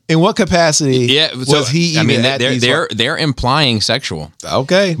 Yeah. In what capacity? Yeah, was he? I even mean, at these they're implying sexual.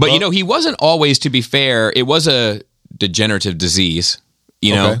 okay, But he wasn't always. To be fair, it was a degenerative disease.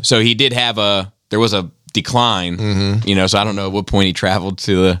 Know, Okay. so he did have there was a decline. So I don't know at what point he traveled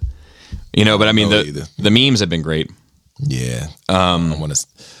to the. But I mean the memes have been great. Yeah. I want to.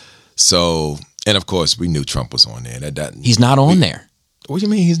 So, and of course, we knew Trump was on there. That He's not on there. What do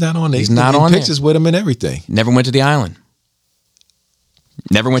you mean he's not on there? He's not on pictures with him and everything. Never went to the island.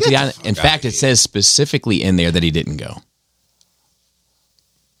 Never went to the island. In fuck fact, outta it says specifically in there that he didn't go.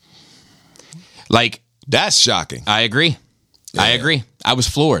 Like, That's shocking. I agree. I agree. I was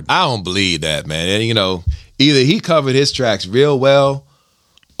floored. I don't believe that, man. And, either he covered his tracks real well,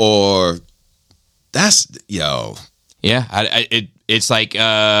 or that's Yeah, it's like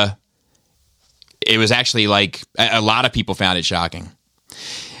it was actually like a lot of people found it shocking.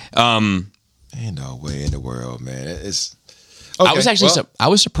 ain't no way in the world, man. It's. Okay, I was actually I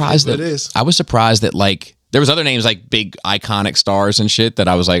was surprised it that is. I was surprised that like there was other names like big iconic stars and shit that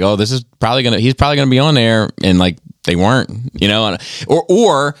I was like, oh, he's probably gonna be on there, and like they weren't,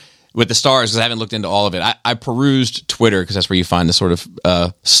 or with the stars, because I haven't looked into all of it. I perused Twitter because that's where you find the sort of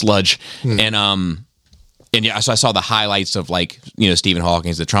sludge, and yeah, so I saw the highlights of like Stephen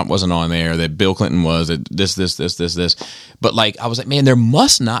Hawking, that Trump wasn't on there, that Bill Clinton was, that this, but like I was like, man, there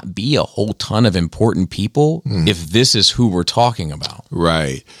must not be a whole ton of important people if this is who we're talking about.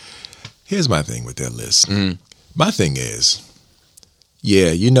 Right. Here's my thing with that list. My thing is,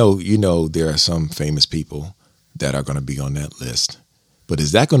 yeah, there are some famous people that are going to be on that list, but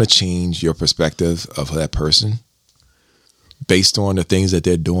is that going to change your perspective of that person based on the things that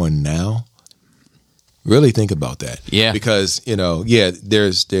they're doing now? Really think about that. Yeah. Because,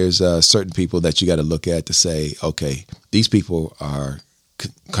 there's certain people that you got to look at to say, okay, these people are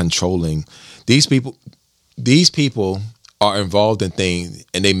controlling. These people are involved in things,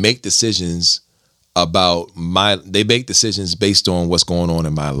 and they make decisions based on what's going on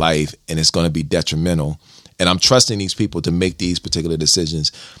in my life, and it's going to be detrimental. And I'm trusting these people to make these particular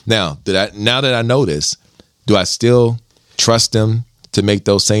decisions. Now that I know this, do I still trust them to make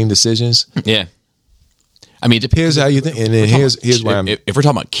those same decisions? Yeah. I mean, here's how you think, and then here's where I'm. If we're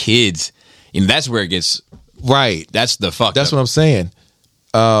talking about kids, that's where it gets right. That's the fuck. That's what I'm saying.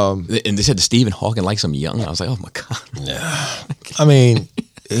 And they said Stephen Hawking likes him young. I was like, oh my god. I mean,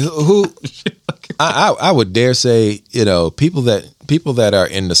 who? I would dare say, people that are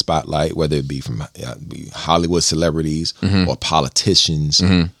in the spotlight, whether it be from Hollywood celebrities or politicians.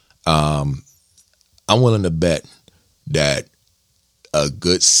 I'm willing to bet that a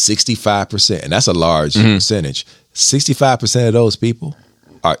good 65%, and that's a large percentage. 65% of those people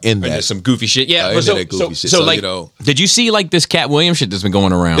are in that. There's some goofy shit. Yeah. Into that goofy shit. So, like, did you see like this Cat Williams shit that's been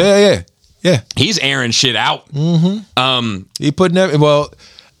going around? Yeah. He's airing shit out. He putting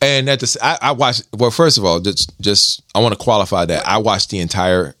and at the I watched. Well, first of all, just I want to qualify that I watched the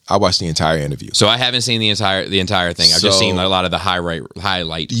entire interview. So I haven't seen the entire thing. I've just seen a lot of the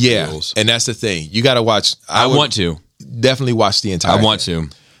highlight reels. And that's the thing. You got to watch. I want to definitely watch the entire. I want to,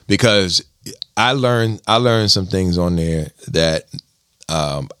 because I learned some things on there that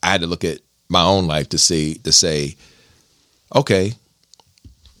I had to look at my own life to say, okay,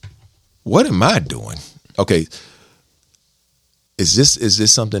 what am I doing? Okay, is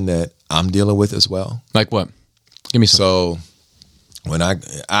this something that I'm dealing with as well? Like what? Give me some. So when I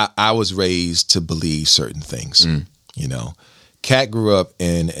was raised to believe certain things, Cat grew up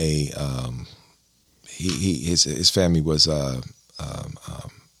in a his family was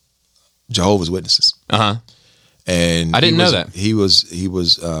Jehovah's Witnesses. And I didn't know that. He was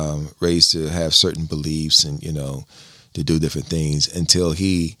raised to have certain beliefs and to do different things until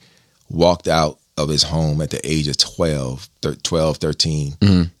he walked out of his home at the age of 13,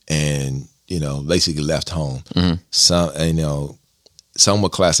 and basically left home. Some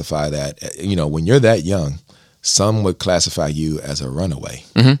would classify that, when you're that young, some would classify you as a runaway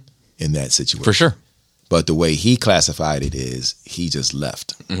in that situation. For sure. But the way he classified it is he just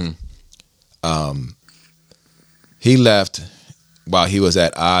left. He left while he was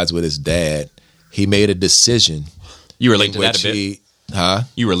at odds with his dad. He made a decision. You relate to that a bit.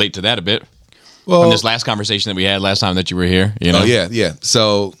 You relate to that a bit. Well, from this last conversation that we had last time that you were here. Oh yeah.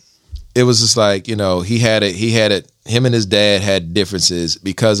 So it was just like, he had it. Him and his dad had differences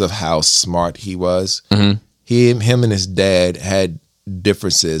because of how smart he was. Him and his dad had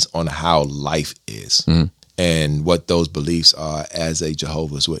differences on how life is and what those beliefs are as a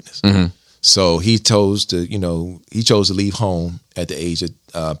Jehovah's Witness. So he chose to leave home at the age of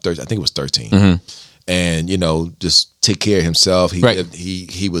 13. I think it was 13. And just take care of himself.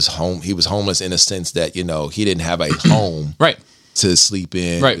 He was homeless in a sense that he didn't have a home. Right. to sleep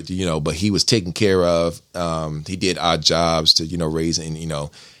in, Right. you know, but he was taken care of. He did odd jobs to, you know, raise, and, you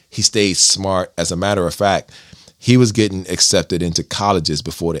know, he stayed smart. As a matter of fact, he was getting accepted into colleges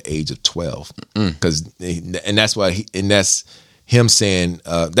before the age of 12. Because, and that's why that's him saying,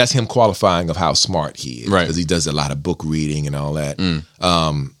 that's him qualifying of how smart he is. Right. Because he does a lot of book reading and all that.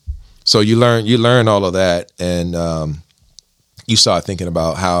 So you learn all of that, and you start thinking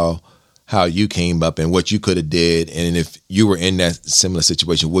about how you came up and what you could have did, and if you were in that similar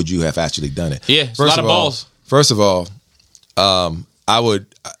situation, would you have actually done it? Yeah, it's a lot of balls. First of all, I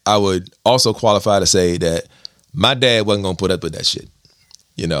would also qualify to say that my dad wasn't going to put up with that shit.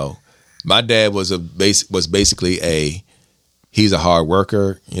 You know, my dad was basically he's a hard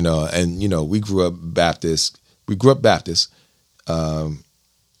worker. You know, and you know we grew up Baptist.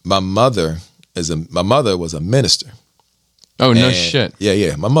 My mother was a minister. Oh, no And- shit.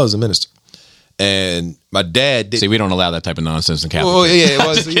 Yeah. My mother's a minister. And my dad did. See, we don't allow that type of nonsense in Catholic. Oh, yeah, it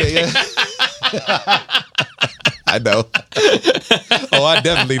was. Yeah. I know. Oh, I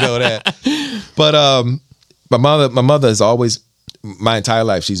definitely know that. But my mother has always, my entire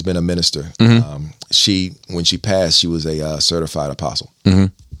life, she's been a minister. When she passed, she was a certified apostle.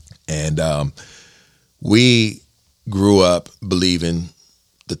 And we grew up believing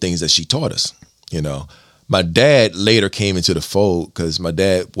the things that she taught us. You know, my dad later came into the fold because my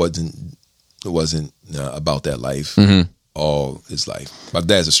dad wasn't about that life all his life. My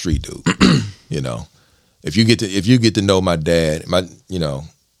dad's a street dude. You know, if you get to know my dad, my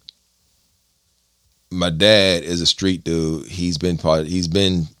dad is a street dude. He's been part of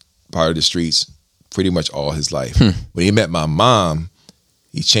the streets pretty much all his life. When he met my mom,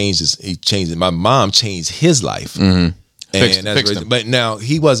 he changed it. My mom changed his life. And Fixed him. but now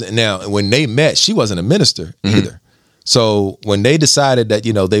he wasn't. Now when they met, she wasn't a minister either. So when they decided that,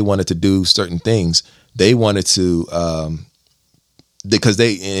 you know, they wanted to do certain things, they wanted to, because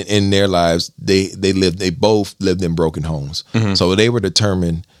they in their lives they both lived in broken homes. So they were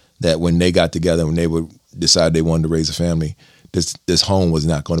determined that when they got together, when they would decide they wanted to raise a family, this home was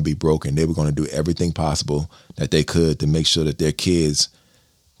not going to be broken. They were going to do everything possible that they could to make sure that their kids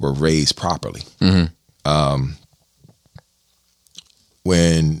were raised properly.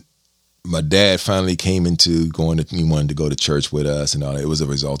 When my dad finally came into he wanted to go to church with us and all that, it was a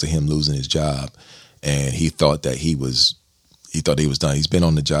result of him losing his job. And he thought that he was done. He's been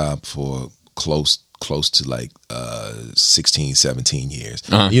on the job for close to like 16, 17 years.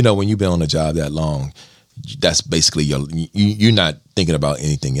 You know, when you've been on a job that long, that's basically you're not thinking about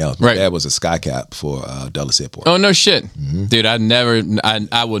anything else. My dad was a sky cap for Dulles Airport. Oh, no shit. Dude, I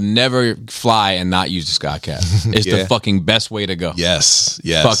will never fly and not use the sky cap. It's the fucking best way to go. Yes.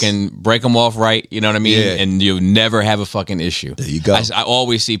 Fucking break them off right, you know what I mean? Yeah. And you'll never have a fucking issue. There you go. I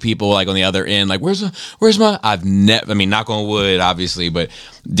always see people like on the other end, like, where's my, I mean, knock on wood, obviously, but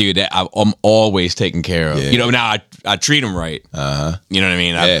dude, I'm always taken care of. Yeah. You know, now I treat them right. You know what I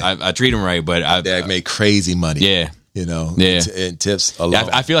mean? Yeah. I treat them right, but Dad made crazy money. Yeah. You know, Yeah. and tips alone. Yeah,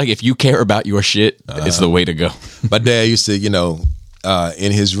 I feel like if you care about your shit, it's the way to go. My dad used to, you know,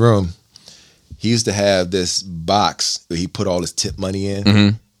 in his room, he used to have this box where he put all his tip money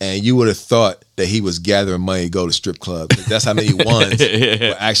in. And you would have thought that he was gathering money to go to strip clubs. That's how many ones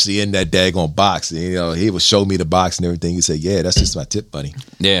were actually in that daggone box. And, you know, he would show me the box and everything. He said, yeah, that's just my tip money.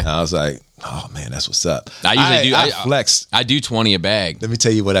 Yeah. And I was like, oh, man, that's what's up. I usually I flexed. I do 20 a bag. Let me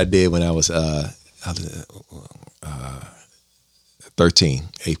tell you what I did when I was 13,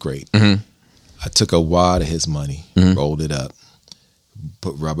 8th grade. I took a wad of his money, rolled it up,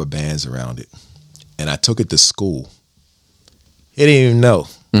 put rubber bands around it, and I took it to school. He didn't even know.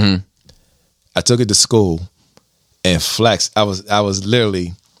 I took it to school and flexed. I was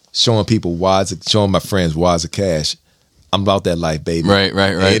literally showing my friends wads of cash. I'm about that life, baby. Right.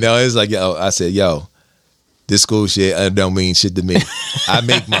 You know, it's like, I said, this school shit don't mean shit to me. I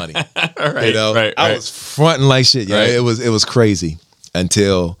make money. You know, I was fronting like shit. You know, it was crazy and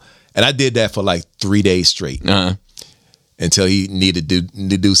I did that for like 3 days straight. Until he needed to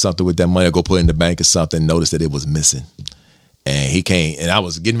do something with that money, or go put it in the bank or something. Noticed that it was missing, and he came. And I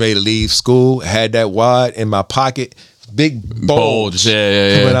was getting ready to leave school. Had that wad in my pocket, big bulge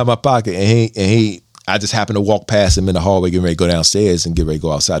coming out of my pocket, and he. I just happened to walk past him in the hallway, getting ready to go downstairs and get ready to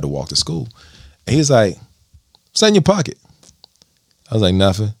go outside to walk to school. And he was like, "What's in your pocket?" I was like,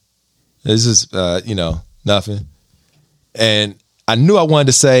 "Nothing. This is nothing." And I knew I wanted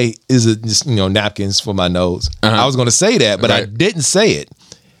to say, "Is it just napkins for my nose?" I was going to say that, but I didn't say it.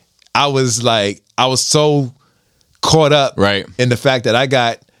 I was so caught up in the fact that I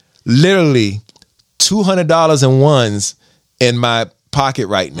got literally $200 in ones in my pocket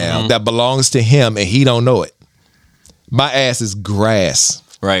right now that belongs to him, and he don't know it. My ass is grass.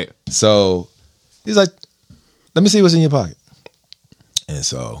 Right. So he's like, let me see what's in your pocket. And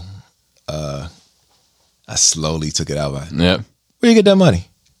so I slowly took it out. Yep. Where you get that money?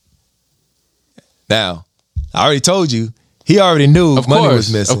 Now, I already told you, he already knew money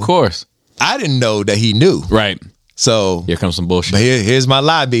was missing. Of course. I didn't know that he knew. Right. So Here comes some bullshit. but here's my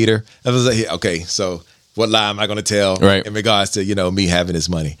lie beater. I was like, okay, so what lie am I going to tell in regards to, me having this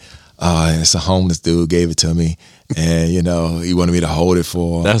money? It's a homeless dude gave it to me, and, he wanted me to hold it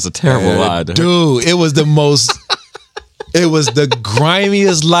for him. That's a terrible lie. Dude, it was the most, it was the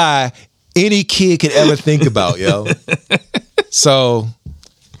grimiest lie any kid could ever think about, yo. So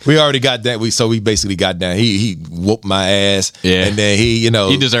we already got that. We basically got down. He whooped my ass. Yeah. And then he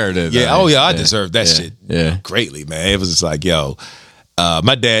deserved it. Yeah. Though. Oh yeah, I deserved that shit. Yeah. Greatly, man. It was just like, yo,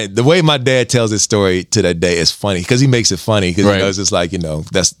 my dad. The way my dad tells his story to that day is funny because he makes it funny because it's just like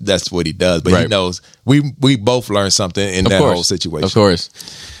that's what he does. But he knows we both learned something in that whole situation. Of course.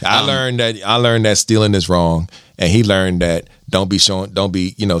 I learned that stealing is wrong, and he learned that don't be showing my, don't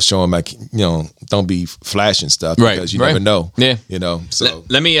be flashing stuff because you never know. Yeah. So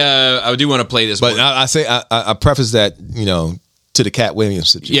let me, I do want to play this. But I preface that, to the Cat Williams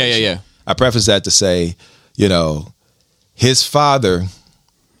situation. Yeah. I preface that to say, his father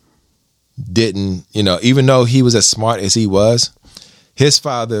didn't, even though he was as smart as he was, his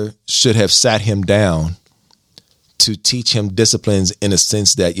father should have sat him down to teach him disciplines in a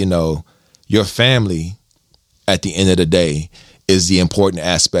sense that, your family at the end of the day is the important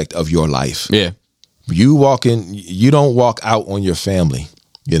aspect of your life. Yeah. You don't walk out on your family,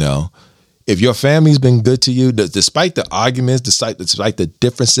 If your family's been good to you, despite the arguments, despite the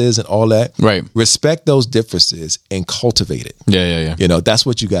differences and all that, right? Respect those differences and cultivate it. Yeah. That's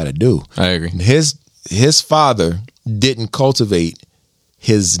what you got to do. I agree. His father didn't cultivate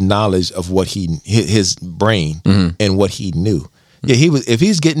his knowledge of what his brain and what he knew. Yeah, if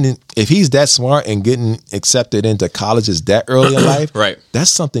he's that smart and getting accepted into colleges that early in life, right? That's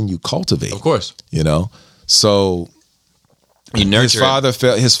something you cultivate, of course. So his father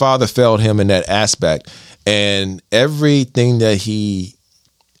failed him in that aspect, and everything that he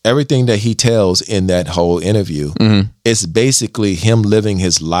tells in that whole interview is basically him living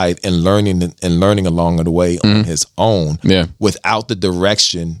his life and learning along the way on his own, without the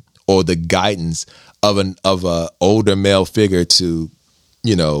direction or the guidance of a older male figure to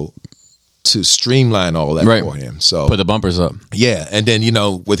streamline all that for him. So put the bumpers up. Yeah. And then,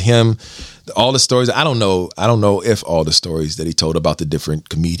 with him, all the stories, I don't know if all the stories that he told about the different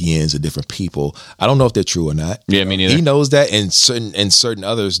comedians or different people, I don't know if they're true or not. Yeah, me neither. He knows that, and certain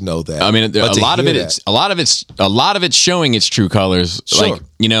others know that. I mean, a lot of it's showing its true colors. Sure.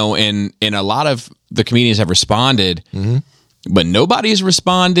 And a lot of the comedians have responded, but nobody's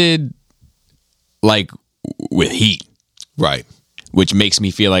responded like with heat. Right. Which makes me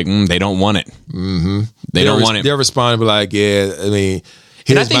feel like they don't want it. Mm-hmm. They don't want it. They're responding like, yeah, I mean,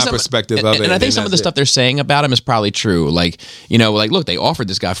 here's my perspective of it. And I think some of the stuff they're saying about him is probably true. Like, look, they offered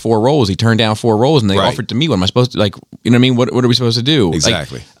this guy 4 roles. He turned down 4 roles, and they offered to me. What am I supposed to, what are we supposed to do?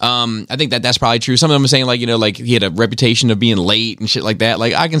 Exactly. I think that's probably true. Some of them are saying, like he had a reputation of being late and shit like that.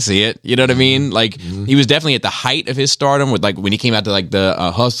 Like, I can see it. You know what I mean? Like, he was definitely at the height of his stardom with, like, when he came out to, like, the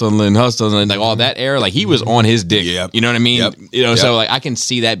hustling, like, all that era. Like, he was on his dick. Yep. You know what I mean? Yep. So, like, I can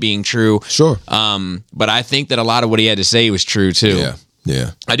see that being true. Sure. But I think that a lot of what he had to say was true, too. Yeah.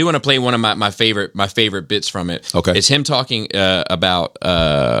 Yeah, I do want to play one of my favorite bits from it. Okay, it's him talking about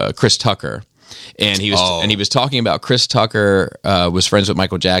Chris Tucker, and he was talking about Chris Tucker was friends with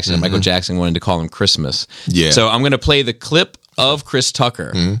Michael Jackson, and Michael Jackson wanted to call him Christmas. Yeah, so I'm going to play the clip of Chris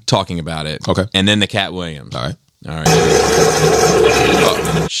Tucker talking about it. Okay, and then the Cat Williams. All right. Oh,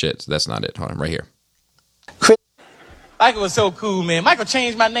 shit, that's not it. Hold on, right here. Michael was so cool, man. Michael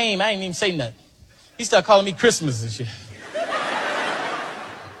changed my name. I ain't even say nothing. He started calling me Christmas and shit.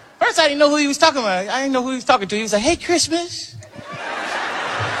 First, I didn't know who he was talking about. I didn't know who he was talking to. He was like, "Hey, Christmas."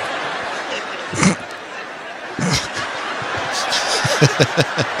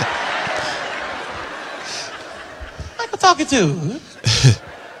 Michael talking to?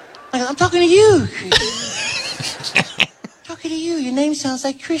 I'm talking to you. Talking to you. Your name sounds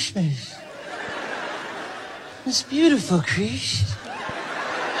like Christmas. It's beautiful, Chris.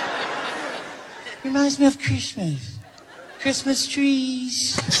 Reminds me of Christmas. Christmas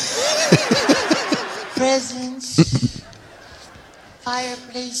trees, presents,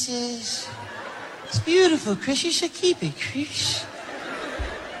 fireplaces. It's beautiful, Chris. You should keep it, Chris.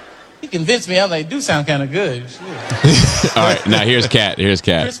 You convinced me. I'm like, do sound kind of good. All right, now here's Cat.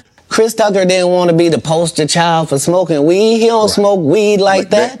 Chris Tucker didn't want to be the poster child for smoking weed. He don't smoke weed like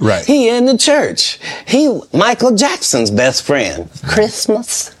that. Right. He in the church. He Michael Jackson's best friend.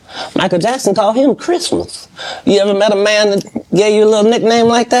 Christmas. Michael Jackson called him Christmas. You ever met a man that gave you a little nickname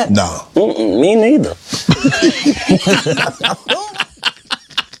like that? No. Me neither.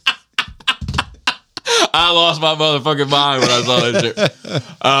 I lost my motherfucking mind when I saw that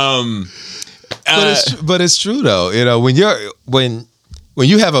shit. But it's true though. You know, when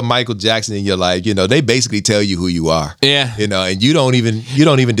you have a Michael Jackson in your life, you know, they basically tell you who you are. Yeah. You know, and you don't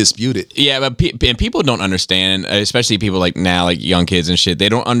even dispute it. Yeah, but and people don't understand, especially people like now, like young kids and shit. They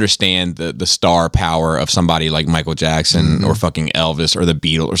don't understand the star power of somebody like Michael Jackson or fucking Elvis or the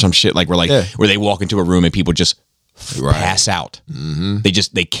Beatles or some shit where they walk into a room and people just pass out.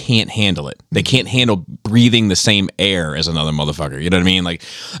 They can't handle it. They can't handle breathing the same air as another motherfucker. You know what I mean? Like,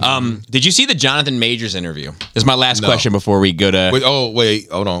 did you see the Jonathan Majors interview? This is my last question before we go to.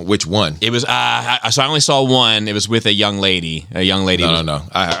 Wait, hold on. Which one? It was so I only saw one. It was with a young lady. No.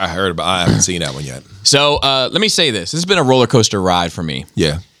 I heard about. I haven't seen that one yet. So let me say this. This has been a roller coaster ride for me.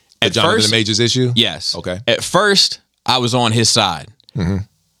 Yeah. The Jonathan Majors issue? Yes. Okay. At first, I was on his side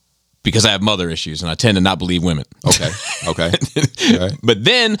because I have mother issues and I tend to not believe women. Okay. Right. But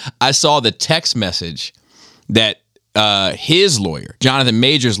then I saw the text message that his lawyer, Jonathan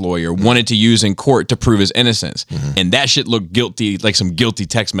Majors' lawyer, wanted to use in court to prove his innocence. And that shit looked guilty, like some guilty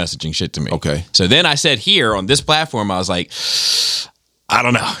text messaging shit to me. Okay. So then I said here on this platform, I was like, I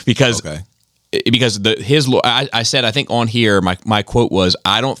don't know, because his law, I said, I think on here, my quote was,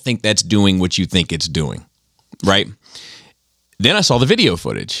 I don't think that's doing what you think it's doing. Right. Then I saw the video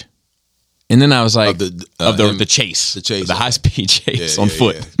footage. And then I was like, the chase, the high-speed chase on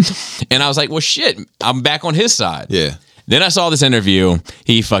foot. Yeah. And I was like, well, shit, I'm back on his side. Yeah. Then I saw this interview.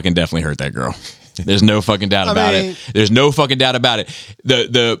 He fucking definitely hurt that girl. There's no fucking doubt about it. There's no fucking doubt about it.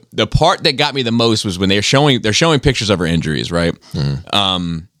 The part that got me the most was when they're showing pictures of her injuries, right?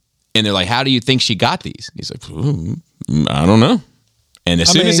 And they're like, how do you think she got these? He's like, I don't know. And as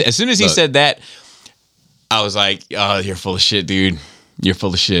soon as he said that, I was like, oh, you're full of shit, dude. You're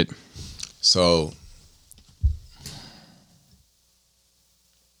full of shit. So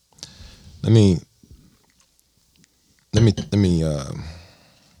let me I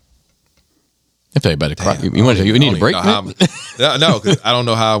tell you about it. You need a break? No, because I don't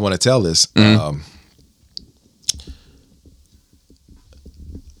know how I want to tell this.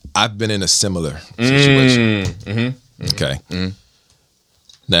 I've been in a similar situation. Okay.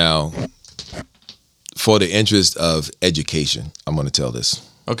 Now, for the interest of education, I'm going to tell this.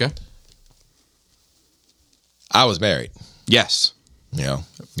 Okay. I was married. Yes. You know.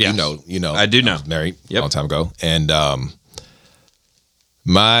 Yes. You know. I do know. I was married a long time ago. And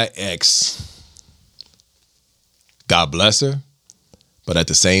my ex, God bless her, but at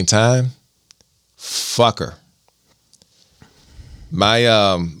the same time, fuck her. My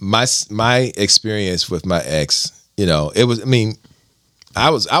experience with my ex, you know, it was, I mean,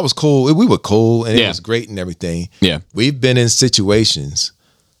 I was cool. We were cool and it was great and everything. Yeah. We've been in situations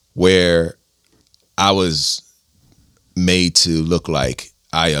where I was made to look like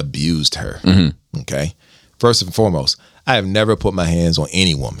I abused her. Okay. First and foremost, I have never put my hands on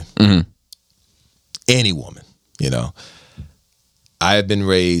any woman. Any woman, you know. I have been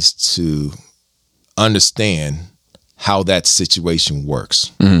raised to understand how that situation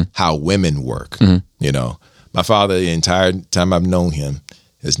works, how women work. You know, my father, the entire time I've known him,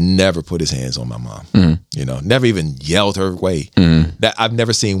 has never put his hands on my mom. You know, never even yelled her way. That I've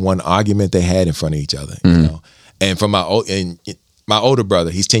never seen one argument they had in front of each other. You know, and from my older brother,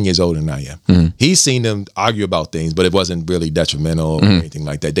 he's 10 years older than I am. He's seen them argue about things, but it wasn't really detrimental or anything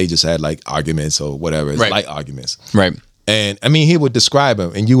like that. They just had like arguments or whatever, light arguments. Right. And I mean, he would describe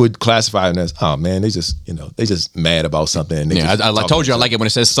them, and you would classify them as, "Oh man, they just mad about something." And I told you I like it when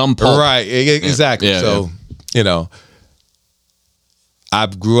it says some pulp. Right, exactly. You know, I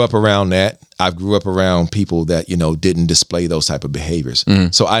grew up around that. I grew up around people that, you know, didn't display those type of behaviors.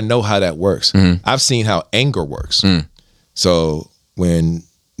 So I know how that works. I've seen how anger works. So when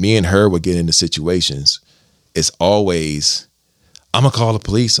me and her would get into situations, it's always, I'm gonna call the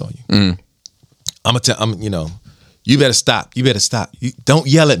police on you. You know, you better stop. You better stop. Don't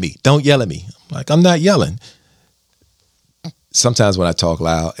yell at me. Don't yell at me. I'm like, I'm not yelling. Sometimes when I talk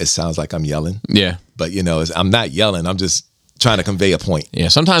loud, it sounds like I'm yelling. Yeah. But, you know, I'm not yelling. I'm just trying to convey a point. Yeah.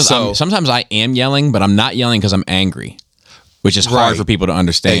 Sometimes I am yelling, but I'm not yelling because I'm angry, which is hard for people to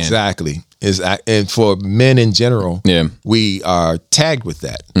understand. Exactly. And for men in general, we are tagged with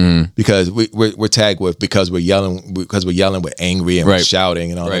that because we're tagged with because we're yelling we're angry and we're shouting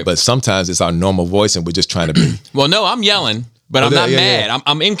and all that. But sometimes it's our normal voice and we're just trying to be. Well, no, I'm yelling, but I'm not yeah, mad. yeah.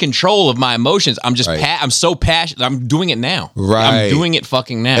 I'm in control of my emotions. I'm just Right. I'm so passionate. I'm doing it now. Right. I'm doing it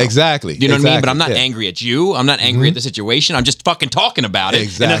fucking now. Exactly. You know what I mean? But Exactly. I'm not Yeah. angry at you. I'm not angry at the situation. I'm just fucking talking about it. And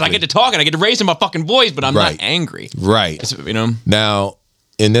as I Exactly. get to talking, I get to raise my fucking voice, but I'm Right. not angry. Right. It's, you know? Now,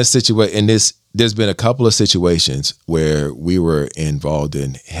 in this situation, there's been a couple of situations where we were involved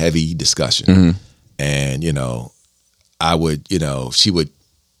in heavy discussion, Mm-hmm. and I would,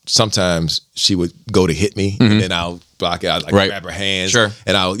 sometimes she would go to hit me, and then I'll block it. I'd Right. grab her hands, Sure.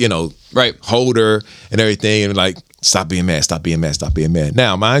 and I'll, Right. hold her and everything, and like, stop being mad, stop being mad, stop being mad.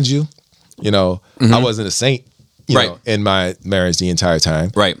 Now, mind you, I wasn't a saint, Right. in my marriage the entire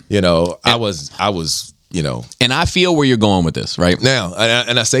time, Right. I was. And I feel where you're going with this, right? Now,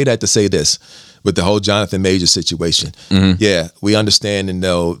 and I say that to say this, with the whole Jonathan Major situation, yeah, we understand and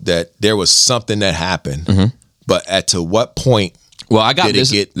know that there was something that happened, but to what point? Well, I got Did it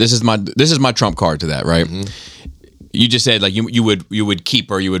this. get- This is my trump card to that, right? You just said like you would keep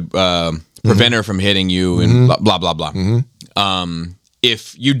her, you would prevent her from hitting you, and blah blah blah.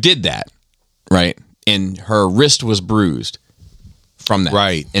 If you did that, right, and her wrist was bruised from that,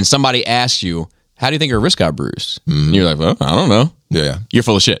 Right. and somebody asked you, "How do you think her wrist got bruised?" And you're like, "Well, I don't know." Yeah, You're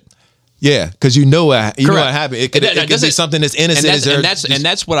full of shit. yeah, because you know what Correct. happened. It could be something that's innocent, and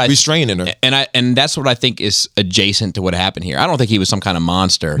that's what I restraining her. and that's what I think is adjacent to what happened here. I don't think he was some kind of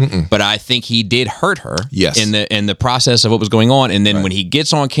monster, but I think he did hurt her. Yes. in the process of what was going on, and then when he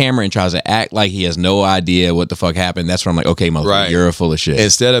gets on camera and tries to act like he has no idea what the fuck happened, that's when I'm like, okay, motherfucker, Right. you're full of shit.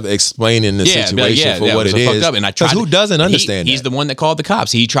 Instead of explaining the Be like, situation for that what was it fucked is, up. And I 'cause tried. who doesn't understand? He's that? the one that called the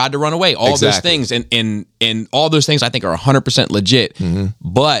cops. He tried to run away. All those Exactly. things, and all those things I think are 100% legit.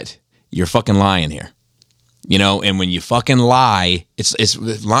 But you're fucking lying here. And when you fucking lie, it's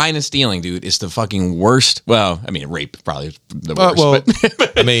lying and stealing, dude. It's the fucking worst. Well, I mean, rape probably is the worst.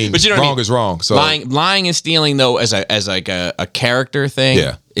 but, I mean, but you know what I wrong mean? is wrong. So lying and stealing, though, as like a character thing,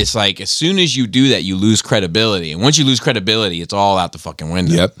 Yeah. it's like as soon as you do that, you lose credibility, and once you lose credibility, it's all out the fucking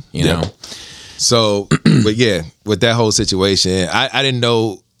window. Yep. You Yep. know. So, but yeah, with that whole situation, I didn't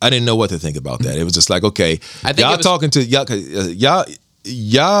know what to think about that. It was just like, okay, I think y'all it was- talking to y'all, 'cause,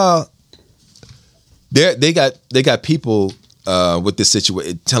 y'all. They got people with this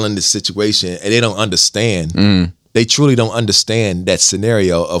situation, telling this situation, and they don't understand. They truly don't understand that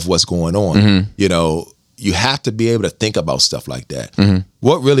scenario of what's going on. You have to be able to think about stuff like that.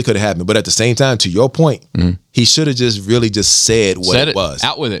 What really could have happened? But at the same time, to your point, he should have just said what Said it was.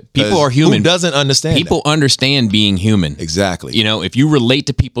 out with it. People 'Cause are human. Who doesn't understand? People understand being human. that? Exactly. If you relate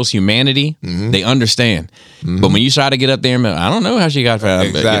to people's humanity, they understand. But when you try to get up there and I don't know how she got found.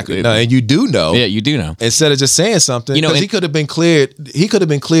 Exactly. No, and you do know. Yeah, you do know. Instead of just saying something, You know, because and- he could have been cleared. He could have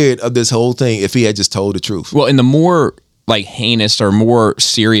been cleared of this whole thing if he had just told the truth. Well, and the more like heinous or more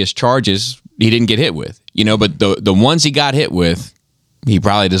serious charges, he didn't get hit with. But the ones he got hit with, he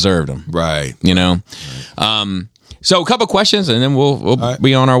probably deserved them. Right. So a couple questions, and then we'll right.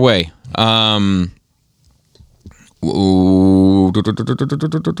 be on our way.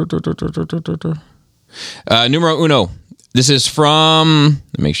 Numero uno. This is from,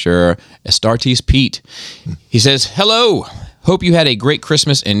 let me make sure, Astartes Pete. He says, hello. Hope you had a great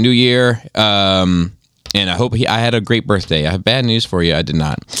Christmas and New Year. And I hope I had a great birthday. I have bad news for you. I did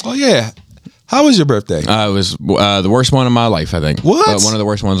not. Oh yeah. How was your birthday? It was the worst one of my life, I think. What? One of the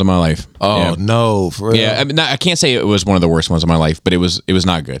worst ones of my life. oh Yeah. no, for real. Yeah, I mean, I can't say it was one of the worst ones of my life, but it was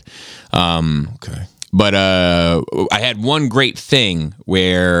not good. Okay. But I had one great thing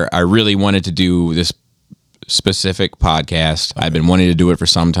where I really wanted to do this specific podcast. I've been wanting to do it for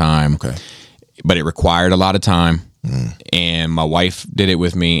some time. Okay. But it required a lot of time. And my wife did it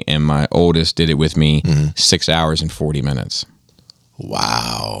with me, and my oldest did it with me. 6 hours and 40 minutes.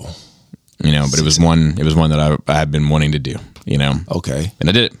 Wow. But it was one that I had been wanting to do. Okay. And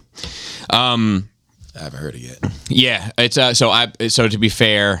I did it. I haven't heard it yet. Yeah, it's so to be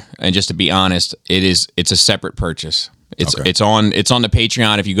fair and just to be honest, it's a separate purchase. Okay. It's on the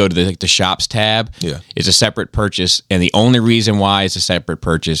Patreon. If you go to the shops tab, Yeah. it's a separate purchase, and the only reason why it's a separate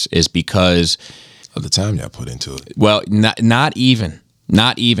purchase is because, Of the time y'all put into it. well, not even.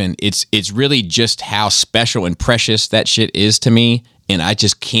 It's really just how special and precious that shit is to me, and I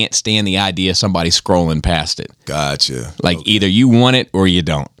just can't stand the idea of somebody scrolling past it. Gotcha. Like either you want it or you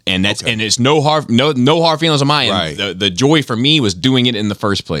don't. and it's no hard feelings on my end. Right. The joy for me was doing it in the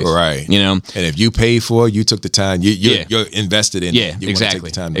first place. Right. You know, and if you paid for it, you took the time. You're invested in. Yeah, it. You exactly.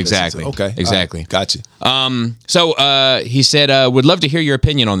 Take the time to Exactly. listen to it. Okay. Exactly. Gotcha. So he said, would love to hear your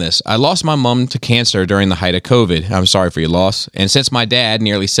opinion on this. I lost my mom to cancer during the height of COVID. I'm sorry for your loss. And since my dad,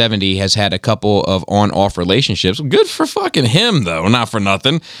 nearly 70, has had a couple of on-off relationships, good for fucking him, though, not for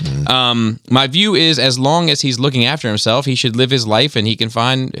nothing. My view is, as long as he's looking after himself, he should live his life and he can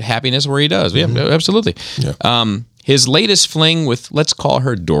find happiness where he does. Yeah, absolutely. Yeah. His latest fling with, let's call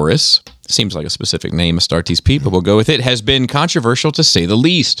her Doris, seems like a specific name to start these people, we'll go with it, has been controversial to say the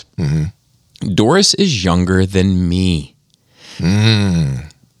least. Doris is younger than me.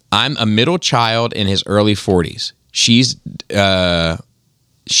 I'm a middle child in his early 40s. She's a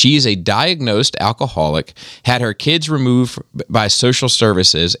diagnosed alcoholic, had her kids removed by social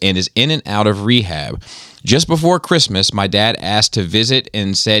services, and is in and out of rehab. Just before Christmas, my dad asked to visit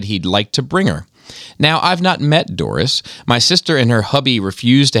and said he'd like to bring her. Now, I've not met Doris. My sister and her hubby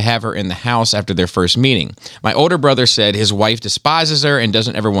refused to have her in the house after their first meeting. My older brother said his wife despises her and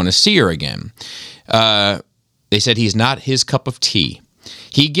doesn't ever want to see her again. They said he's not his cup of tea.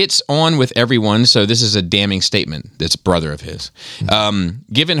 He gets on with everyone, so this is a damning statement. This brother of his.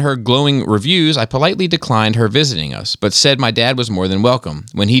 Given her glowing reviews, I politely declined her visiting us, but said my dad was more than welcome.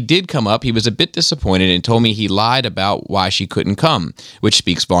 When he did come up, he was a bit disappointed and told me he lied about why she couldn't come, which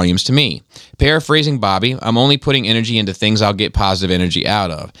speaks volumes to me. Paraphrasing Bobby, I'm only putting energy into things I'll get positive energy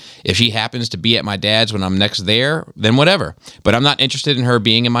out of. If she happens to be at my dad's when I'm next there, then whatever. But I'm not interested in her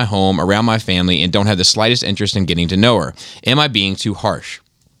being in my home, around my family, and don't have the slightest interest in getting to know her. Am I being too harsh?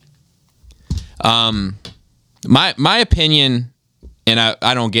 My opinion, and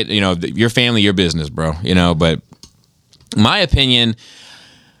I don't get, your family, your business, bro, but my opinion,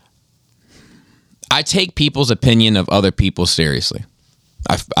 I take people's opinion of other people seriously.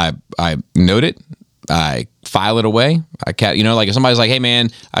 I note it. I file it away. Like if somebody's like, hey man,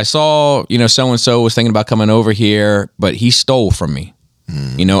 I saw, so-and-so was thinking about coming over here, but he stole from me.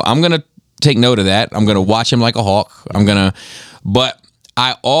 I'm going to take note of that. I'm going to watch him like a hawk. But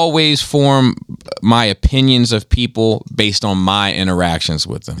I always form my opinions of people based on my interactions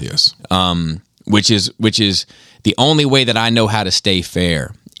with them. Yes. Which is the only way that I know how to stay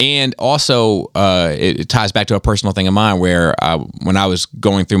fair. And also, it ties back to a personal thing of mine where when I was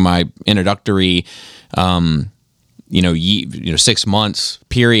going through my introductory, 6 months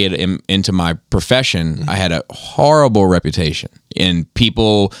period into my profession, I had a horrible reputation, and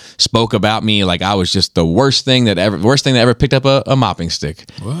people spoke about me like I was just the worst thing that ever picked up a mopping stick.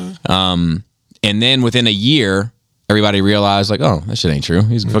 What? And then within a year, everybody realized like, oh, that shit ain't true.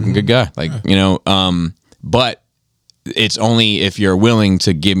 He's a fucking good guy. But it's only if you're willing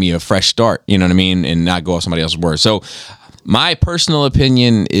to give me a fresh start, you know what I mean, and not go off somebody else's word. So my personal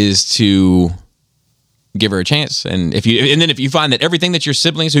opinion is to give her a chance, and if you find that everything that your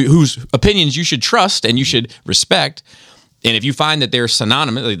siblings whose opinions you should trust and you should respect, and if you find that they're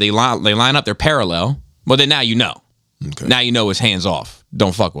synonymous, they line up, they're parallel, well then now you know. Okay. Now you know it's hands off.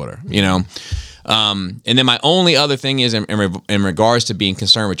 Don't fuck with her. And then my only other thing is in regards to being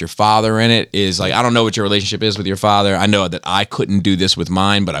concerned with your father in it is like, I don't know what your relationship is with your father. I know that I couldn't do this with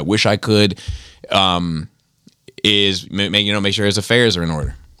mine, but I wish I could. Is make sure his affairs are in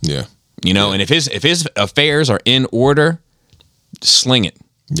order. Yeah. And if his affairs are in order, sling it.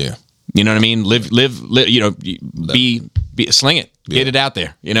 Yeah. You know what I mean? Live, sling it. Yeah. Get it out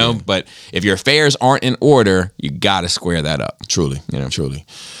there, Yeah. But if your affairs aren't in order, you got to square that up. Truly. Truly.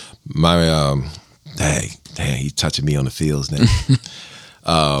 My, dang, he's touching me on the feels now.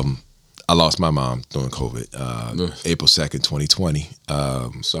 I lost my mom during COVID, April 2nd, 2020.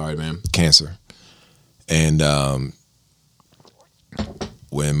 Sorry, man. Cancer. And,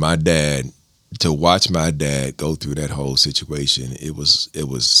 when to watch my dad go through that whole situation, it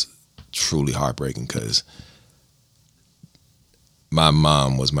was truly heartbreaking because my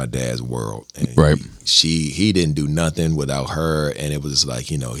mom was my dad's world. And right. He didn't do nothing without her. And it was like,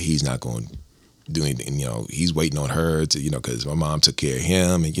 he's not going to do anything, he's waiting on her to, because my mom took care of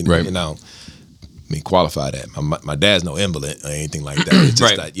him and, right. Qualify that. My dad's no invalid or anything like that. It's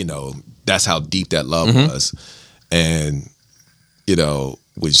just right. that, that's how deep that love was. And,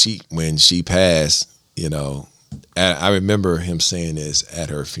 when she passed, I remember him saying this at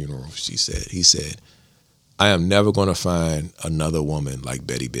her funeral. He said, I am never going to find another woman like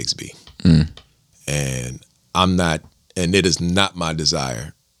Betty Bixby. And it is not my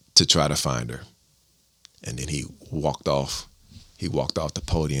desire to try to find her. And then he walked off the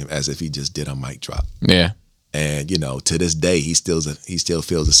podium as if he just did a mic drop. Yeah. And, to this day, he still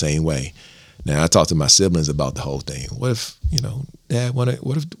feels the same way. Now I talk to my siblings about the whole thing. What if Dad want to?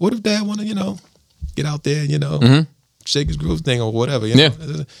 What if Dad want to get out there and shake his groove thing or whatever? Yeah.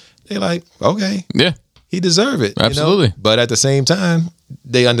 They're like, okay, Yeah. he deserve it. Absolutely. But at the same time,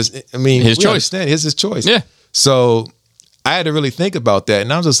 they understand. I mean, His we choice. understand it's his choice. Yeah. So I had to really think about that,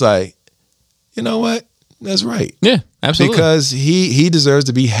 and I was just like, you know what? That's right. Yeah. Absolutely. Because he deserves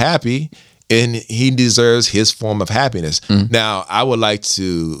to be happy, and he deserves his form of happiness. Now, I would like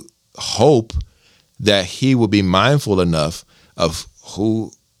to hope that he will be mindful enough of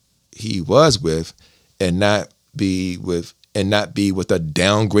who he was with, and not be with a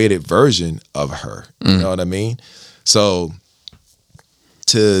downgraded version of her. You know what I mean? So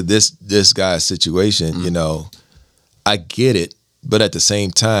to this guy's situation, I get it, but at the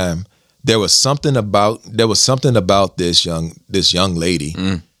same time, there was something about this young lady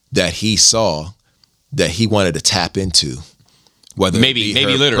that he saw that he wanted to tap into, whether Maybe it be her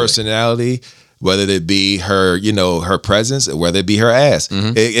literally. personality, whether it be her her presence, or whether it be her ass.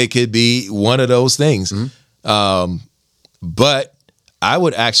 It could be one of those things. But I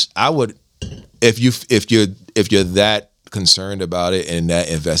would if you're that concerned about it and that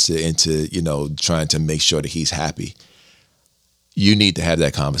invested into trying to make sure that he's happy, you need to have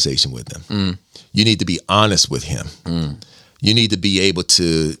that conversation with him. You need to be honest with him. You need to be able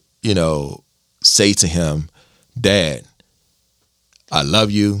to say to him, Dad, I love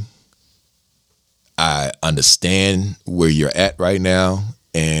you. I understand where you're at right now.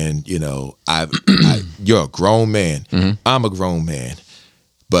 And, you're a grown man. I'm a grown man.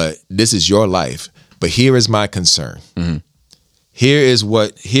 But this is your life. But here is my concern. Here's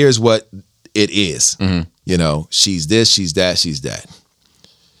what it is. She's this, she's that, she's that.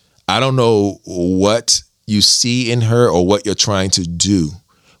 I don't know what you see in her or what you're trying to do,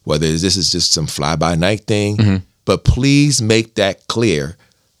 whether this is just some fly-by-night thing, but please make that clear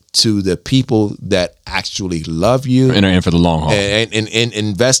to the people that actually love you And are in for the long haul. and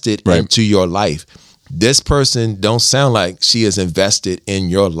invested into your life. This person don't sound like she is invested in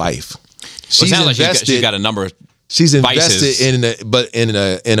your life. It sounds like she's got a number of She's invested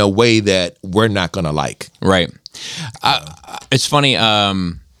vices. in a way that we're not gonna like. Right. It's funny.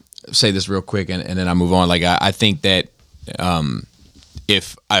 Say this real quick, and then I move on. Like I think that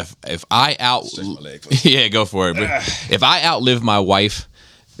if I yeah, go for it. But if I outlive my wife,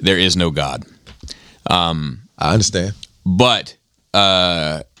 there is no God. I understand. But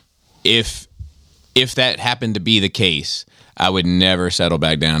if that happened to be the case, I would never settle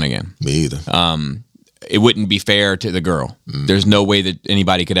back down again. Me either. It wouldn't be fair to the girl. There's no way that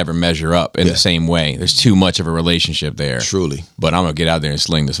anybody could ever measure up in the same way. There's too much of a relationship there. Truly. But I'm going to get out there and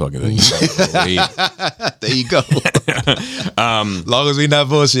sling this fucking thing. There you go. Long as we not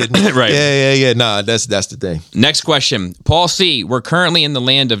bullshitting. Right. Yeah. Nah, that's the thing. Next question. Paul C. We're currently in the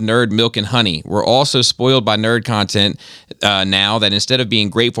land of nerd milk and honey. We're also spoiled by nerd content now that instead of being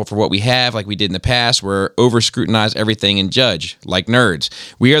grateful for what we have like we did in the past, we're over-scrutinize everything and judge like nerds.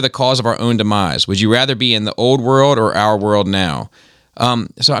 We are the cause of our own demise. Would you rather be in the old world or our world now?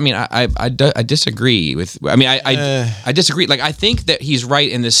 So I mean, I disagree with. I mean, I disagree. Like, I think that he's right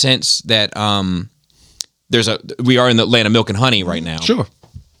in the sense that we are in the land of milk and honey right now. Sure.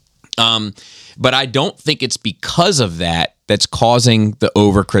 But I don't think it's because of that's causing the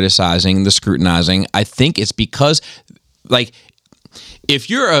over criticizing, the scrutinizing. I think it's because, like, if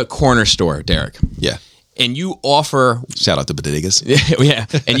you're a corner store, Derek, Yeah. and you offer Shout out to bodegas. yeah,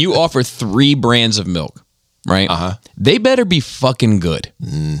 and you offer 3 brands of milk, right? They better be fucking good.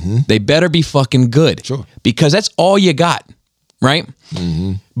 They better be fucking good. Sure. Because that's all you got, right?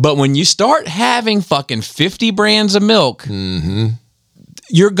 But when you start having fucking 50 brands of milk,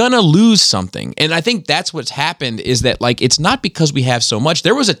 you're gonna lose something. And I think that's what's happened is that, like, it's not because we have so much.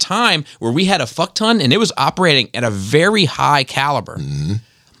 There was a time where we had a fuck ton and it was operating at a very high caliber.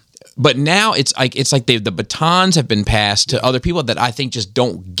 But now it's like the batons have been passed to other people that I think just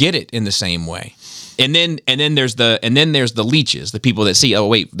don't get it in the same way. And then there's the leeches, the people that see, oh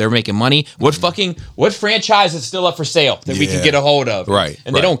wait, they're making money. What franchise is still up for sale that we can get a hold of? Right.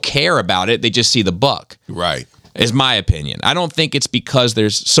 And they don't care about it. They just see the buck. Right. Is my opinion. I don't think it's because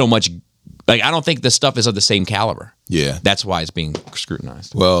there's so much. Like, I don't think the stuff is of the same caliber. Yeah. That's why it's being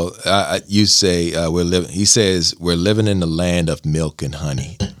scrutinized. Well, you say we're living. He says we're living in the land of milk and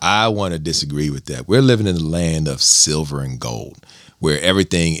honey. I want to disagree with that. We're living in the land of silver and gold, where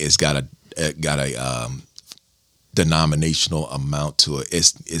everything is got a denominational amount to it.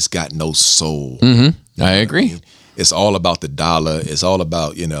 It's got no soul. I agree. It's all about the dollar. It's all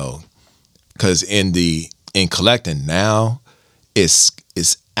about because in collecting now, it's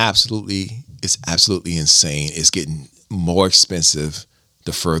absolutely insane. It's getting more expensive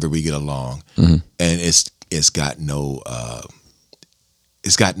the further we get along, Mm-hmm. and it's got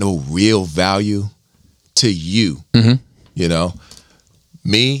no real value to you. Mm-hmm. You know,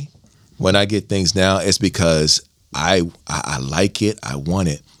 me, when I get things now, it's because I like it, I want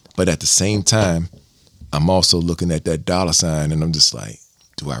it, but at the same time, I'm also looking at that dollar sign, and I'm just like,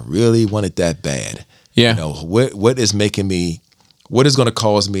 do I really want it that bad? Yeah. You know, what is making me, what is going to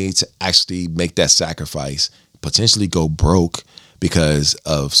cause me to actually make that sacrifice, potentially go broke because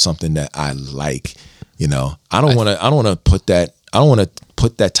of something that I like? You know, I don't want to put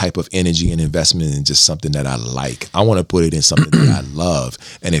that type of energy and investment in just something that I like. I want to put it in something that I love.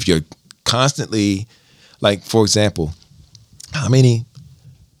 And if you're constantly, like, for example, how many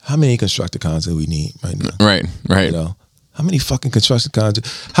Constructicons do we need right now? Right. You know, how many fucking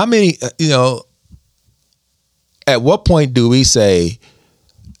Constructicons? How many, you know, at what point do we say,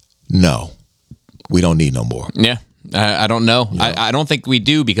 no, we don't need no more? Yeah. I don't know. I don't think we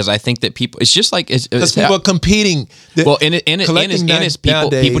do, because I think that people, it's just like, Because people are competing. Well, in it,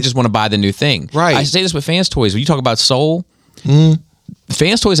 people just want to buy the new thing. Right. I say this with Fans Toys. When you talk about soul,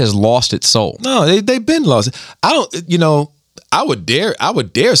 Fans Toys has lost its soul. No, they've been lost. I don't, you know, I would dare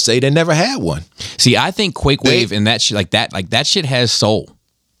say they never had one. See, I think Quakewave and that shit, like that shit has soul.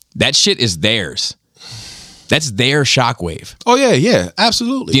 That shit is theirs. That's their Shockwave. Oh yeah,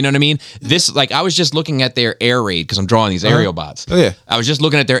 absolutely. Do you know what I mean? This, like, I was just looking at their air raid, because I'm drawing these aerial bots. Oh yeah. I was just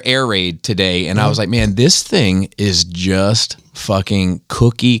looking at their air raid today, and I was like, man, this thing is just fucking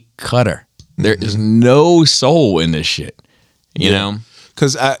cookie cutter. There is no soul in this shit. You know?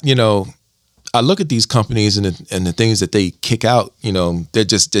 Because I look at these companies and the things that they kick out. You know, they're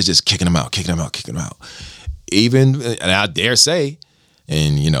just kicking them out. Even, and I dare say,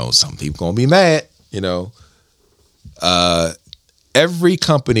 and you know, some people gonna be mad. You know, every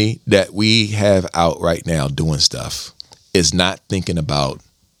company that we have out right now doing stuff is not thinking about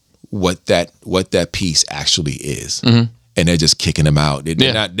what that piece actually is. And they're just kicking them out.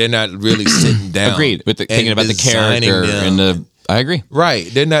 They're not really sitting down. Agreed. With thinking about the character and the. I agree. Right.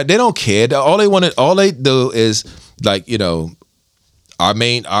 They don't care. All they do is, like, you know, our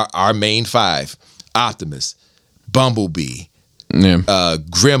main five: Optimus, Bumblebee,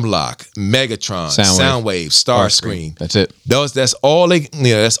 Grimlock, Megatron, Soundwave, Starscream. That's it. That's all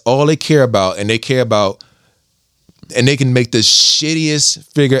they care about, and they care about, and they can make the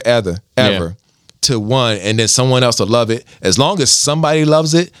shittiest figure ever. To one, and then someone else will love it. As long as somebody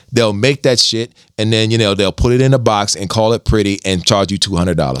loves it, they'll make that shit, and then, you know, they'll put it in a box and call it pretty and charge you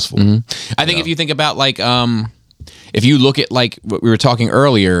 $200 for it. I think if you think about, like, if you look at, like, what we were talking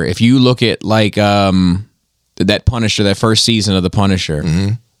earlier, if you look at, like, that Punisher, that first season of the Punisher,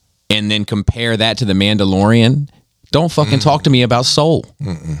 and then compare that to the Mandalorian, don't fucking talk to me about soul.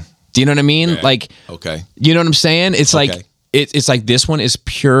 Do you know what I mean? Yeah. Like, okay, you know what I'm saying? It's like. It's like, this one is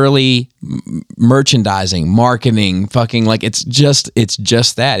purely merchandising, marketing, fucking, like, it's just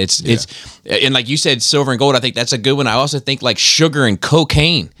that. It's and like you said, silver and gold. I think that's a good one. I also think, like, sugar and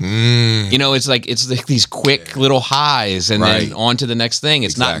cocaine. You know, it's like these quick little highs, and then on to the next thing.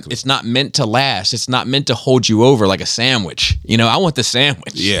 It's not meant to last. It's not meant to hold you over like a sandwich. You know, I want the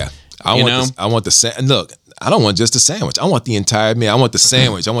sandwich. Yeah, I want the sandwich. Look, I don't want just the sandwich. I want the entire meal. I want the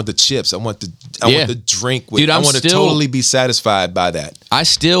sandwich. I want the chips. I want the drink. Dude, I want to totally be satisfied by that. I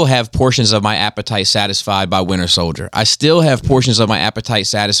still have portions of my appetite satisfied by Winter Soldier. I still have portions of my appetite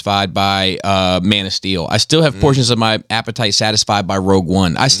satisfied by Man of Steel. I still have portions of my appetite satisfied by Rogue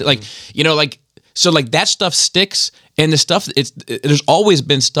One. I still, like, you know, like, so, like, that stuff sticks, and the stuff, there's always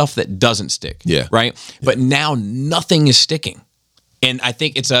been stuff that doesn't stick. Yeah. Right? But now nothing is sticking. And I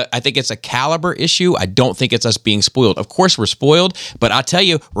think it's a caliber issue. I don't think it's us being spoiled. Of course we're spoiled, but I'll tell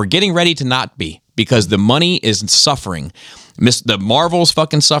you, we're getting ready to not be, because the money is suffering. The Marvels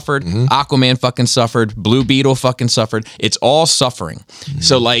fucking suffered. Aquaman fucking suffered. Blue Beetle fucking suffered. It's all suffering.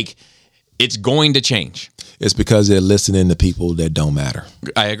 So, like, it's going to change. It's because they're listening to people that don't matter.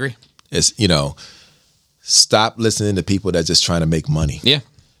 I agree. It's, you know, stop listening to people that just trying to make money. Yeah.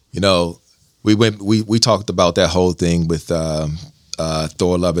 You know, we talked about that whole thing with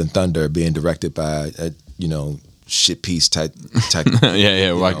Thor: Love and Thunder being directed by you know, shit piece type talking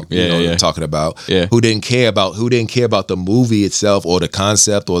about who didn't care about the movie itself or the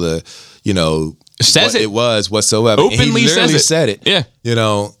concept or the, you know, says it was whatsoever. Openly and he literally said it. Yeah. You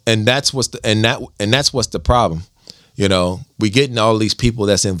know, and that's what's the problem. You know, we getting all these people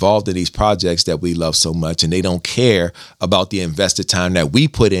that's involved in these projects that we love so much, and they don't care about the invested time that we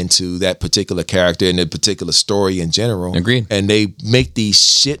put into that particular character and the particular story in general. Agreed. And they make these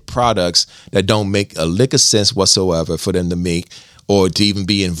shit products that don't make a lick of sense whatsoever for them to make or to even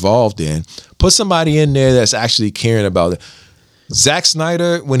be involved in. Put somebody in there that's actually caring about it. Zack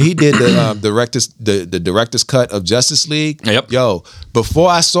Snyder, when he did the director's cut of Justice League, Yep. yo, before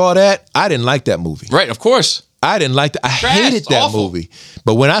I saw that, I didn't like that movie. Right, of course. I didn't like that. I Trash, hated that awful. movie.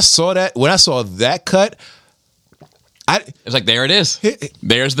 But when I saw that cut, It's like, there it is.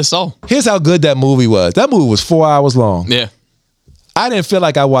 There's the soul. here's how good that movie was. That movie was 4 hours long. Yeah, I didn't feel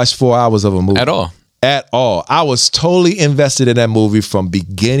like I watched 4 hours of a movie. at all. At all. I was totally invested in that movie from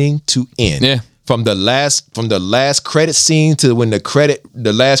beginning to end. Yeah. From the last credit scene to when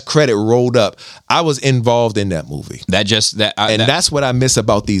the last credit rolled up, I was involved in that movie. That's what I miss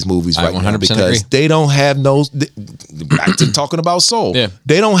about these movies I right now 100% because agree. they don't have back to talking about soul. Yeah.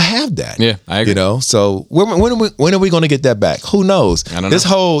 They don't have that. Yeah, I agree. You know, so when are we going to get that back? Who knows? I don't know.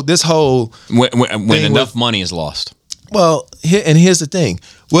 This whole when thing enough with- money is lost. well, here's the thing: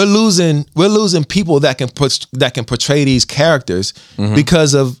 we're losing people that can portray these characters Mm-hmm.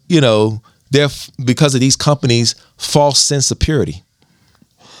 because of because of these companies' false sense of purity.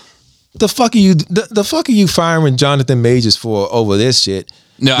 The fuck are you firing Jonathan Majors for over this shit?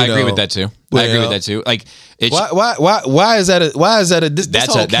 No, I You agree know? with that too. I Well, agree with that too. Like, it's Why is that this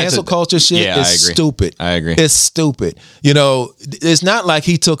whole cancel culture shit Yeah, I is agree. stupid. I agree. It's stupid. You know, it's not like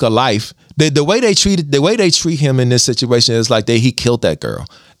he took a life. The way they treat him in this situation is like he killed that girl.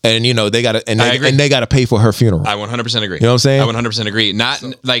 And they gotta pay for her funeral. I 100% agree. You know what I'm saying? I 100% agree. Not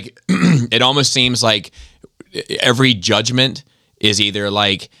like it almost seems like every judgment is either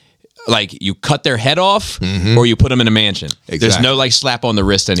like you cut their head off or you put them in a mansion. There's Exactly. no like slap on the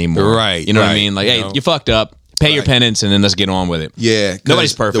wrist anymore. Right, You know what I right, mean? Like, you hey, know. you fucked up. Pay your penance and then let's get on with it. Yeah, 'cause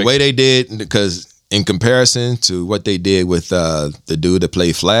Nobody's perfect. The way they did, because in comparison to what they did with the dude that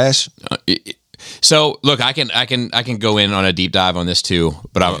played Flash, So look, I can go in on a deep dive on this too,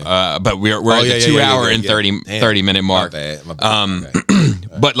 but we're at the 2 hour and 30 minute mark. My bad.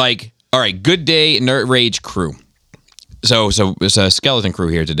 But like, all right, good day, Nerd Rage crew. So it's a skeleton crew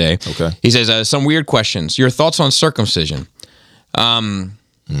here today. Okay. He says some weird questions. Your thoughts on circumcision?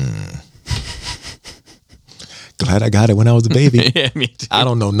 Glad I got it when I was a baby. Yeah, me too. I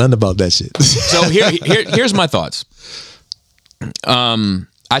don't know nothing about that shit. So here's my thoughts.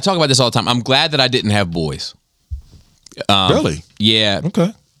 I talk about this all the time. I'm glad that I didn't have boys. Really? Yeah.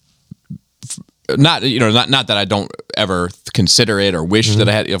 Okay. Not that I don't ever consider it or wish that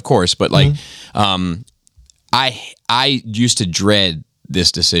I had, of course, but like, I used to dread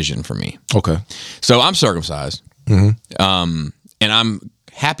this decision for me. Okay. So I'm circumcised, and I'm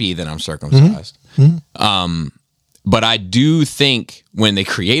happy that I'm circumcised. But I do think when they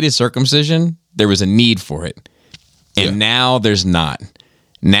created circumcision, there was a need for it, and now there's not.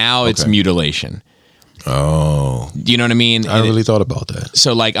 Now it's mutilation. Oh. Do you know what I mean? I really thought about that.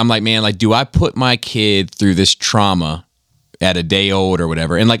 So like, I'm like, man, like, do I put my kid through this trauma at a day old or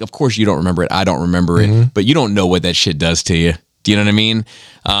whatever? And like, of course you don't remember it. I don't remember it, but you don't know what that shit does to you. Do you know what I mean?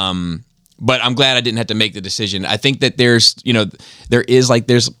 But I'm glad I didn't have to make the decision. I think that there's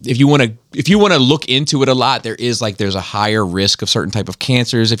if you want to look into it a lot, there's a higher risk of certain type of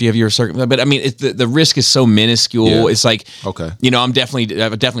cancers if you have your but I mean, the risk is so minuscule. Yeah. It's like, Okay. I've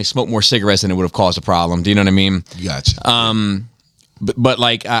definitely smoked more cigarettes than it would have caused a problem. Do you know what I mean? Gotcha. But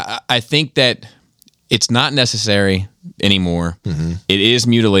like, I think that it's not necessary anymore. It is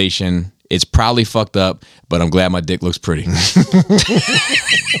mutilation. It's probably fucked up, but I'm glad my dick looks pretty.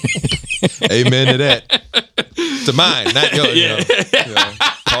 Amen to that. To mine, not yours.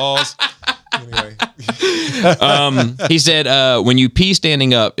 Pause. Anyway. He said, when you pee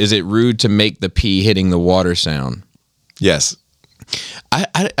standing up, is it rude to make the pee hitting the water sound? Yes. I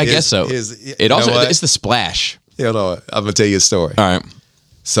guess so. It's the splash. Hold on. I'm gonna tell you a story. All right.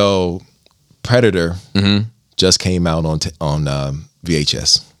 So, Predator just came out on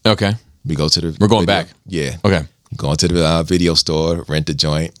VHS. Okay. We go to the. We're going video. back. Yeah. Okay. Going to the video store, rent the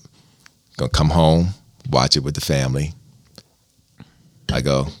joint. Gonna come home, watch it with the family. I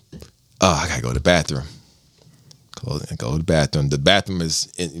go, I gotta go to the bathroom. Go to the bathroom. The bathroom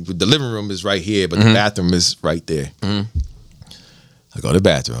the living room is right here, but the bathroom is right there. I go to the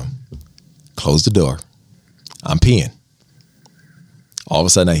bathroom, close the door. I'm peeing. All of a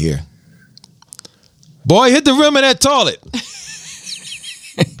sudden I hear, boy, hit the rim of that toilet.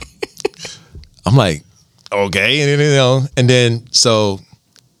 I'm like, okay. And then so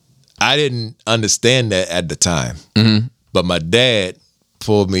I didn't understand that at the time. But my dad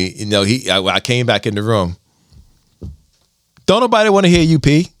pulled me, I came back in the room. Don't nobody want to hear you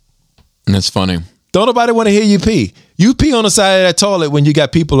pee. That's funny. Don't nobody want to hear you pee. You pee on the side of that toilet when you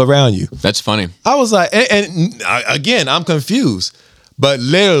got people around you. That's funny. I was like, and again, I'm confused. But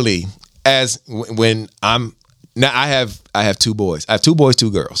literally, when I'm now, I have two boys. I have 2 boys,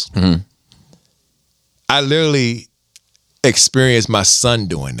 2 girls. I literally experienced my son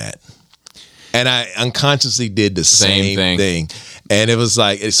doing that. And I unconsciously did the same thing. And it was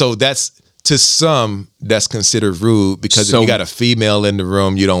like, so that's, to some, that's considered rude because if you got a female in the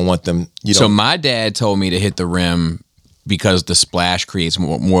room, you don't want them. So my dad told me to hit the rim because the splash creates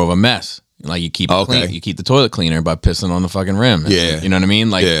more of a mess. Like you keep it clean, you keep the toilet cleaner by pissing on the fucking rim. Yeah. You know what I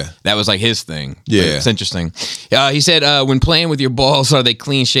mean? Like that was like his thing. Yeah. Like, it's interesting. He said, when playing with your balls, are they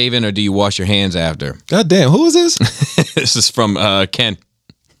clean shaven or do you wash your hands after? God damn, who is this? This is from Ken.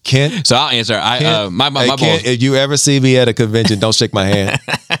 Ken? So I'll answer. My Ken, balls. if you ever see me at a convention, don't shake my hand.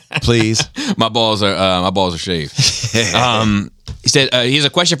 Please. My balls are shaved. He said, he has a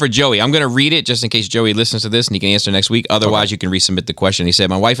question for Joey. I'm going to read it just in case Joey listens to this and he can answer next week. Otherwise, you can resubmit the question. He said,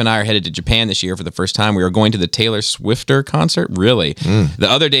 my wife and I are headed to Japan this year for the first time. We are going to the Taylor Swifter concert. Really? The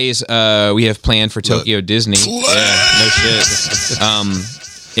other days we have planned for Tokyo Disney. No shit.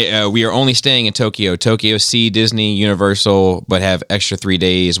 We are only staying in Tokyo. Tokyo, see Disney, Universal, but have extra 3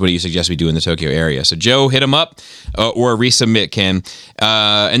 days. What do you suggest we do in the Tokyo area? So Joe, hit him up or resubmit, Ken.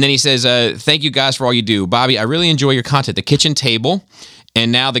 And then he says, thank you guys for all you do. Bobby, I really enjoy your content. The Kitchen Table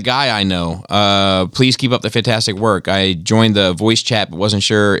and now the guy I know. Please keep up the fantastic work. I joined the voice chat but wasn't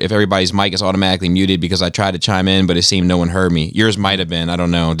sure if everybody's mic is automatically muted because I tried to chime in, but it seemed no one heard me. Yours might have been. I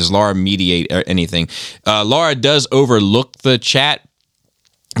don't know. Does Laura mediate anything? Laura does overlook the chat,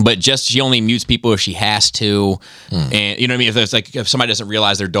 but she only mutes people if she has to. And you know what I mean? If somebody doesn't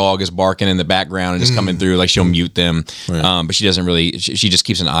realize their dog is barking in the background and just coming through, like she'll mute them. Right. But she doesn't really, she just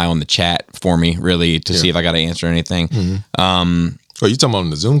keeps an eye on the chat for me really to see if I got to answer anything. Oh, you talking about on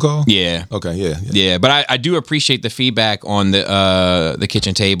the Zoom call? Yeah. Okay. Yeah. Yeah. But I do appreciate the feedback on the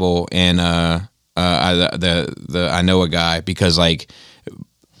Kitchen Table and the I Know a Guy, because like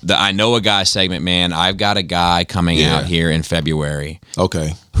the I Know a Guy segment, man, I've got a guy coming out here in February.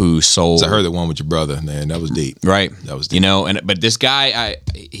 Okay. Who sold? So I heard the one with your brother, man. That was deep. Right. That was deep. You know, but this guy,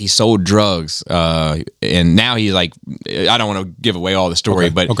 he sold drugs, and now he's like, I don't want to give away all the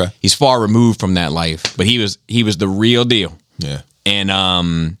story, but he's far removed from that life. But he was the real deal. Yeah.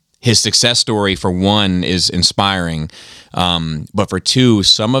 And his success story, for one, is inspiring. But for two,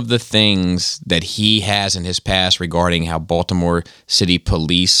 some of the things that he has in his past regarding how Baltimore City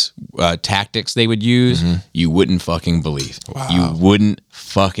police tactics they would use, you wouldn't fucking believe. Wow. You wouldn't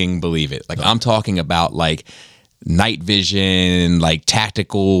fucking believe it. Like I'm talking about like night vision, like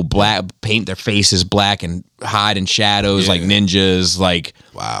tactical black, paint their faces black and hide in shadows like ninjas, like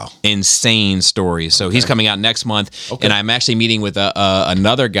insane stories. So he's coming out next month, and I'm actually meeting with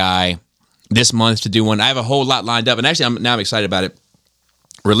another guy this month to do one. I have a whole lot lined up, and actually I'm excited about it.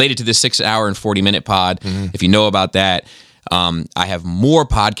 Related to this 6 hour and 40-minute pod, if you know about that, I have more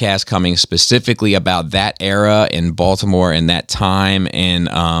podcasts coming specifically about that era in Baltimore and that time, and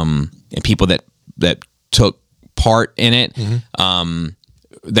people that took part in it,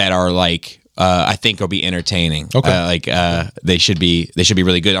 that are like I think will be entertaining. They should be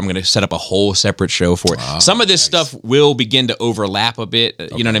really good. I'm going to set up a whole separate show for it. Some of this stuff will begin to overlap a bit.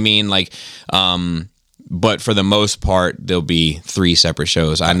 You know what I mean? Like, but for the most part, there'll be 3 separate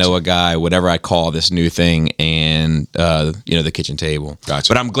shows. Gotcha. I Know a Guy, whatever I call this new thing, and the Kitchen Table. Gotcha.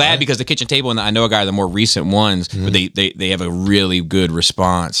 But I'm glad because the Kitchen Table and the I Know a Guy are the more recent ones, but they have a really good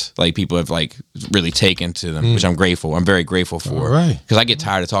response. Like people have like really taken to them, which I'm grateful. I'm very grateful for. Right. Because I get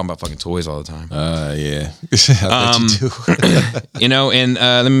tired of talking about fucking toys all the time. Yeah. I bet you do. And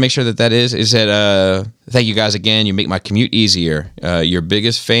let me make sure that is. It said, thank you guys again. You make my commute easier. Your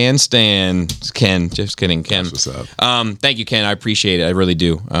biggest fan, Stan. Ken. Just kidding, Ken. That's what's up. Thank you, Ken. I appreciate it. I really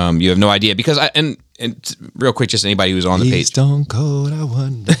do. You have no idea because and real quick, just anybody who's on the page. Stone Cold, I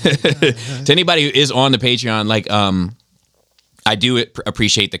wonder. To anybody who is on the Patreon, like I do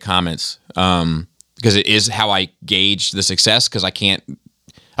appreciate the comments because it is how I gauge the success. Because I can't.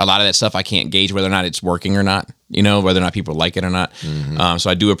 A lot of that stuff I can't gauge whether or not it's working or not, whether or not people like it or not. So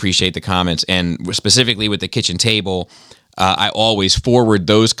I do appreciate the comments. And specifically with the Kitchen Table, I always forward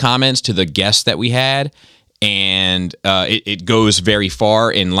those comments to the guests that we had. And it goes very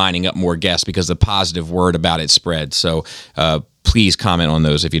far in lining up more guests because the positive word about it spread. So please comment on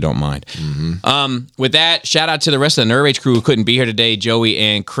those if you don't mind. With that, shout out to the rest of the Nerve Rage crew who couldn't be here today, Joey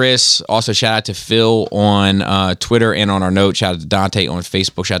and Chris. Also, shout out to Phil on Twitter and on our note. Shout out to Dante on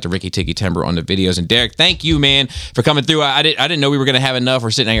Facebook. Shout out to Ricky Tiki Timber on the videos. And Derek, thank you, man, for coming through. I didn't know we were going to have enough.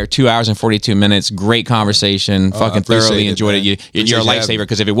 We're sitting here 2 hours and 42 minutes. Great conversation. Fucking thoroughly enjoyed it. You're a lifesaver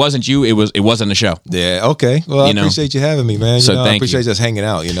because if it wasn't you, it wasn't the show. Yeah, okay. Well, I appreciate you having me, man. So I appreciate us hanging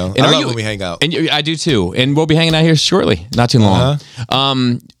out, And I love when we hang out. And I do too. And we'll be hanging out here shortly. Not too long.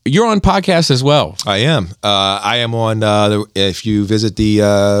 You're on podcasts as well. I am. I am on. If you visit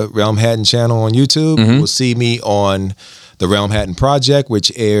the Realm Hatton channel on YouTube, you will see me on The Realm Hatton Project,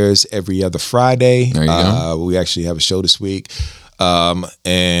 which airs every other Friday. There you go. We actually have a show this week. And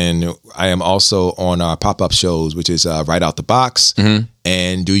I am also on our pop-up shows, which is Right Out the Box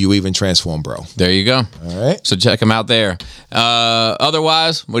and Do You Even Transform, Bro? There you go. All right. So check them out there.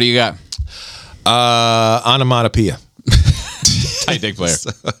 Otherwise, what do you got? Onomatopoeia. Tight dick player.